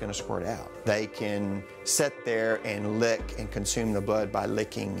blood's going to squirt out. They can sit there and lick and consume the blood by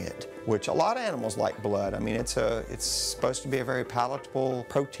licking it, which a lot of animals like blood. I mean, it's supposed to be a very palatable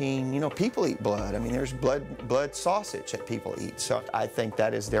protein. You know, people eat blood. I mean, there's blood sausage that people eat. So I think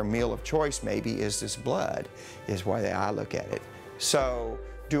that is their meal of choice, maybe, is this blood, is why I look at it. So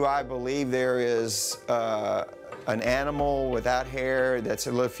do I believe there is an animal without hair that's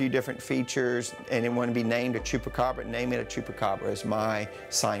a few different features and it want to be named a Chupacabra? Name it a Chupacabra is my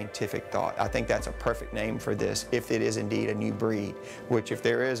scientific thought. I think that's a perfect name for this if it is indeed a new breed, which if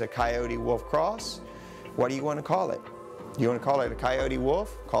there is a coyote-wolf cross, what do you want to call it? You want to call it a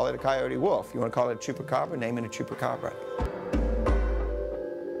coyote-wolf? Call it a coyote-wolf. You want to call it a Chupacabra? Name it a Chupacabra.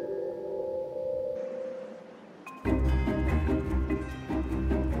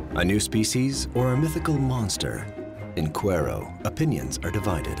 A new species or a mythical monster? In Cuero, opinions are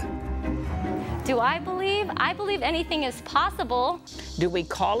divided. Do I believe? I believe anything is possible. Do we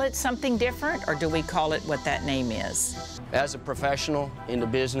call it something different, or do we call it what that name is? As a professional in the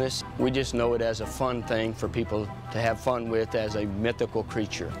business, we just know it as a fun thing for people to have fun with as a mythical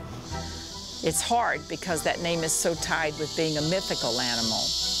creature. It's hard because that name is so tied with being a mythical animal.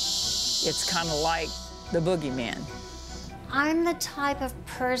 It's kind of like the Boogeymen. I'm the type of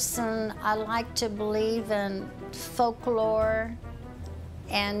person I like to believe in folklore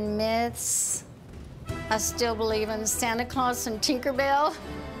and myths. I still believe in Santa Claus and Tinkerbell.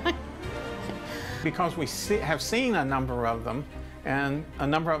 Because we have seen a number of them, and a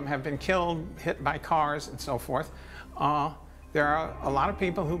number of them have been killed, hit by cars, and so forth, there are a lot of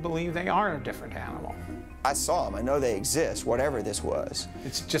people who believe they are a different animal. I saw them. I know they exist, whatever this was.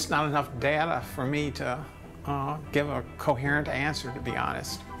 It's just not enough data for me to give a coherent answer, to be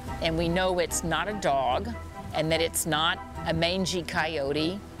honest. And we know it's not a dog, and that it's not a mangy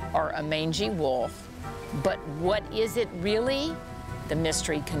coyote or a mangy wolf. But what is it really? The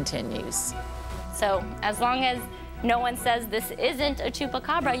mystery continues. So as long as no one says this isn't a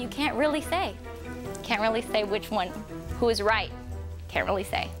Chupacabra, you can't really say. Can't really say which one, who is right. Can't really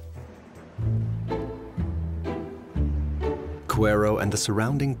say. Cuero and the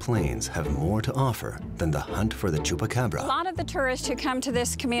surrounding plains have more to offer than the hunt for the Chupacabra. A lot of the tourists who come to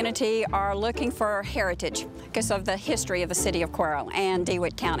this community are looking for heritage because of the history of the city of Cuero and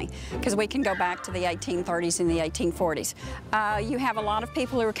DeWitt County, because we can go back to the 1830s and the 1840s. You have a lot of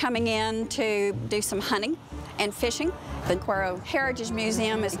people who are coming in to do some hunting and fishing. The Cuero Heritage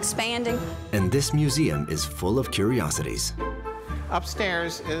Museum is expanding. And this museum is full of curiosities.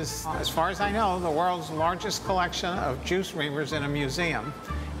 Upstairs is, as far as I know, the world's largest collection of juice reamers in a museum.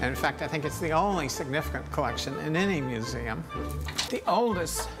 And in fact, I think it's the only significant collection in any museum. The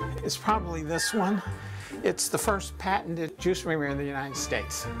oldest is probably this one. It's the first patented juice reamer in the United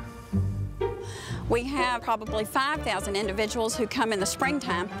States. We have probably 5,000 individuals who come in the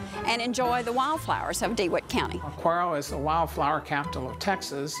springtime and enjoy the wildflowers of DeWitt County. Cuero is the wildflower capital of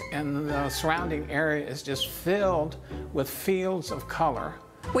Texas, and the surrounding area is just filled with fields of color.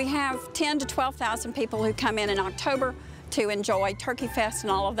 We have 10 to 12,000 people who come in October to enjoy Turkey Fest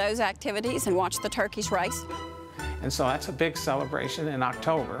and all of those activities and watch the turkeys race. And so that's a big celebration in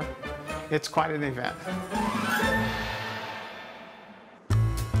October. It's quite an event.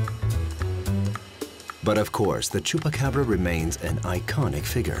 But of course, the Chupacabra remains an iconic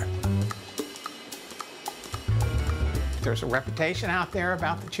figure. There's a reputation out there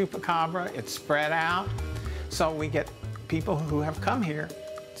about the Chupacabra. It's spread out. So we get people who have come here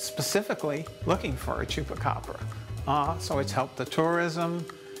specifically looking for a Chupacabra. So it's helped the tourism,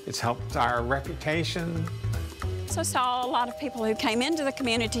 it's helped our reputation. So saw a lot of people who came into the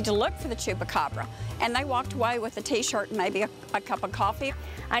community to look for the Chupacabra, and they walked away with a t-shirt and maybe a cup of coffee.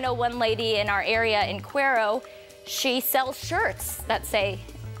 I know one lady in our area in Cuero, she sells shirts that say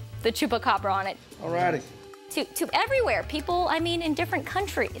the Chupacabra on it. Alrighty. To everywhere. People, I mean, in different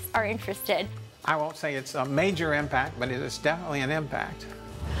countries are interested. I won't say it's a major impact, but it is definitely an impact.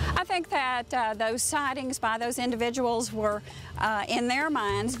 I think that those sightings by those individuals were, in their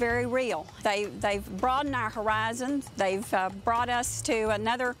minds, very real. They've broadened our horizons. They've brought us to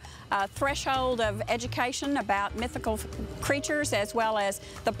another threshold of education about mythical creatures, as well as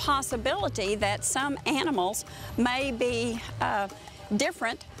the possibility that some animals may be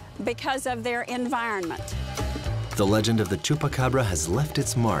different because of their environment. The legend of the Chupacabra has left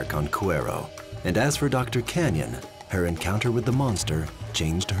its mark on Cuero. And as for Dr. Canyon, her encounter with the monster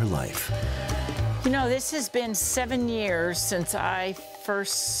changed her life. You know, this has been 7 years since I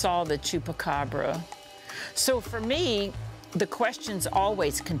first saw the Chupacabra. So for me, the questions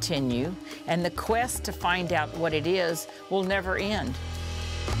always continue, and the quest to find out what it is will never end.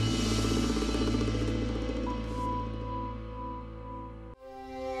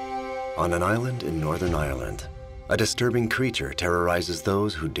 On an island in Northern Ireland, a disturbing creature terrorizes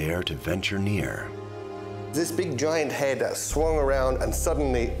those who dare to venture near. This big giant head that swung around and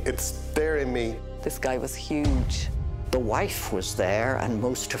suddenly it's staring me. This guy was huge. The wife was there and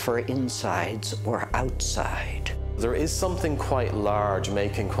most of her insides were outside. There is something quite large,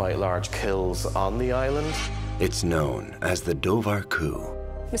 making quite large kills on the island. It's known as the Dovar Coup.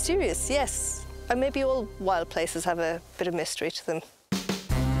 Mysterious, yes. And maybe all wild places have a bit of mystery to them.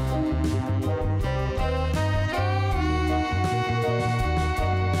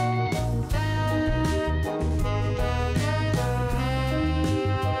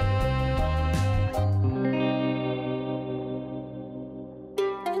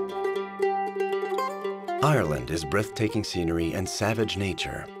 Ireland is breathtaking scenery and savage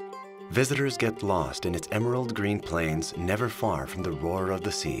nature. Visitors get lost in its emerald green plains never far from the roar of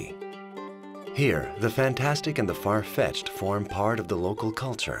the sea. Here, the fantastic and the far-fetched form part of the local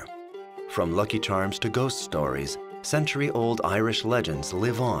culture. From Lucky Charms to ghost stories, century-old Irish legends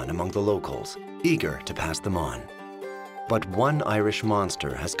live on among the locals, eager to pass them on. But one Irish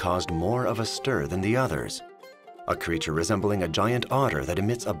monster has caused more of a stir than the others. A creature resembling a giant otter that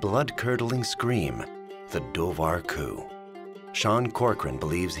emits a blood-curdling scream. The Dovar Coup. Sean Corcoran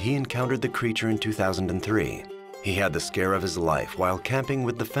believes he encountered the creature in 2003. He had the scare of his life while camping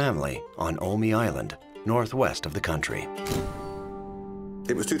with the family on Omey Island, northwest of the country.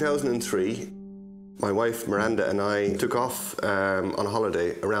 It was 2003. My wife Miranda and I took off on a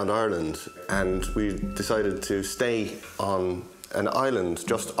holiday around Ireland, and we decided to stay on an island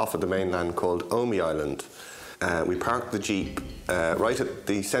just off of the mainland called Omey Island. We parked the Jeep right at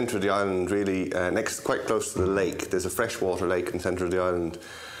the centre of the island, really quite close to the lake. There's a freshwater lake in the centre of the island.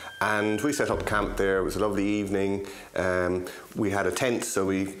 And we set up camp there. It was a lovely evening. We had a tent, so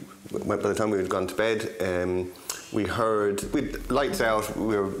by the time we had gone to bed, with lights out,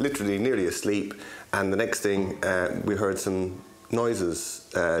 we were literally nearly asleep. And the next thing, we heard some noises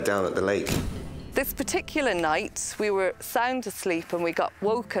down at the lake. This particular night, we were sound asleep and we got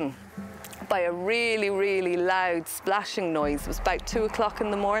woken by a really, really loud splashing noise. It was about 2 o'clock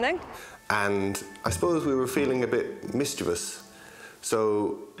in the morning. And I suppose we were feeling a bit mischievous.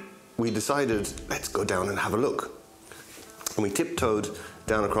 So we decided, let's go down and have a look. And we tiptoed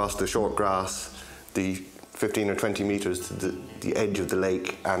down across the short grass, the 15 or 20 meters to the edge of the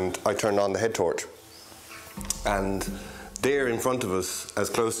lake, and I turned on the head torch. And there in front of us, as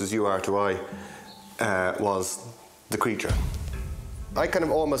close as you are to I, was the creature. I kind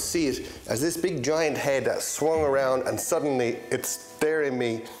of almost see it as this big giant head that swung around and suddenly it's staring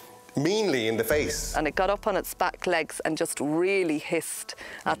me meanly in the face. And it got up on its back legs and just really hissed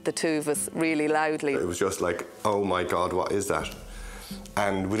at the two of us really loudly. It was just like, oh my God, what is that?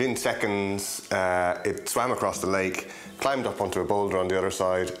 And within seconds, it swam across the lake, climbed up onto a boulder on the other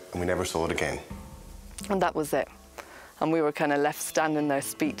side, and we never saw it again. And that was it. And we were kind of left standing there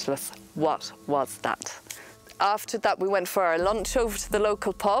speechless. What was that? After that, we went for our lunch over to the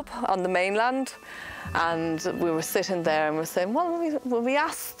local pub on the mainland, and we were sitting there and we were saying, well, we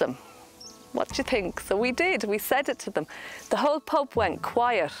asked them, what do you think? So we did, we said it to them. The whole pub went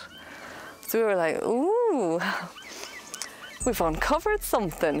quiet. So we were like, ooh, we've uncovered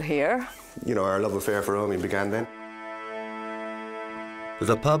something here. You know, our love affair for Omey began then.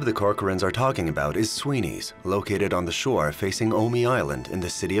 The pub the Corcorans are talking about is Sweeney's, located on the shore facing Omey Island in the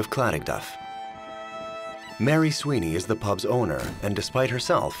city of Clattigduff. Mary Sweeney is the pub's owner, and despite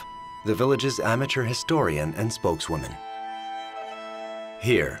herself, the village's amateur historian and spokeswoman.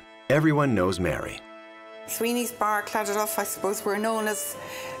 Here, everyone knows Mary. Sweeney's Bar, Clattigduff, I suppose we're known as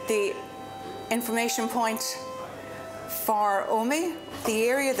the information point for Omey. The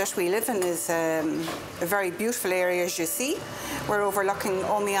area that we live in is a very beautiful area, as you see. We're overlooking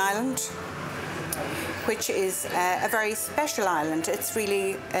Omey Island, which is a very special island. It's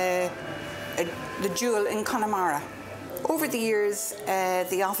really the jewel in Connemara. Over the years,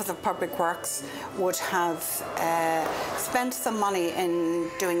 the Office of Public Works would have spent some money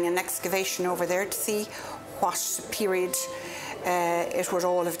in doing an excavation over there to see what period it would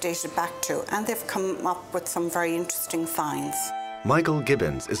all have dated back to, and they've come up with some very interesting finds. Michael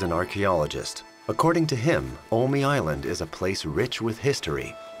Gibbons is an archaeologist. According to him, Olney Island is a place rich with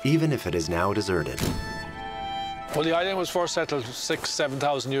history, even if it is now deserted. Well, the island was first settled 6,000 to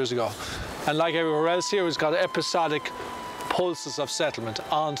 7,000 years ago, and like everywhere else here, it's got episodic pulses of settlement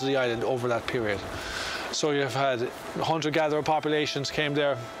onto the island over that period. So you've had hunter-gatherer populations came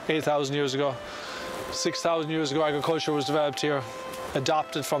there 8,000 years ago. 6,000 years ago, agriculture was developed here,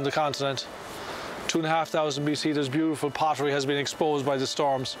 adopted from the continent. 2,500 BC, there's beautiful pottery has been exposed by the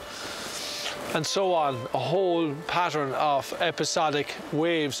storms. And so on, a whole pattern of episodic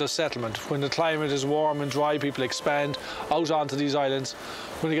waves of settlement. When the climate is warm and dry, people expand out onto these islands.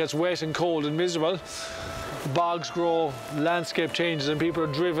 When it gets wet and cold and miserable, bogs grow, landscape changes, and people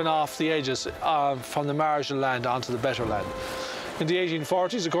are driven off the edges from the marginal land onto the better land. In the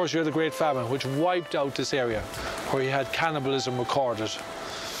 1840s, of course, you had the Great Famine, which wiped out this area, where you had cannibalism recorded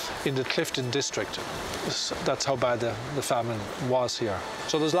in the Clifton district. That's how bad the famine was here.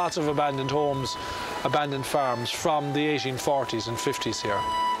 So there's lots of abandoned homes, abandoned farms from the 1840s and 50s here.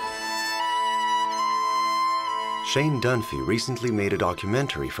 Shane Dunphy recently made a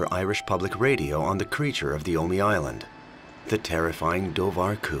documentary for Irish Public Radio on the creature of the Olney Island, the terrifying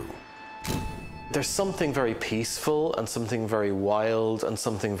Dovar Coo. There's something very peaceful and something very wild and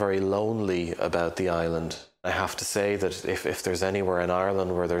something very lonely about the island. I have to say that if there's anywhere in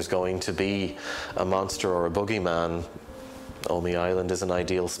Ireland where there's going to be a monster or a boogeyman, Olney Island is an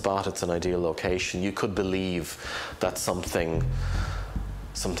ideal spot, it's an ideal location. You could believe that something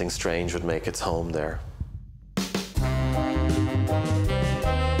strange would make its home there.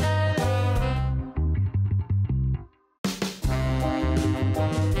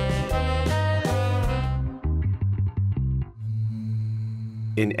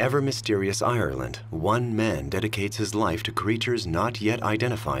 In ever-mysterious Ireland, one man dedicates his life to creatures not yet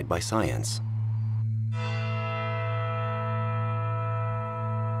identified by science.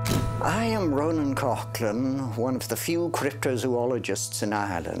 I am Ronan Coughlin, one of the few cryptozoologists in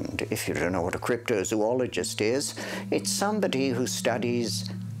Ireland. If you don't know what a cryptozoologist is, it's somebody who studies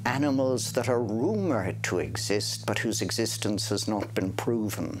animals that are rumoured to exist, but whose existence has not been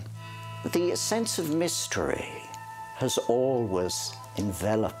proven. The sense of mystery has always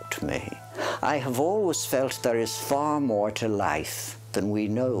enveloped me. I have always felt there is far more to life than we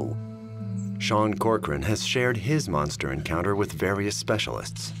know. Sean Corcoran has shared his monster encounter with various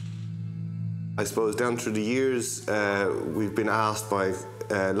specialists. I suppose down through the years, we've been asked by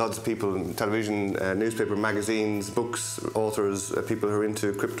lots of people in television, newspaper, magazines, books, authors, people who are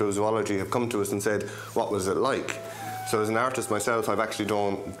into cryptozoology have come to us and said, what was it like? So as an artist myself, I've actually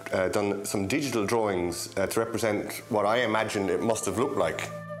done some digital drawings to represent what I imagine it must have looked like.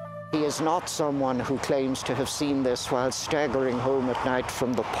 He is not someone who claims to have seen this while staggering home at night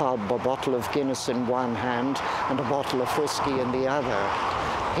from the pub, a bottle of Guinness in one hand and a bottle of whiskey in the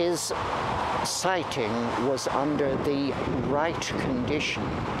other. His sighting was under the right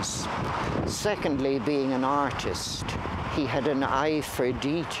conditions. Secondly, being an artist, he had an eye for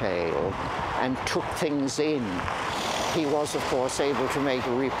detail and took things in. He was, of course, able to make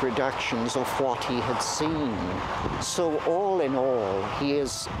reproductions of what he had seen. So all in all, he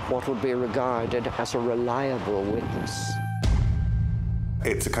is what would be regarded as a reliable witness.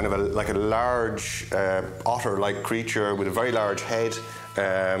 It's a kind of like a large otter-like creature with a very large head,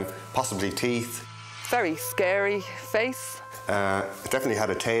 possibly teeth. Very scary face. It definitely had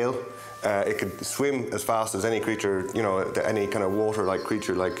a tail. It could swim as fast as any creature, you know, any kind of water-like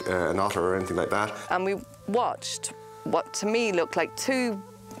creature like an otter or anything like that. And we watched what to me looked like two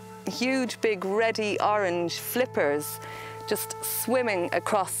huge, big, reddy-orange flippers just swimming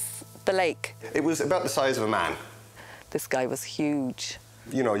across the lake. It was about the size of a man. This guy was huge.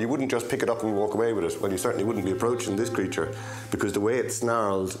 You know, you wouldn't just pick it up and walk away with it. Well, you certainly wouldn't be approaching this creature because the way it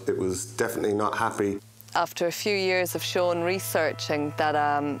snarled, it was definitely not happy. After a few years of Sean researching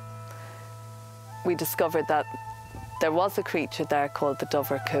that, we discovered that there was a creature there called the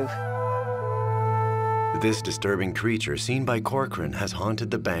Dovar Coo. This disturbing creature seen by Corcoran has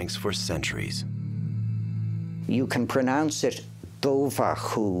haunted the banks for centuries. You can pronounce it Dovar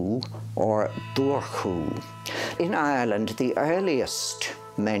Coo or Durchú. In Ireland, the earliest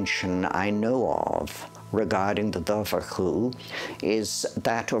mention I know of regarding the Dovar Coo is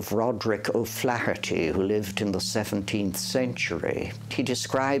that of Roderick O'Flaherty, who lived in the 17th century. He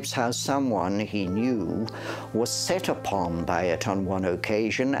describes how someone he knew was set upon by it on one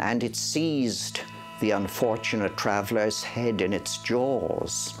occasion, and it seized the unfortunate traveller's head in its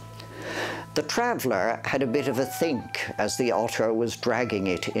jaws. The traveller had a bit of a think as the otter was dragging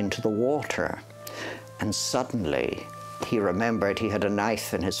it into the water, and suddenly he remembered he had a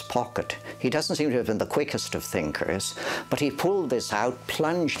knife in his pocket. He doesn't seem to have been the quickest of thinkers, but he pulled this out,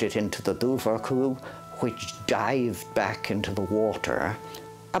 plunged it into the duvarku, which dived back into the water.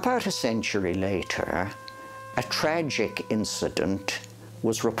 About a century later, a tragic incident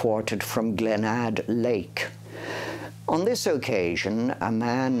was reported from Glenad Lake. On this occasion, a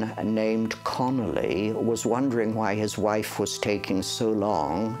man named Connolly was wondering why his wife was taking so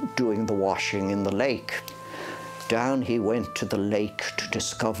long doing the washing in the lake. Down he went to the lake to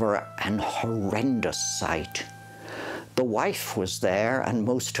discover an horrendous sight. The wife was there and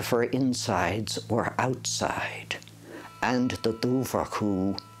most of her insides were outside, and the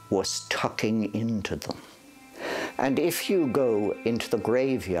duvarku was tucking into them. And if you go into the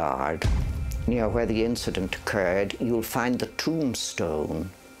graveyard near where the incident occurred, you'll find the tombstone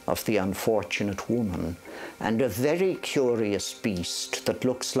of the unfortunate woman and a very curious beast that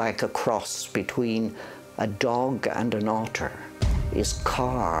looks like a cross between a dog and an otter is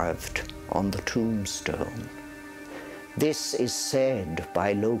carved on the tombstone. This is said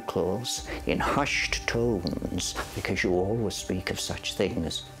by locals in hushed tones, because you always speak of such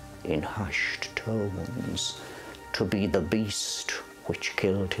things in hushed tones, to be the beast which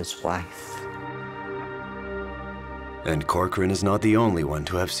killed his wife. And Corcoran is not the only one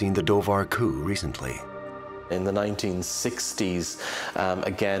to have seen the duvarku recently. In the 1960s,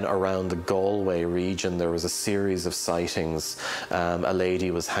 again around the Galway region, there was a series of sightings. A lady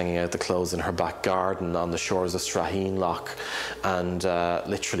was hanging out the clothes in her back garden on the shores of Straheen Loch, and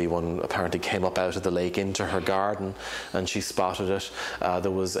literally one apparently came up out of the lake into her garden, and she spotted it. There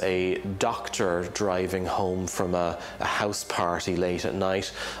was a doctor driving home from a house party late at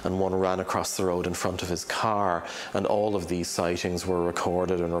night, and one ran across the road in front of his car, and all of these sightings were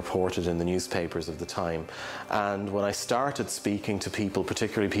recorded and reported in the newspapers of the time. And when I started speaking to people,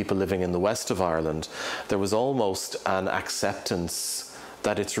 particularly people living in the west of Ireland, there was almost an acceptance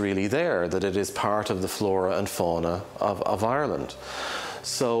that it's really there, that it is part of the flora and fauna of Ireland.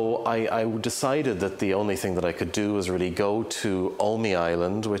 So I decided that the only thing that I could do was really go to Omey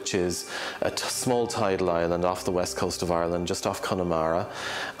Island, which is a small tidal island off the west coast of Ireland, just off Connemara.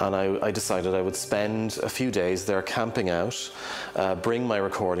 And I decided I would spend a few days there camping out, bring my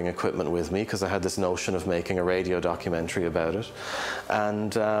recording equipment with me, because I had this notion of making a radio documentary about it.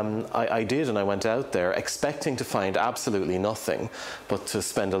 And I did, and I went out there expecting to find absolutely nothing, but to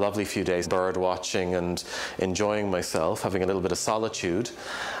spend a lovely few days bird watching and enjoying myself, having a little bit of solitude.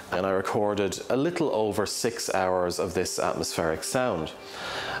 And I recorded a little over 6 hours of this atmospheric sound.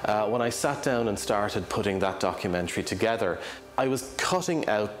 When I sat down and started putting that documentary together, I was cutting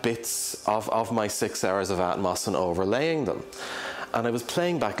out bits of my 6 hours of Atmos and overlaying them. And I was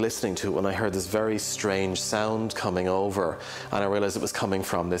playing back listening to it when I heard this very strange sound coming over, and I realized it was coming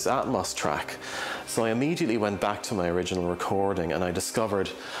from this Atmos track. So I immediately went back to my original recording, and I discovered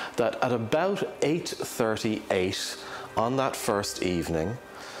that at about 8:38 on that first evening,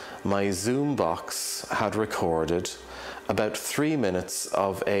 my Zoom box had recorded about 3 minutes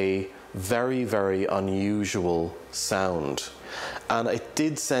of a very, very unusual sound. And it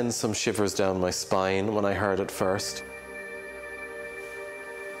did send some shivers down my spine when I heard it first.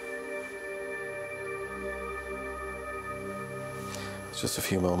 Just a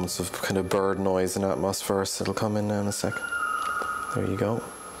few moments of kind of bird noise and Atmos first. It'll come in now in a sec. There you go.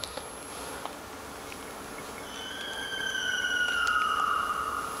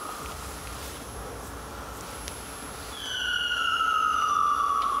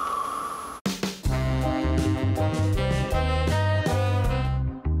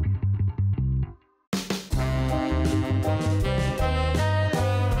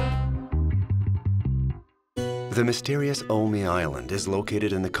 The mysterious Omey Island is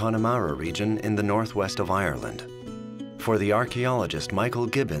located in the Connemara region in the northwest of Ireland. For the archaeologist Michael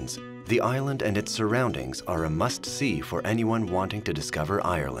Gibbons, the island and its surroundings are a must-see for anyone wanting to discover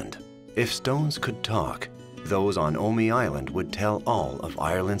Ireland. If stones could talk, those on Omey Island would tell all of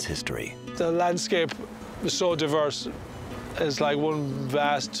Ireland's history. The landscape is so diverse. It's like one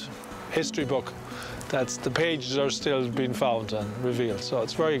vast history book. The pages are still being found and revealed. So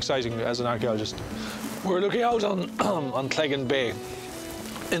it's very exciting as an archaeologist. We're looking out on Cleggan Bay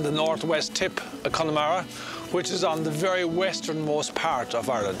in the northwest tip of Connemara, which is on the very westernmost part of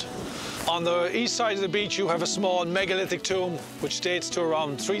Ireland. On the east side of the beach, you have a small megalithic tomb, which dates to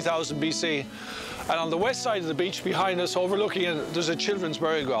around 3000 BC. And on the west side of the beach behind us, overlooking it, there's a children's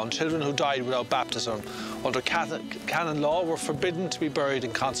burial ground. Children who died without baptism under canon law were forbidden to be buried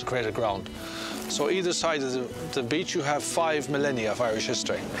in consecrated ground. So either side of the beach, you have 5 millennia of Irish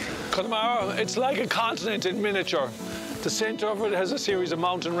history. Connemara, it's like a continent in miniature. The centre of it has a series of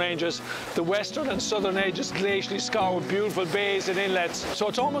mountain ranges. The western and southern edges glacially scarred with beautiful bays and inlets. So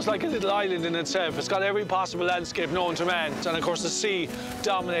it's almost like a little island in itself. It's got every possible landscape known to man. And of course the sea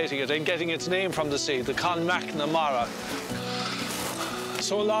dominating it and getting its name from the sea, the Connemara.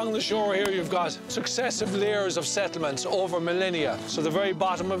 So along the shore here you've got successive layers of settlements over millennia. So the very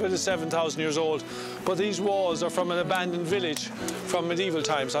bottom of it is 7,000 years old. But these walls are from an abandoned village from medieval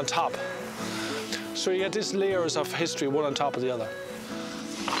times on top. So you get these layers of history, one on top of the other.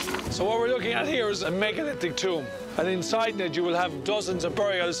 So what we're looking at here is a megalithic tomb. And inside it you will have dozens of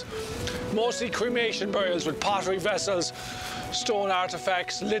burials, mostly cremation burials with pottery vessels, stone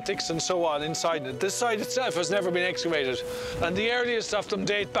artifacts, lithics and so on inside it. This site itself has never been excavated. And the earliest of them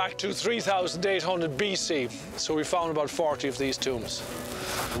date back to 3,800 BC. So we found about 40 of these tombs.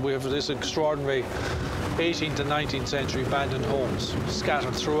 We have this extraordinary 18th and 19th century abandoned homes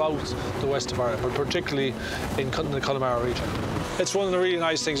scattered throughout the west of Ireland, but particularly in the Connemara region. It's one of the really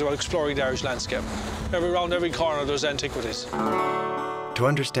nice things about exploring the Irish landscape. Around every corner there's antiquities. To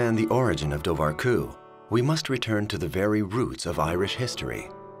understand the origin of Dovarcoo, we must return to the very roots of Irish history.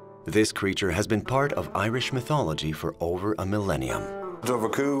 This creature has been part of Irish mythology for over a millennium.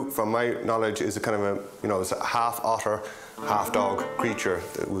 Dovarcoo, from my knowledge, is a kind of it's a half otter, half dog creature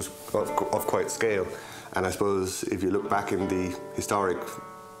that was of quite scale. And I suppose if you look back in the historic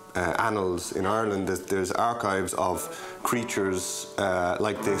annals in Ireland, there's archives of creatures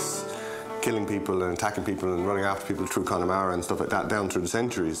like this killing people and attacking people and running after people through Connemara and stuff like that down through the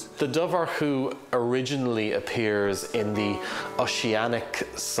centuries. The Dovarcoo originally appears in the oceanic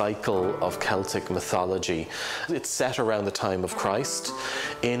cycle of Celtic mythology. It's set around the time of Christ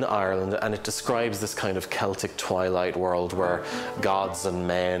in Ireland, and it describes this kind of Celtic twilight world where gods and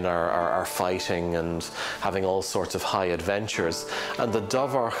men are fighting and having all sorts of high adventures. And the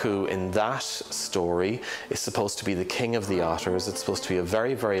Dovarcoo in that story is supposed to be the king of the otters. It's supposed to be a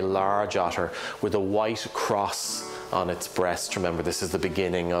very, very large otter with a white cross on its breast. Remember, this is the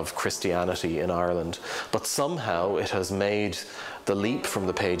beginning of Christianity in Ireland. But somehow it has made the leap from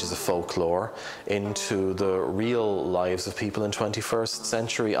the pages of folklore into the real lives of people in 21st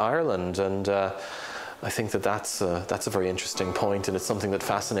century Ireland. And I think that's a very interesting point, and it's something that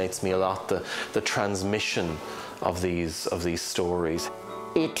fascinates me a lot, the transmission of these stories.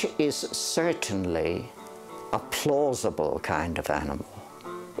 It is certainly a plausible kind of animal.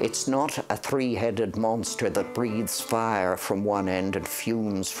 It's not a three-headed monster that breathes fire from one end and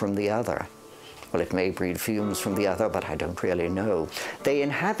fumes from the other. Well, it may breathe fumes from the other, but I don't really know. They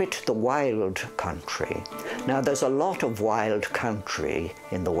inhabit the wild country. Now, there's a lot of wild country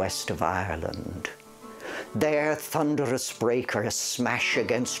in the west of Ireland. There, thunderous breakers smash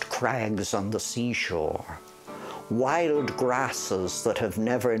against crags on the seashore. Wild grasses that have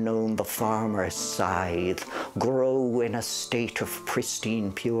never known the farmer's scythe grow in a state of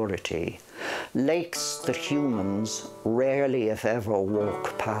pristine purity. Lakes that humans rarely, if ever,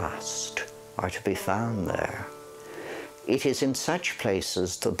 walk past are to be found there. It is in such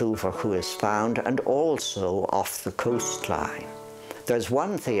places that Dovarcoo is found, and also off the coastline. There's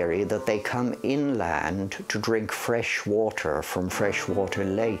one theory that they come inland to drink fresh water from freshwater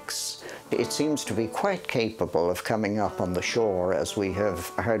lakes. It seems to be quite capable of coming up on the shore, as we have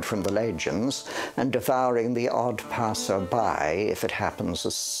heard from the legends, and devouring the odd passer-by if it happens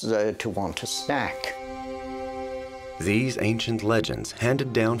to want a snack. These ancient legends,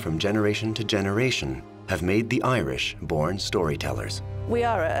 handed down from generation to generation, have made the Irish born storytellers. We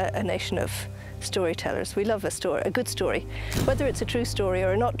are a nation of storytellers. We love a story, a good story, whether it's a true story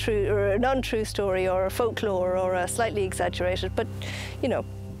or a not true, or an untrue story, or a folklore, or a slightly exaggerated. But you know,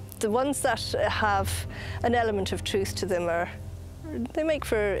 the ones that have an element of truth to them they make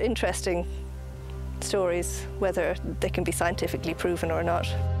for interesting stories, whether they can be scientifically proven or not.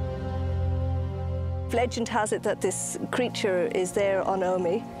 Legend has it that this creature is there on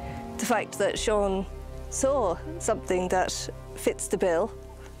Omey. The fact that Sean saw something that fits the bill,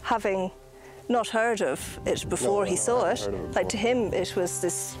 having not heard of it before he saw it. Like, to him, it was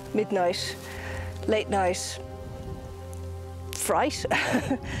this midnight, late night fright.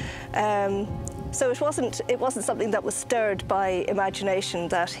 So it wasn't something that was stirred by imagination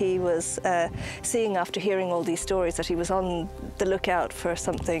that he was seeing after hearing all these stories, that he was on the lookout for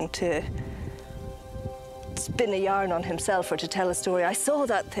something to spin a yarn on himself or to tell a story. I saw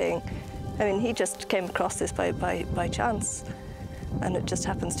that thing. I mean, he just came across this by chance. and it just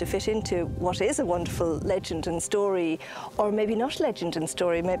happens to fit into what is a wonderful legend and story, or maybe not legend and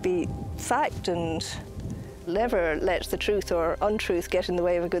story, maybe fact, and never let the truth or untruth get in the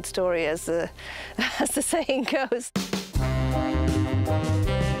way of a good story, as the saying goes.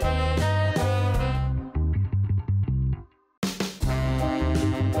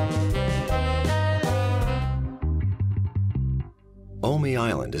 Omey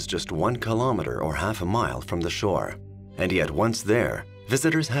Island is just 1 kilometer or half a mile from the shore, and yet once there,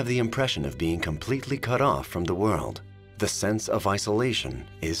 visitors have the impression of being completely cut off from the world. The sense of isolation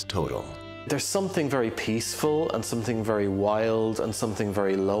is total. There's something very peaceful and something very wild and something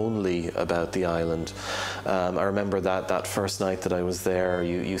very lonely about the island. I remember that first night that I was there,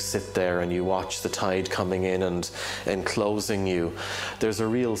 you sit there and you watch the tide coming in and enclosing you. There's a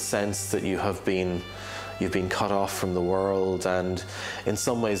real sense that you've been cut off from the world, and in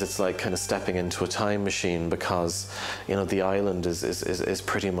some ways it's like kind of stepping into a time machine, because you know the island is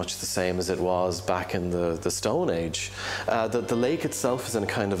pretty much the same as it was back in the Stone Age. The lake itself is in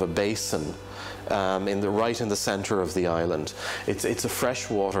kind of a basin right in the center of the island. It's a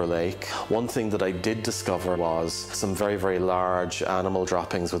freshwater lake. One thing that I did discover was some very, very large animal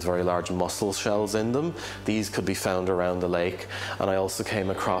droppings with very large mussel shells in them. These could be found around the lake, and I also came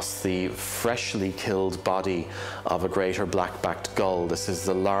across the freshly killed body of a greater black-backed gull. This is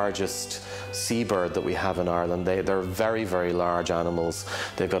the largest seabird that we have in Ireland. They're very, very large animals.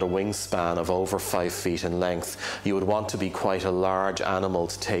 They've got a wingspan of over 5 feet in length. You would want to be quite a large animal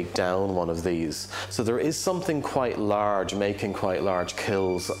to take down one of these. So there is something quite large, making quite large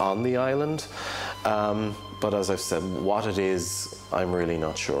kills on the island. But as I've said, what it is, I'm really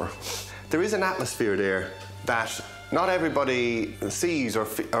not sure. There is an atmosphere there that not everybody sees or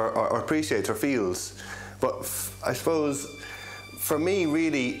appreciates or feels. But I suppose, for me,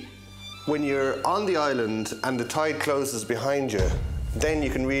 really, when you're on the island and the tide closes behind you, then you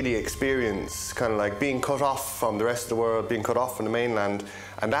can really experience kind of like being cut off from the rest of the world, being cut off from the mainland,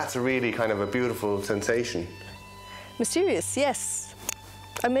 and that's a really kind of a beautiful sensation. Mysterious, yes.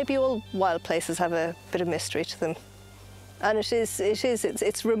 And maybe all wild places have a bit of mystery to them. And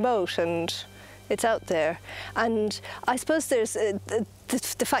it's remote and it's out there. And I suppose there's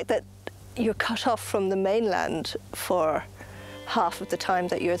the fact that you're cut off from the mainland for half of the time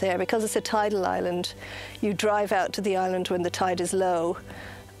that you're there. Because it's a tidal island, you drive out to the island when the tide is low,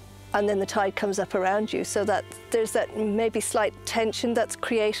 and then the tide comes up around you, so that there's that maybe slight tension that's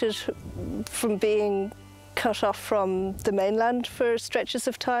created from being cut off from the mainland for stretches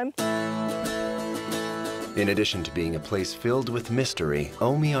of time. In addition to being a place filled with mystery,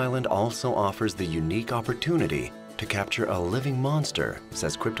 Omey Island also offers the unique opportunity to capture a living monster,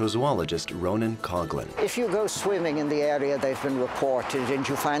 says cryptozoologist Ronan Coughlin. If you go swimming in the area they've been reported and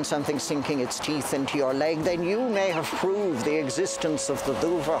you find something sinking its teeth into your leg, then you may have proved the existence of the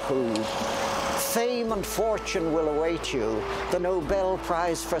Duvahoo. Fame and fortune will await you. The Nobel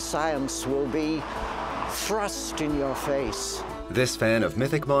Prize for Science will be thrust in your face. This fan of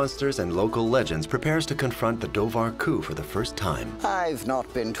mythic monsters and local legends prepares to confront the Dovar coup for the first time. I've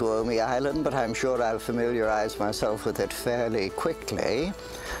not been to Omey Island, but I'm sure I'll familiarize myself with it fairly quickly.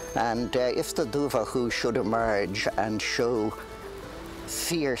 And if the Duvahoo should emerge and show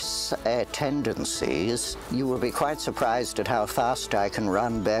fierce tendencies, you will be quite surprised at how fast I can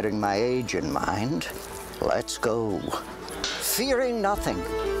run, bearing my age in mind. Let's go. Fearing nothing.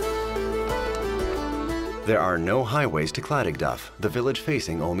 There are no highways to Claddigduff, the village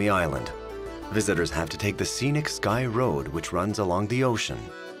facing Omey Island. Visitors have to take the scenic Skye Road, which runs along the ocean.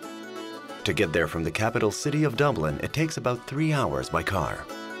 To get there from the capital city of Dublin, it takes about 3 hours by car.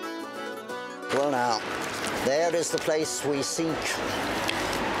 Well now, there is the place we seek,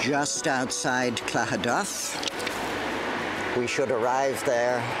 just outside Claddigduff. We should arrive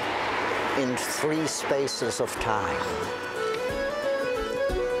there in 3 spaces of time.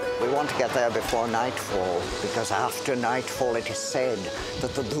 We want to get there before nightfall, because after nightfall it is said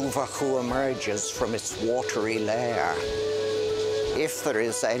that the Duvahoo emerges from its watery lair. If there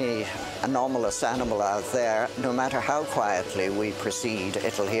is any anomalous animal out there, no matter how quietly we proceed,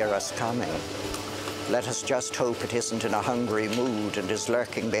 it'll hear us coming. Let us just hope it isn't in a hungry mood and is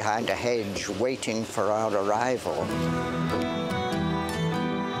lurking behind a hedge, waiting for our arrival.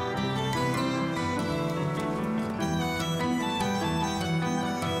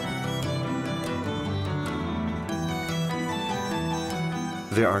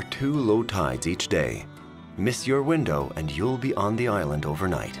 There are 2 low tides each day. Miss your window and you'll be on the island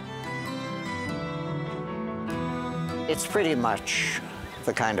overnight. It's pretty much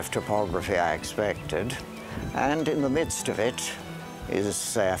the kind of topography I expected. And in the midst of it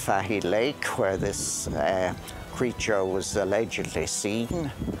is Fahey Lake, where this creature was allegedly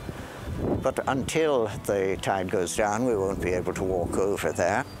seen. But until the tide goes down, we won't be able to walk over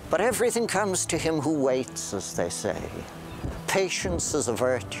there. But everything comes to him who waits, as they say. Patience is a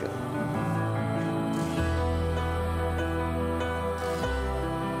virtue.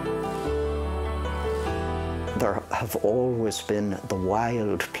 There have always been the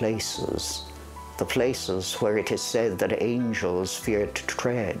wild places, the places where it is said that angels feared to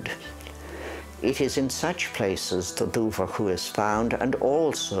tread. It is in such places the Duvahku is found, and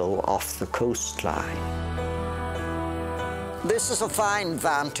also off the coastline. This is a fine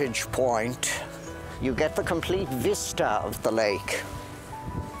vantage point. You get the complete vista of the lake.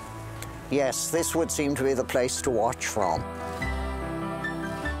 Yes, this would seem to be the place to watch from.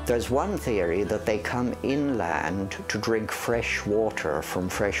 There's one theory that they come inland to drink fresh water from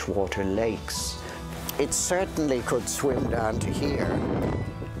freshwater lakes. It certainly could swim down to here,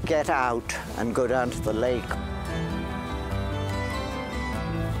 get out and go down to the lake.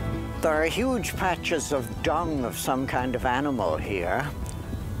 There are huge patches of dung of some kind of animal here.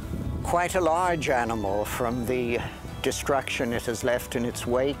 Quite a large animal from the destruction it has left in its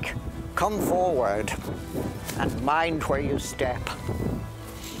wake. Come forward and mind where you step.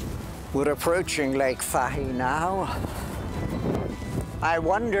 We're approaching Lake Fahy now. I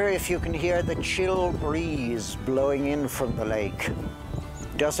wonder if you can hear the chill breeze blowing in from the lake.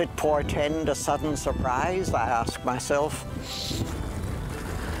 Does it portend a sudden surprise, I ask myself.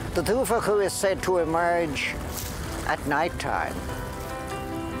 The Duvahku is said to emerge at nighttime.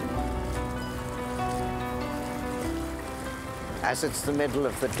 As it's the middle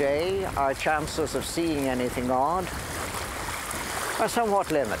of the day, our chances of seeing anything odd are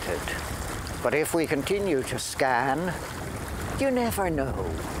somewhat limited. But if we continue to scan, you never know.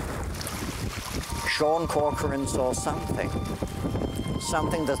 Sean Corcoran saw something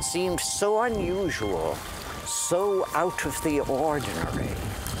that seemed so unusual, so out of the ordinary.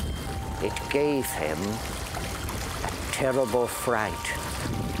 It gave him a terrible fright.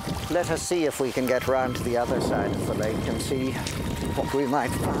 Let us see if we can get round to the other side of the lake and see what we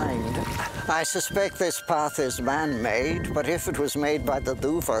might find. I suspect this path is man-made, but if it was made by the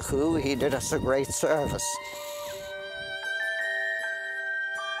Duvahku, he did us a great service.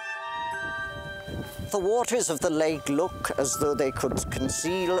 The waters of the lake look as though they could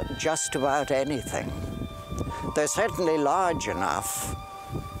conceal just about anything. They're certainly large enough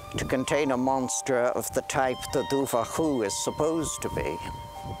to contain a monster of the type the Duvahku is supposed to be.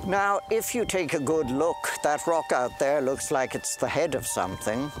 Now, if you take a good look, that rock out there looks like it's the head of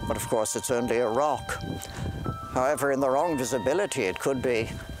something, but of course it's only a rock. However, in the wrong visibility, it could be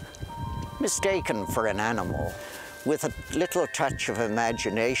mistaken for an animal. With a little touch of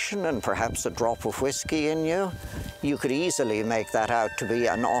imagination and perhaps a drop of whiskey in you, you could easily make that out to be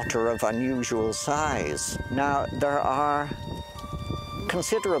an otter of unusual size. Now, there are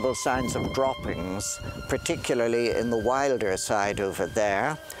considerable signs of droppings, particularly in the wilder side over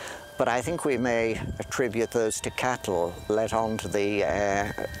there, but I think we may attribute those to cattle let onto the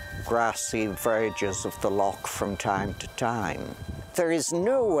grassy verges of the loch from time to time. There is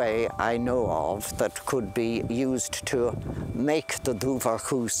no way I know of that could be used to make the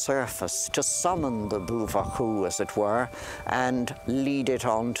Duvahku surface, to summon the Duvahku, as it were, and lead it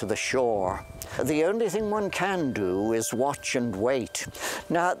onto the shore. The only thing one can do is watch and wait.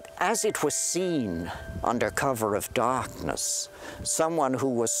 Now, as it was seen under cover of darkness, someone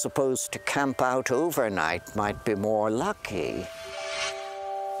who was supposed to camp out overnight might be more lucky.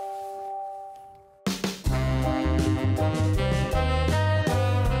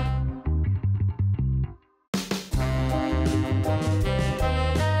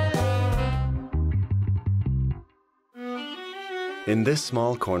 In this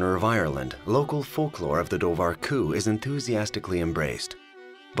small corner of Ireland, local folklore of the Duvahku is enthusiastically embraced.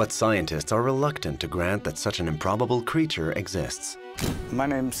 But scientists are reluctant to grant that such an improbable creature exists. My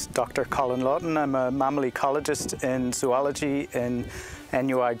name's Dr. Colin Lawton. I'm a mammal ecologist in zoology in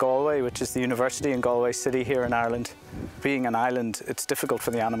NUI Galway, which is the university in Galway City here in Ireland. Being an island, it's difficult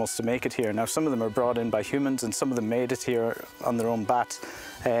for the animals to make it here. Now, some of them are brought in by humans and some of them made it here on their own bat.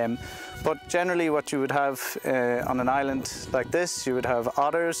 But generally what you would have on an island like this, you would have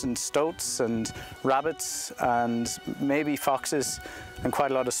otters and stoats and rabbits and maybe foxes and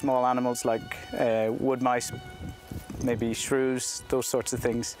quite a lot of small animals like wood mice, maybe shrews, those sorts of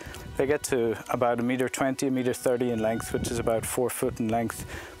things. They get to about 1.20 meters, 1.30 meters in length, which is about 4 foot in length,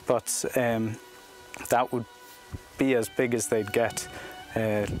 but that would be as big as they'd get.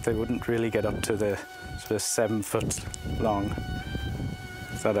 They wouldn't really get up to the sort of 7 foot long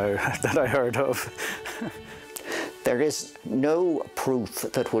that I heard of. There is no proof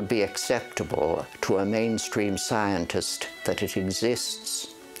that would be acceptable to a mainstream scientist that it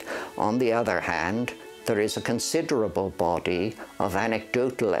exists. On the other hand, there is a considerable body of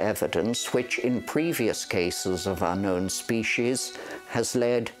anecdotal evidence which, in previous cases of unknown species, has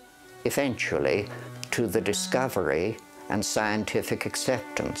led, eventually, to the discovery and scientific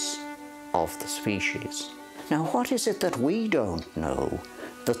acceptance of the species. Now, what is it that we don't know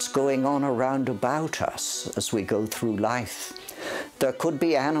that's going on around about us as we go through life? There could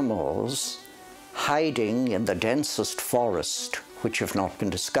be animals hiding in the densest forest which have not been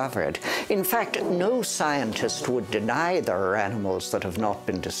discovered. In fact, no scientist would deny there are animals that have not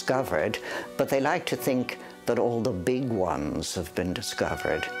been discovered, but they like to think that all the big ones have been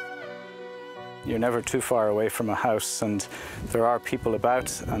discovered. You're never too far away from a house, and there are people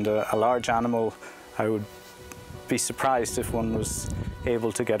about, and a large animal, I would be surprised if one was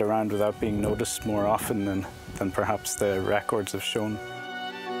able to get around without being noticed more often than perhaps the records have shown.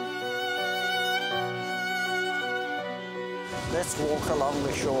 Let's walk along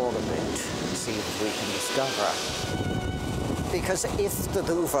the shore a bit and see what we can discover. Because if the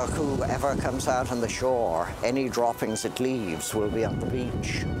Duvahku ever comes out on the shore, any droppings it leaves will be on the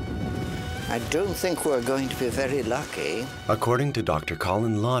beach. I don't think we're going to be very lucky. According to Dr.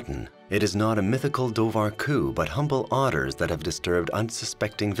 Colin Lawton, it is not a mythical Dovahku, but humble otters that have disturbed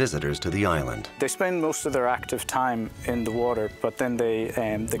unsuspecting visitors to the island. They spend most of their active time in the water, but then they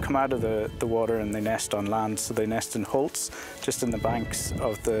come out of the water and they nest on land. So they nest in holts, just in the banks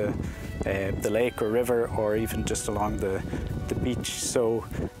of the lake or river, or even just along the beach. So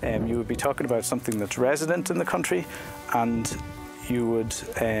you would be talking about something that's resident in the country, and you would,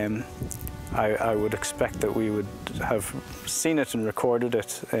 I would expect that we would have seen it and recorded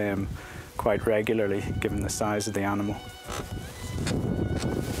it quite regularly, given the size of the animal.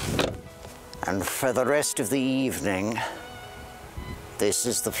 And for the rest of the evening, this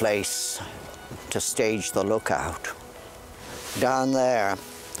is the place to stage the lookout. Down there,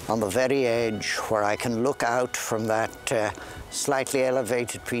 on the very edge, where I can look out from that slightly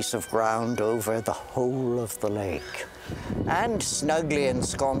elevated piece of ground over the whole of the lake. And snugly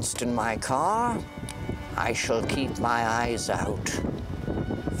ensconced in my car, I shall keep my eyes out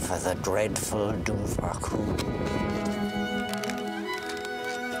for the dreadful Duvahku.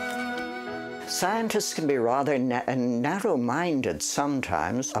 Scientists can be rather narrow-minded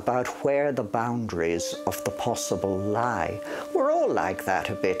sometimes about where the boundaries of the possible lie. We're all like that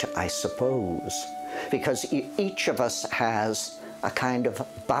a bit, I suppose, because each of us has a kind of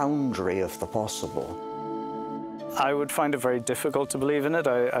boundary of the possible. I would find it very difficult to believe in it.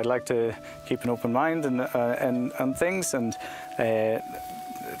 I'd like to keep an open mind and things,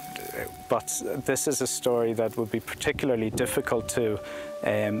 but this is a story that would be particularly difficult to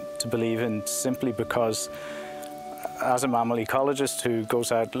believe in, simply because, as a mammal ecologist who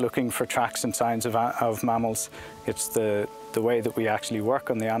goes out looking for tracks and signs of mammals, it's the way that we actually work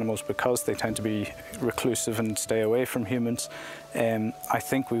on the animals, because they tend to be reclusive and stay away from humans. I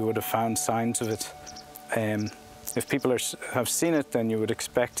think we would have found signs of it. If people have seen it, then you would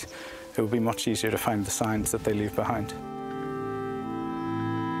expect it would be much easier to find the signs that they leave behind.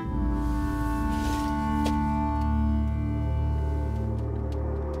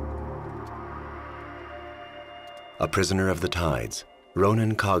 A prisoner of the tides,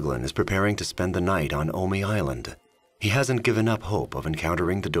 Ronan Coughlin is preparing to spend the night on Omey Island. He hasn't given up hope of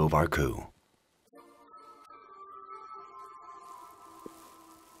encountering the Dovahku.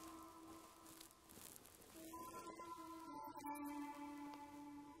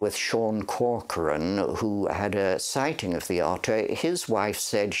 With Sean Corcoran, who had a sighting of the otter, his wife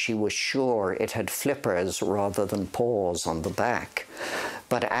said she was sure it had flippers rather than paws on the back.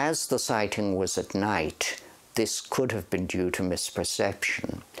 But as the sighting was at night, this could have been due to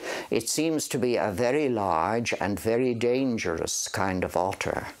misperception. It seems to be a very large and very dangerous kind of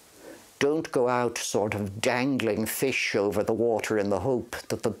otter. Don't go out sort of dangling fish over the water in the hope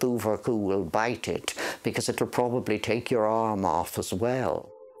that the Duvahku will bite it, because it'll probably take your arm off as well.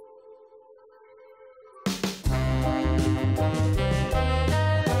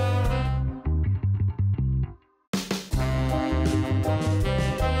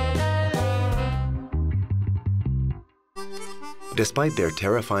 Despite their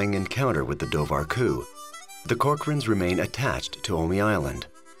terrifying encounter with the Dovahku, the Corcorans remain attached to Omey Island.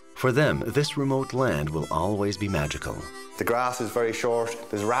 For them, this remote land will always be magical. The grass is very short,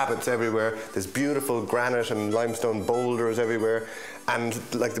 there's rabbits everywhere, there's beautiful granite and limestone boulders everywhere, and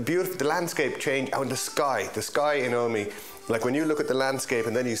like the landscape change out in the sky in Omey. Like when you look at the landscape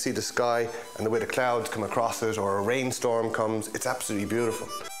and then you see the sky and the way the clouds come across it, or a rainstorm comes, it's absolutely beautiful.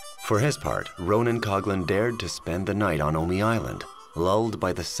 For his part, Ronan Coghlan dared to spend the night on Omey Island, lulled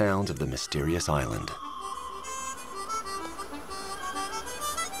by the sounds of the mysterious island.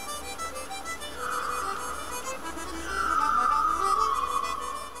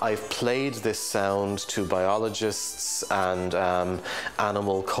 I've played this sound to biologists and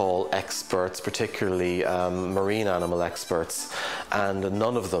animal call experts, particularly marine animal experts, and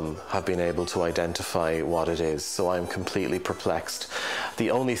none of them have been able to identify what it is, so I'm completely perplexed.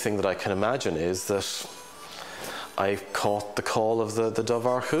 The only thing that I can imagine is that I caught the call of the Dubh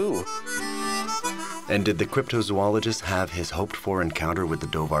Ar Chú. And did the cryptozoologist have his hoped-for encounter with the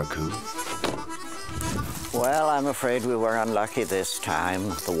Dubh Ar Chú? Well, I'm afraid we were unlucky this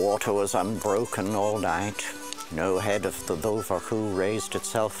time. The water was unbroken all night. No head of the Dubh Ar Chú raised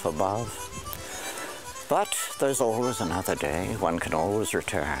itself above. But there's always another day. One can always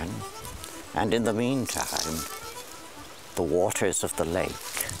return. And in the meantime, the waters of the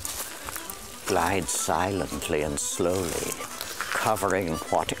lake glide silently and slowly, covering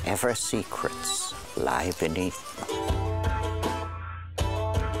whatever secrets lie beneath.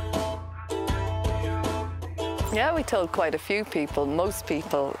 Yeah, we told quite a few people. Most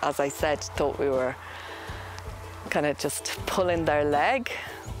people, as I said, thought we were kind of just pulling their leg.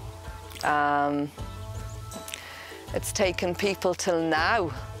 It's taken people till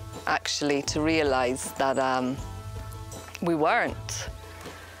now, actually, to realise that we weren't.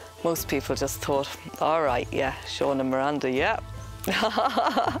 Most people just thought, all right, yeah, Sean and Miranda, yeah.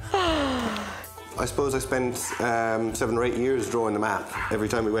 I suppose I spent 7 or 8 years drawing the map. Every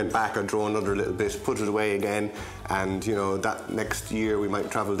time we went back, I'd draw another little bit, put it away again, and you know, that next year we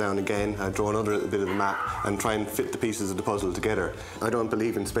might travel down again. I'd draw another little bit of the map and try and fit the pieces of the puzzle together. I don't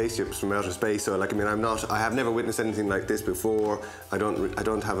believe in spaceships from outer space, so like, I mean, I have never witnessed anything like this before. I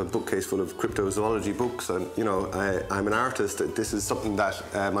don't have a bookcase full of cryptozoology books, and you know, I'm an artist. This is something that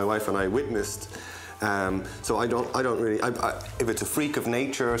my wife and I witnessed. So I don't really. If it's a freak of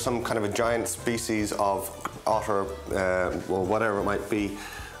nature, some kind of a giant species of otter, or whatever it might be,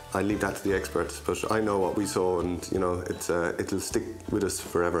 I leave that to the experts. But I know what we saw, and you know, it'll stick with us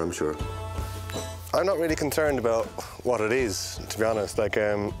forever, I'm sure. I'm not really concerned about what it is, to be honest. Like,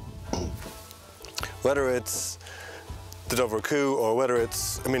 whether it's the Dubh Ar Chú or whether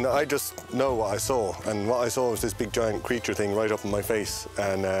it's, I mean, I just know what I saw, and what I saw was this big giant creature thing right up in my face,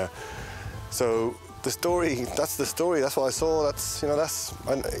 and so. The story, that's the story, that's what I saw,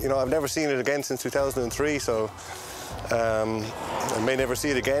 I've never seen it again since 2003, so I may never see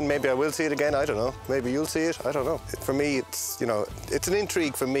it again, maybe I will see it again, I don't know, maybe you'll see it, I don't know. For me, it's an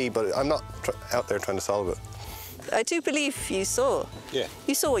intrigue for me, but I'm not out there trying to solve it. I do believe you saw. Yeah.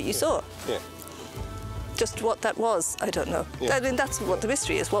 You saw what you saw. Yeah. Just what that was, I don't know. Yeah. I mean, that's what the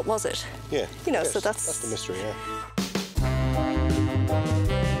mystery is, what was it? Yeah. You know, yes, so that's the mystery, yeah.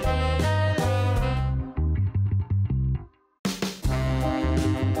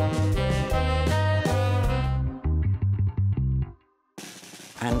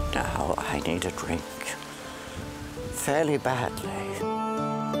 And now I need a drink. Fairly badly.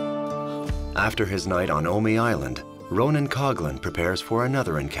 After his night on Omey Island, Ronan Coghlan prepares for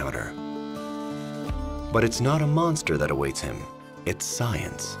another encounter. But it's not a monster that awaits him, it's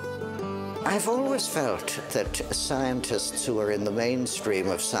science. I've always felt that scientists who are in the mainstream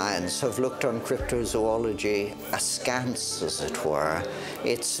of science have looked on cryptozoology askance, as it were.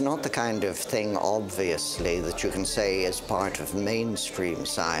 It's not the kind of thing, obviously, that you can say is part of mainstream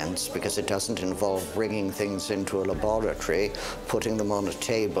science, because it doesn't involve bringing things into a laboratory, putting them on a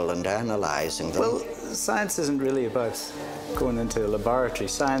table and analysing them. Well, science isn't really about going into a laboratory.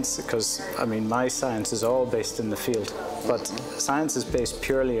 Science, because, I mean, my science is all based in the field, but science is based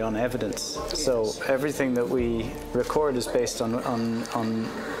purely on evidence. So everything that we record is based on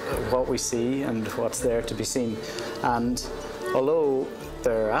what we see and what's there to be seen. And although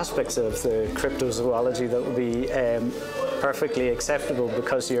there are aspects of the cryptozoology that would be perfectly acceptable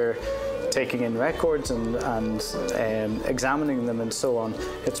because you're taking in records and examining them and so on,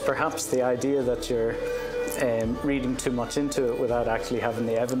 it's perhaps the idea that you're reading too much into it without actually having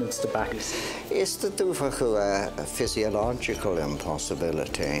the evidence to back it. Is the Dubh Ar Chú a physiological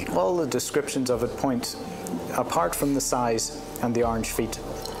impossibility? All the descriptions of it point, apart from the size and the orange feet,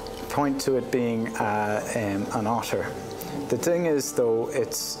 point to it being an otter. The thing is, though,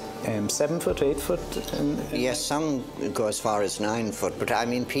 it's 7 foot, 8 foot? Yes, some go as far as 9 foot, but I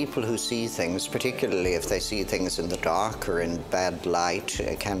mean people who see things, particularly if they see things in the dark or in bad light,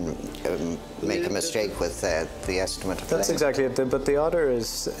 can make a mistake with the estimate of That's exactly it, but the otter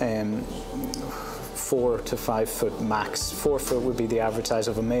is 4 to 5 foot max. 4 foot would be the average size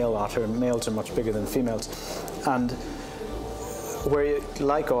of a male otter. Males are much bigger than females. And Where,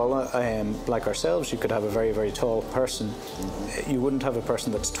 like ourselves, you could have a very, very tall person. You wouldn't have a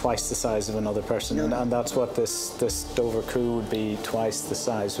person that's twice the size of another person, and that's what this Dover Coo would be, twice the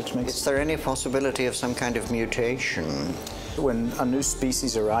size, which makes... Is there any possibility of some kind of mutation? When a new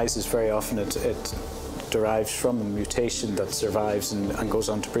species arises, very often it derives from a mutation that survives and goes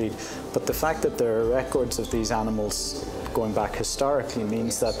on to breed. But the fact that there are records of these animals going back historically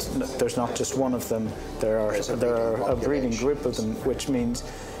means that there's not just one of them, there are a breeding group of them, which means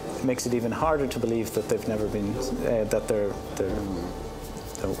it makes it even harder to believe that they've never been, that they're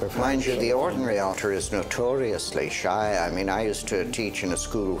Mind you, the ordinary otter is notoriously shy. I mean, I used to teach in a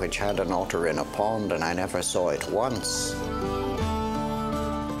school which had an otter in a pond, and I never saw it once.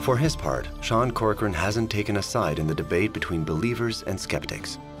 For his part, Sean Corcoran hasn't taken a side in the debate between believers and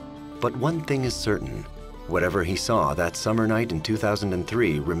skeptics. But one thing is certain. Whatever he saw that summer night in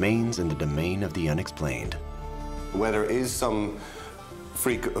 2003 remains in the domain of the unexplained. Whether it is some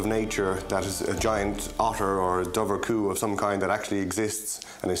freak of nature that is a giant otter or a Dover Coo of some kind that actually exists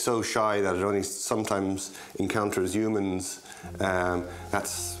and is so shy that it only sometimes encounters humans,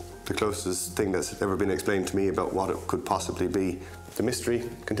 that's the closest thing that's ever been explained to me about what it could possibly be. The mystery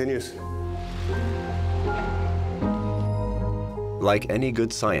continues. Like any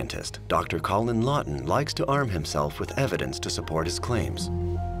good scientist, Dr. Colin Lawton likes to arm himself with evidence to support his claims.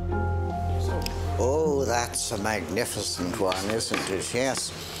 Oh, that's a magnificent one, isn't it?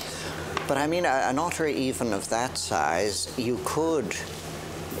 Yes. But I mean, an otter even of that size, you could,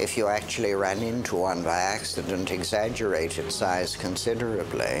 if you actually ran into one by accident, exaggerate its size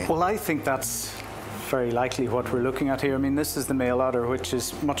considerably. Well, I think that's very likely what we're looking at here. I mean, this is the male otter, which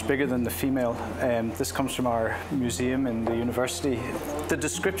is much bigger than the female. This comes from our museum in the university. The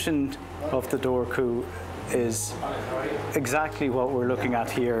description of the Dover Coo is exactly what we're looking at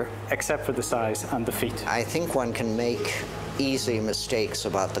here, except for the size and the feet. I think one can make easy mistakes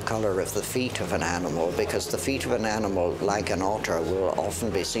about the color of the feet of an animal, because the feet of an animal, like an otter, will often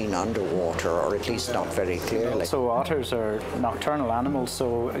be seen underwater, or at least not very clearly. So otters are nocturnal animals,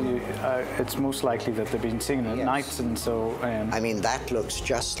 so it's most likely that they've been seen at night, and so... I mean, that looks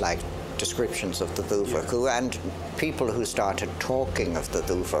just like descriptions of the Dover Coo, and people who started talking of the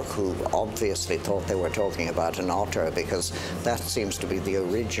Dover Coo obviously thought they were talking about an otter, because that seems to be the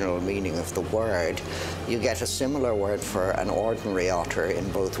original meaning of the word. You get a similar word for an ordinary otter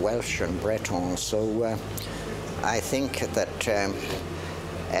in both Welsh and Breton, so I think that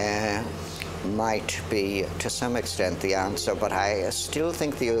might be to some extent the answer, but I still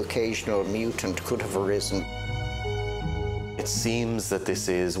think the occasional mutant could have arisen. It seems that this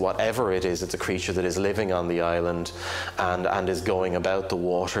is, whatever it is, it's a creature that is living on the island and is going about the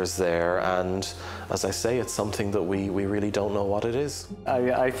waters there, and as I say, it's something that we really don't know what it is.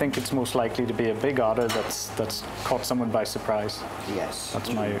 I think it's most likely to be a big otter that's caught someone by surprise. Yes.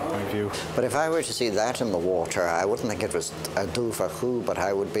 That's my view. But if I were to see that in the water, I wouldn't think it was a Dover Coo, but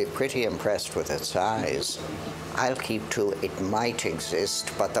I would be pretty impressed with its size. I'll keep to it might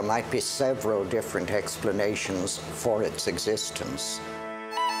exist, but there might be several different explanations for its existence.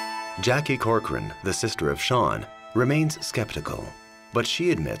 Jackie Corcoran, the sister of Sean, remains skeptical, but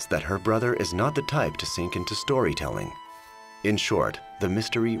she admits that her brother is not the type to sink into storytelling. In short, the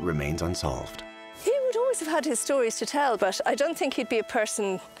mystery remains unsolved. He would always have had his stories to tell, but I don't think he'd be a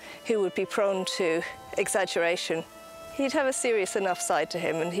person who would be prone to exaggeration. He'd have a serious enough side to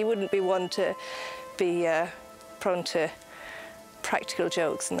him, and he wouldn't be one to be prone to practical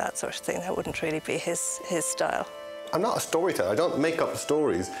jokes and that sort of thing. That wouldn't really be his style. I'm not a storyteller. I don't make up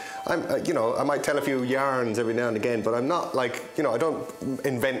stories. You know, I might tell a few yarns every now and again, but I'm not like, you know, I don't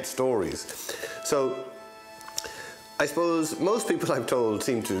invent stories. So I suppose most people I've told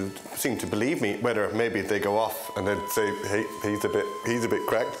seem to believe me, whether maybe they go off and they'd say, hey, he's a bit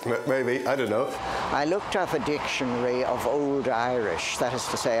cracked, maybe, I don't know. I looked up a dictionary of Old Irish, that is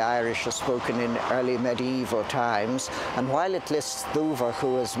to say Irish is spoken in early medieval times, and while it lists Dover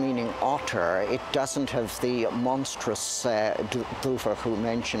Coo as meaning otter, it doesn't have the monstrous Dover Coo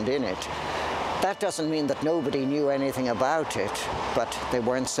mentioned in it. That doesn't mean that nobody knew anything about it, but they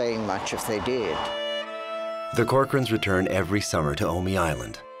weren't saying much if they did. The Corcorans return every summer to Omey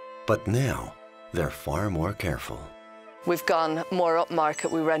Island, but now they're far more careful. We've gone more upmarket.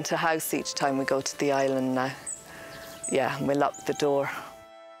 We rent a house each time we go to the island now. Yeah, and we lock the door.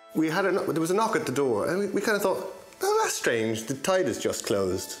 There was a knock at the door, and we kind of thought, oh, that's strange, the tide is just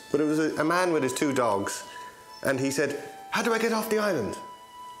closed. But it was a man with his 2 dogs, and he said, how do I get off the island?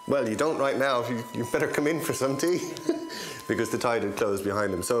 Well, you don't right now, you better come in for some tea, because the tide had closed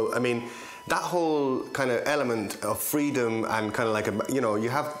behind him. So, I mean, that whole kind of element of freedom and kind of like,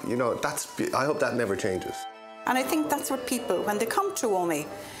 I hope that never changes. And I think that's what people, when they come to Omagh,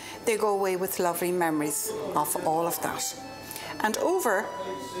 they go away with lovely memories of all of that. And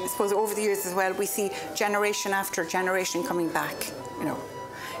I suppose over the years as well, we see generation after generation coming back, you know,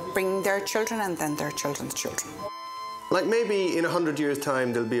 bringing their children and then their children's children. Like maybe in 100 years'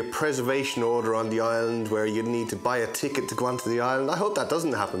 time there'll be a preservation order on the island where you need to buy a ticket to go onto the island. I hope that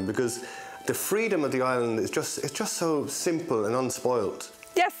doesn't happen, because the freedom of the island is it's just so simple and unspoilt.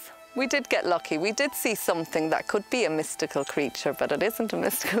 Yes, we did get lucky. We did see something that could be a mystical creature, but it isn't a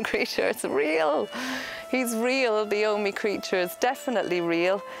mystical creature, it's real. He's real, the Omagh creature is definitely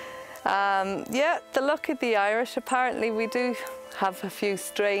real. Yeah, the luck of the Irish, apparently we do have a few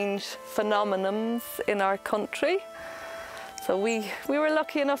strange phenomenons in our country. So we were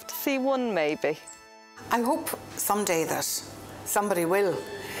lucky enough to see one, maybe. I hope someday that somebody will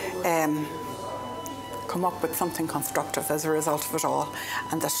come up with something constructive as a result of it all,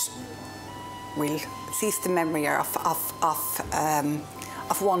 and that we'll cease the memory of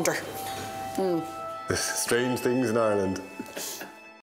wonder. Strange things in Ireland.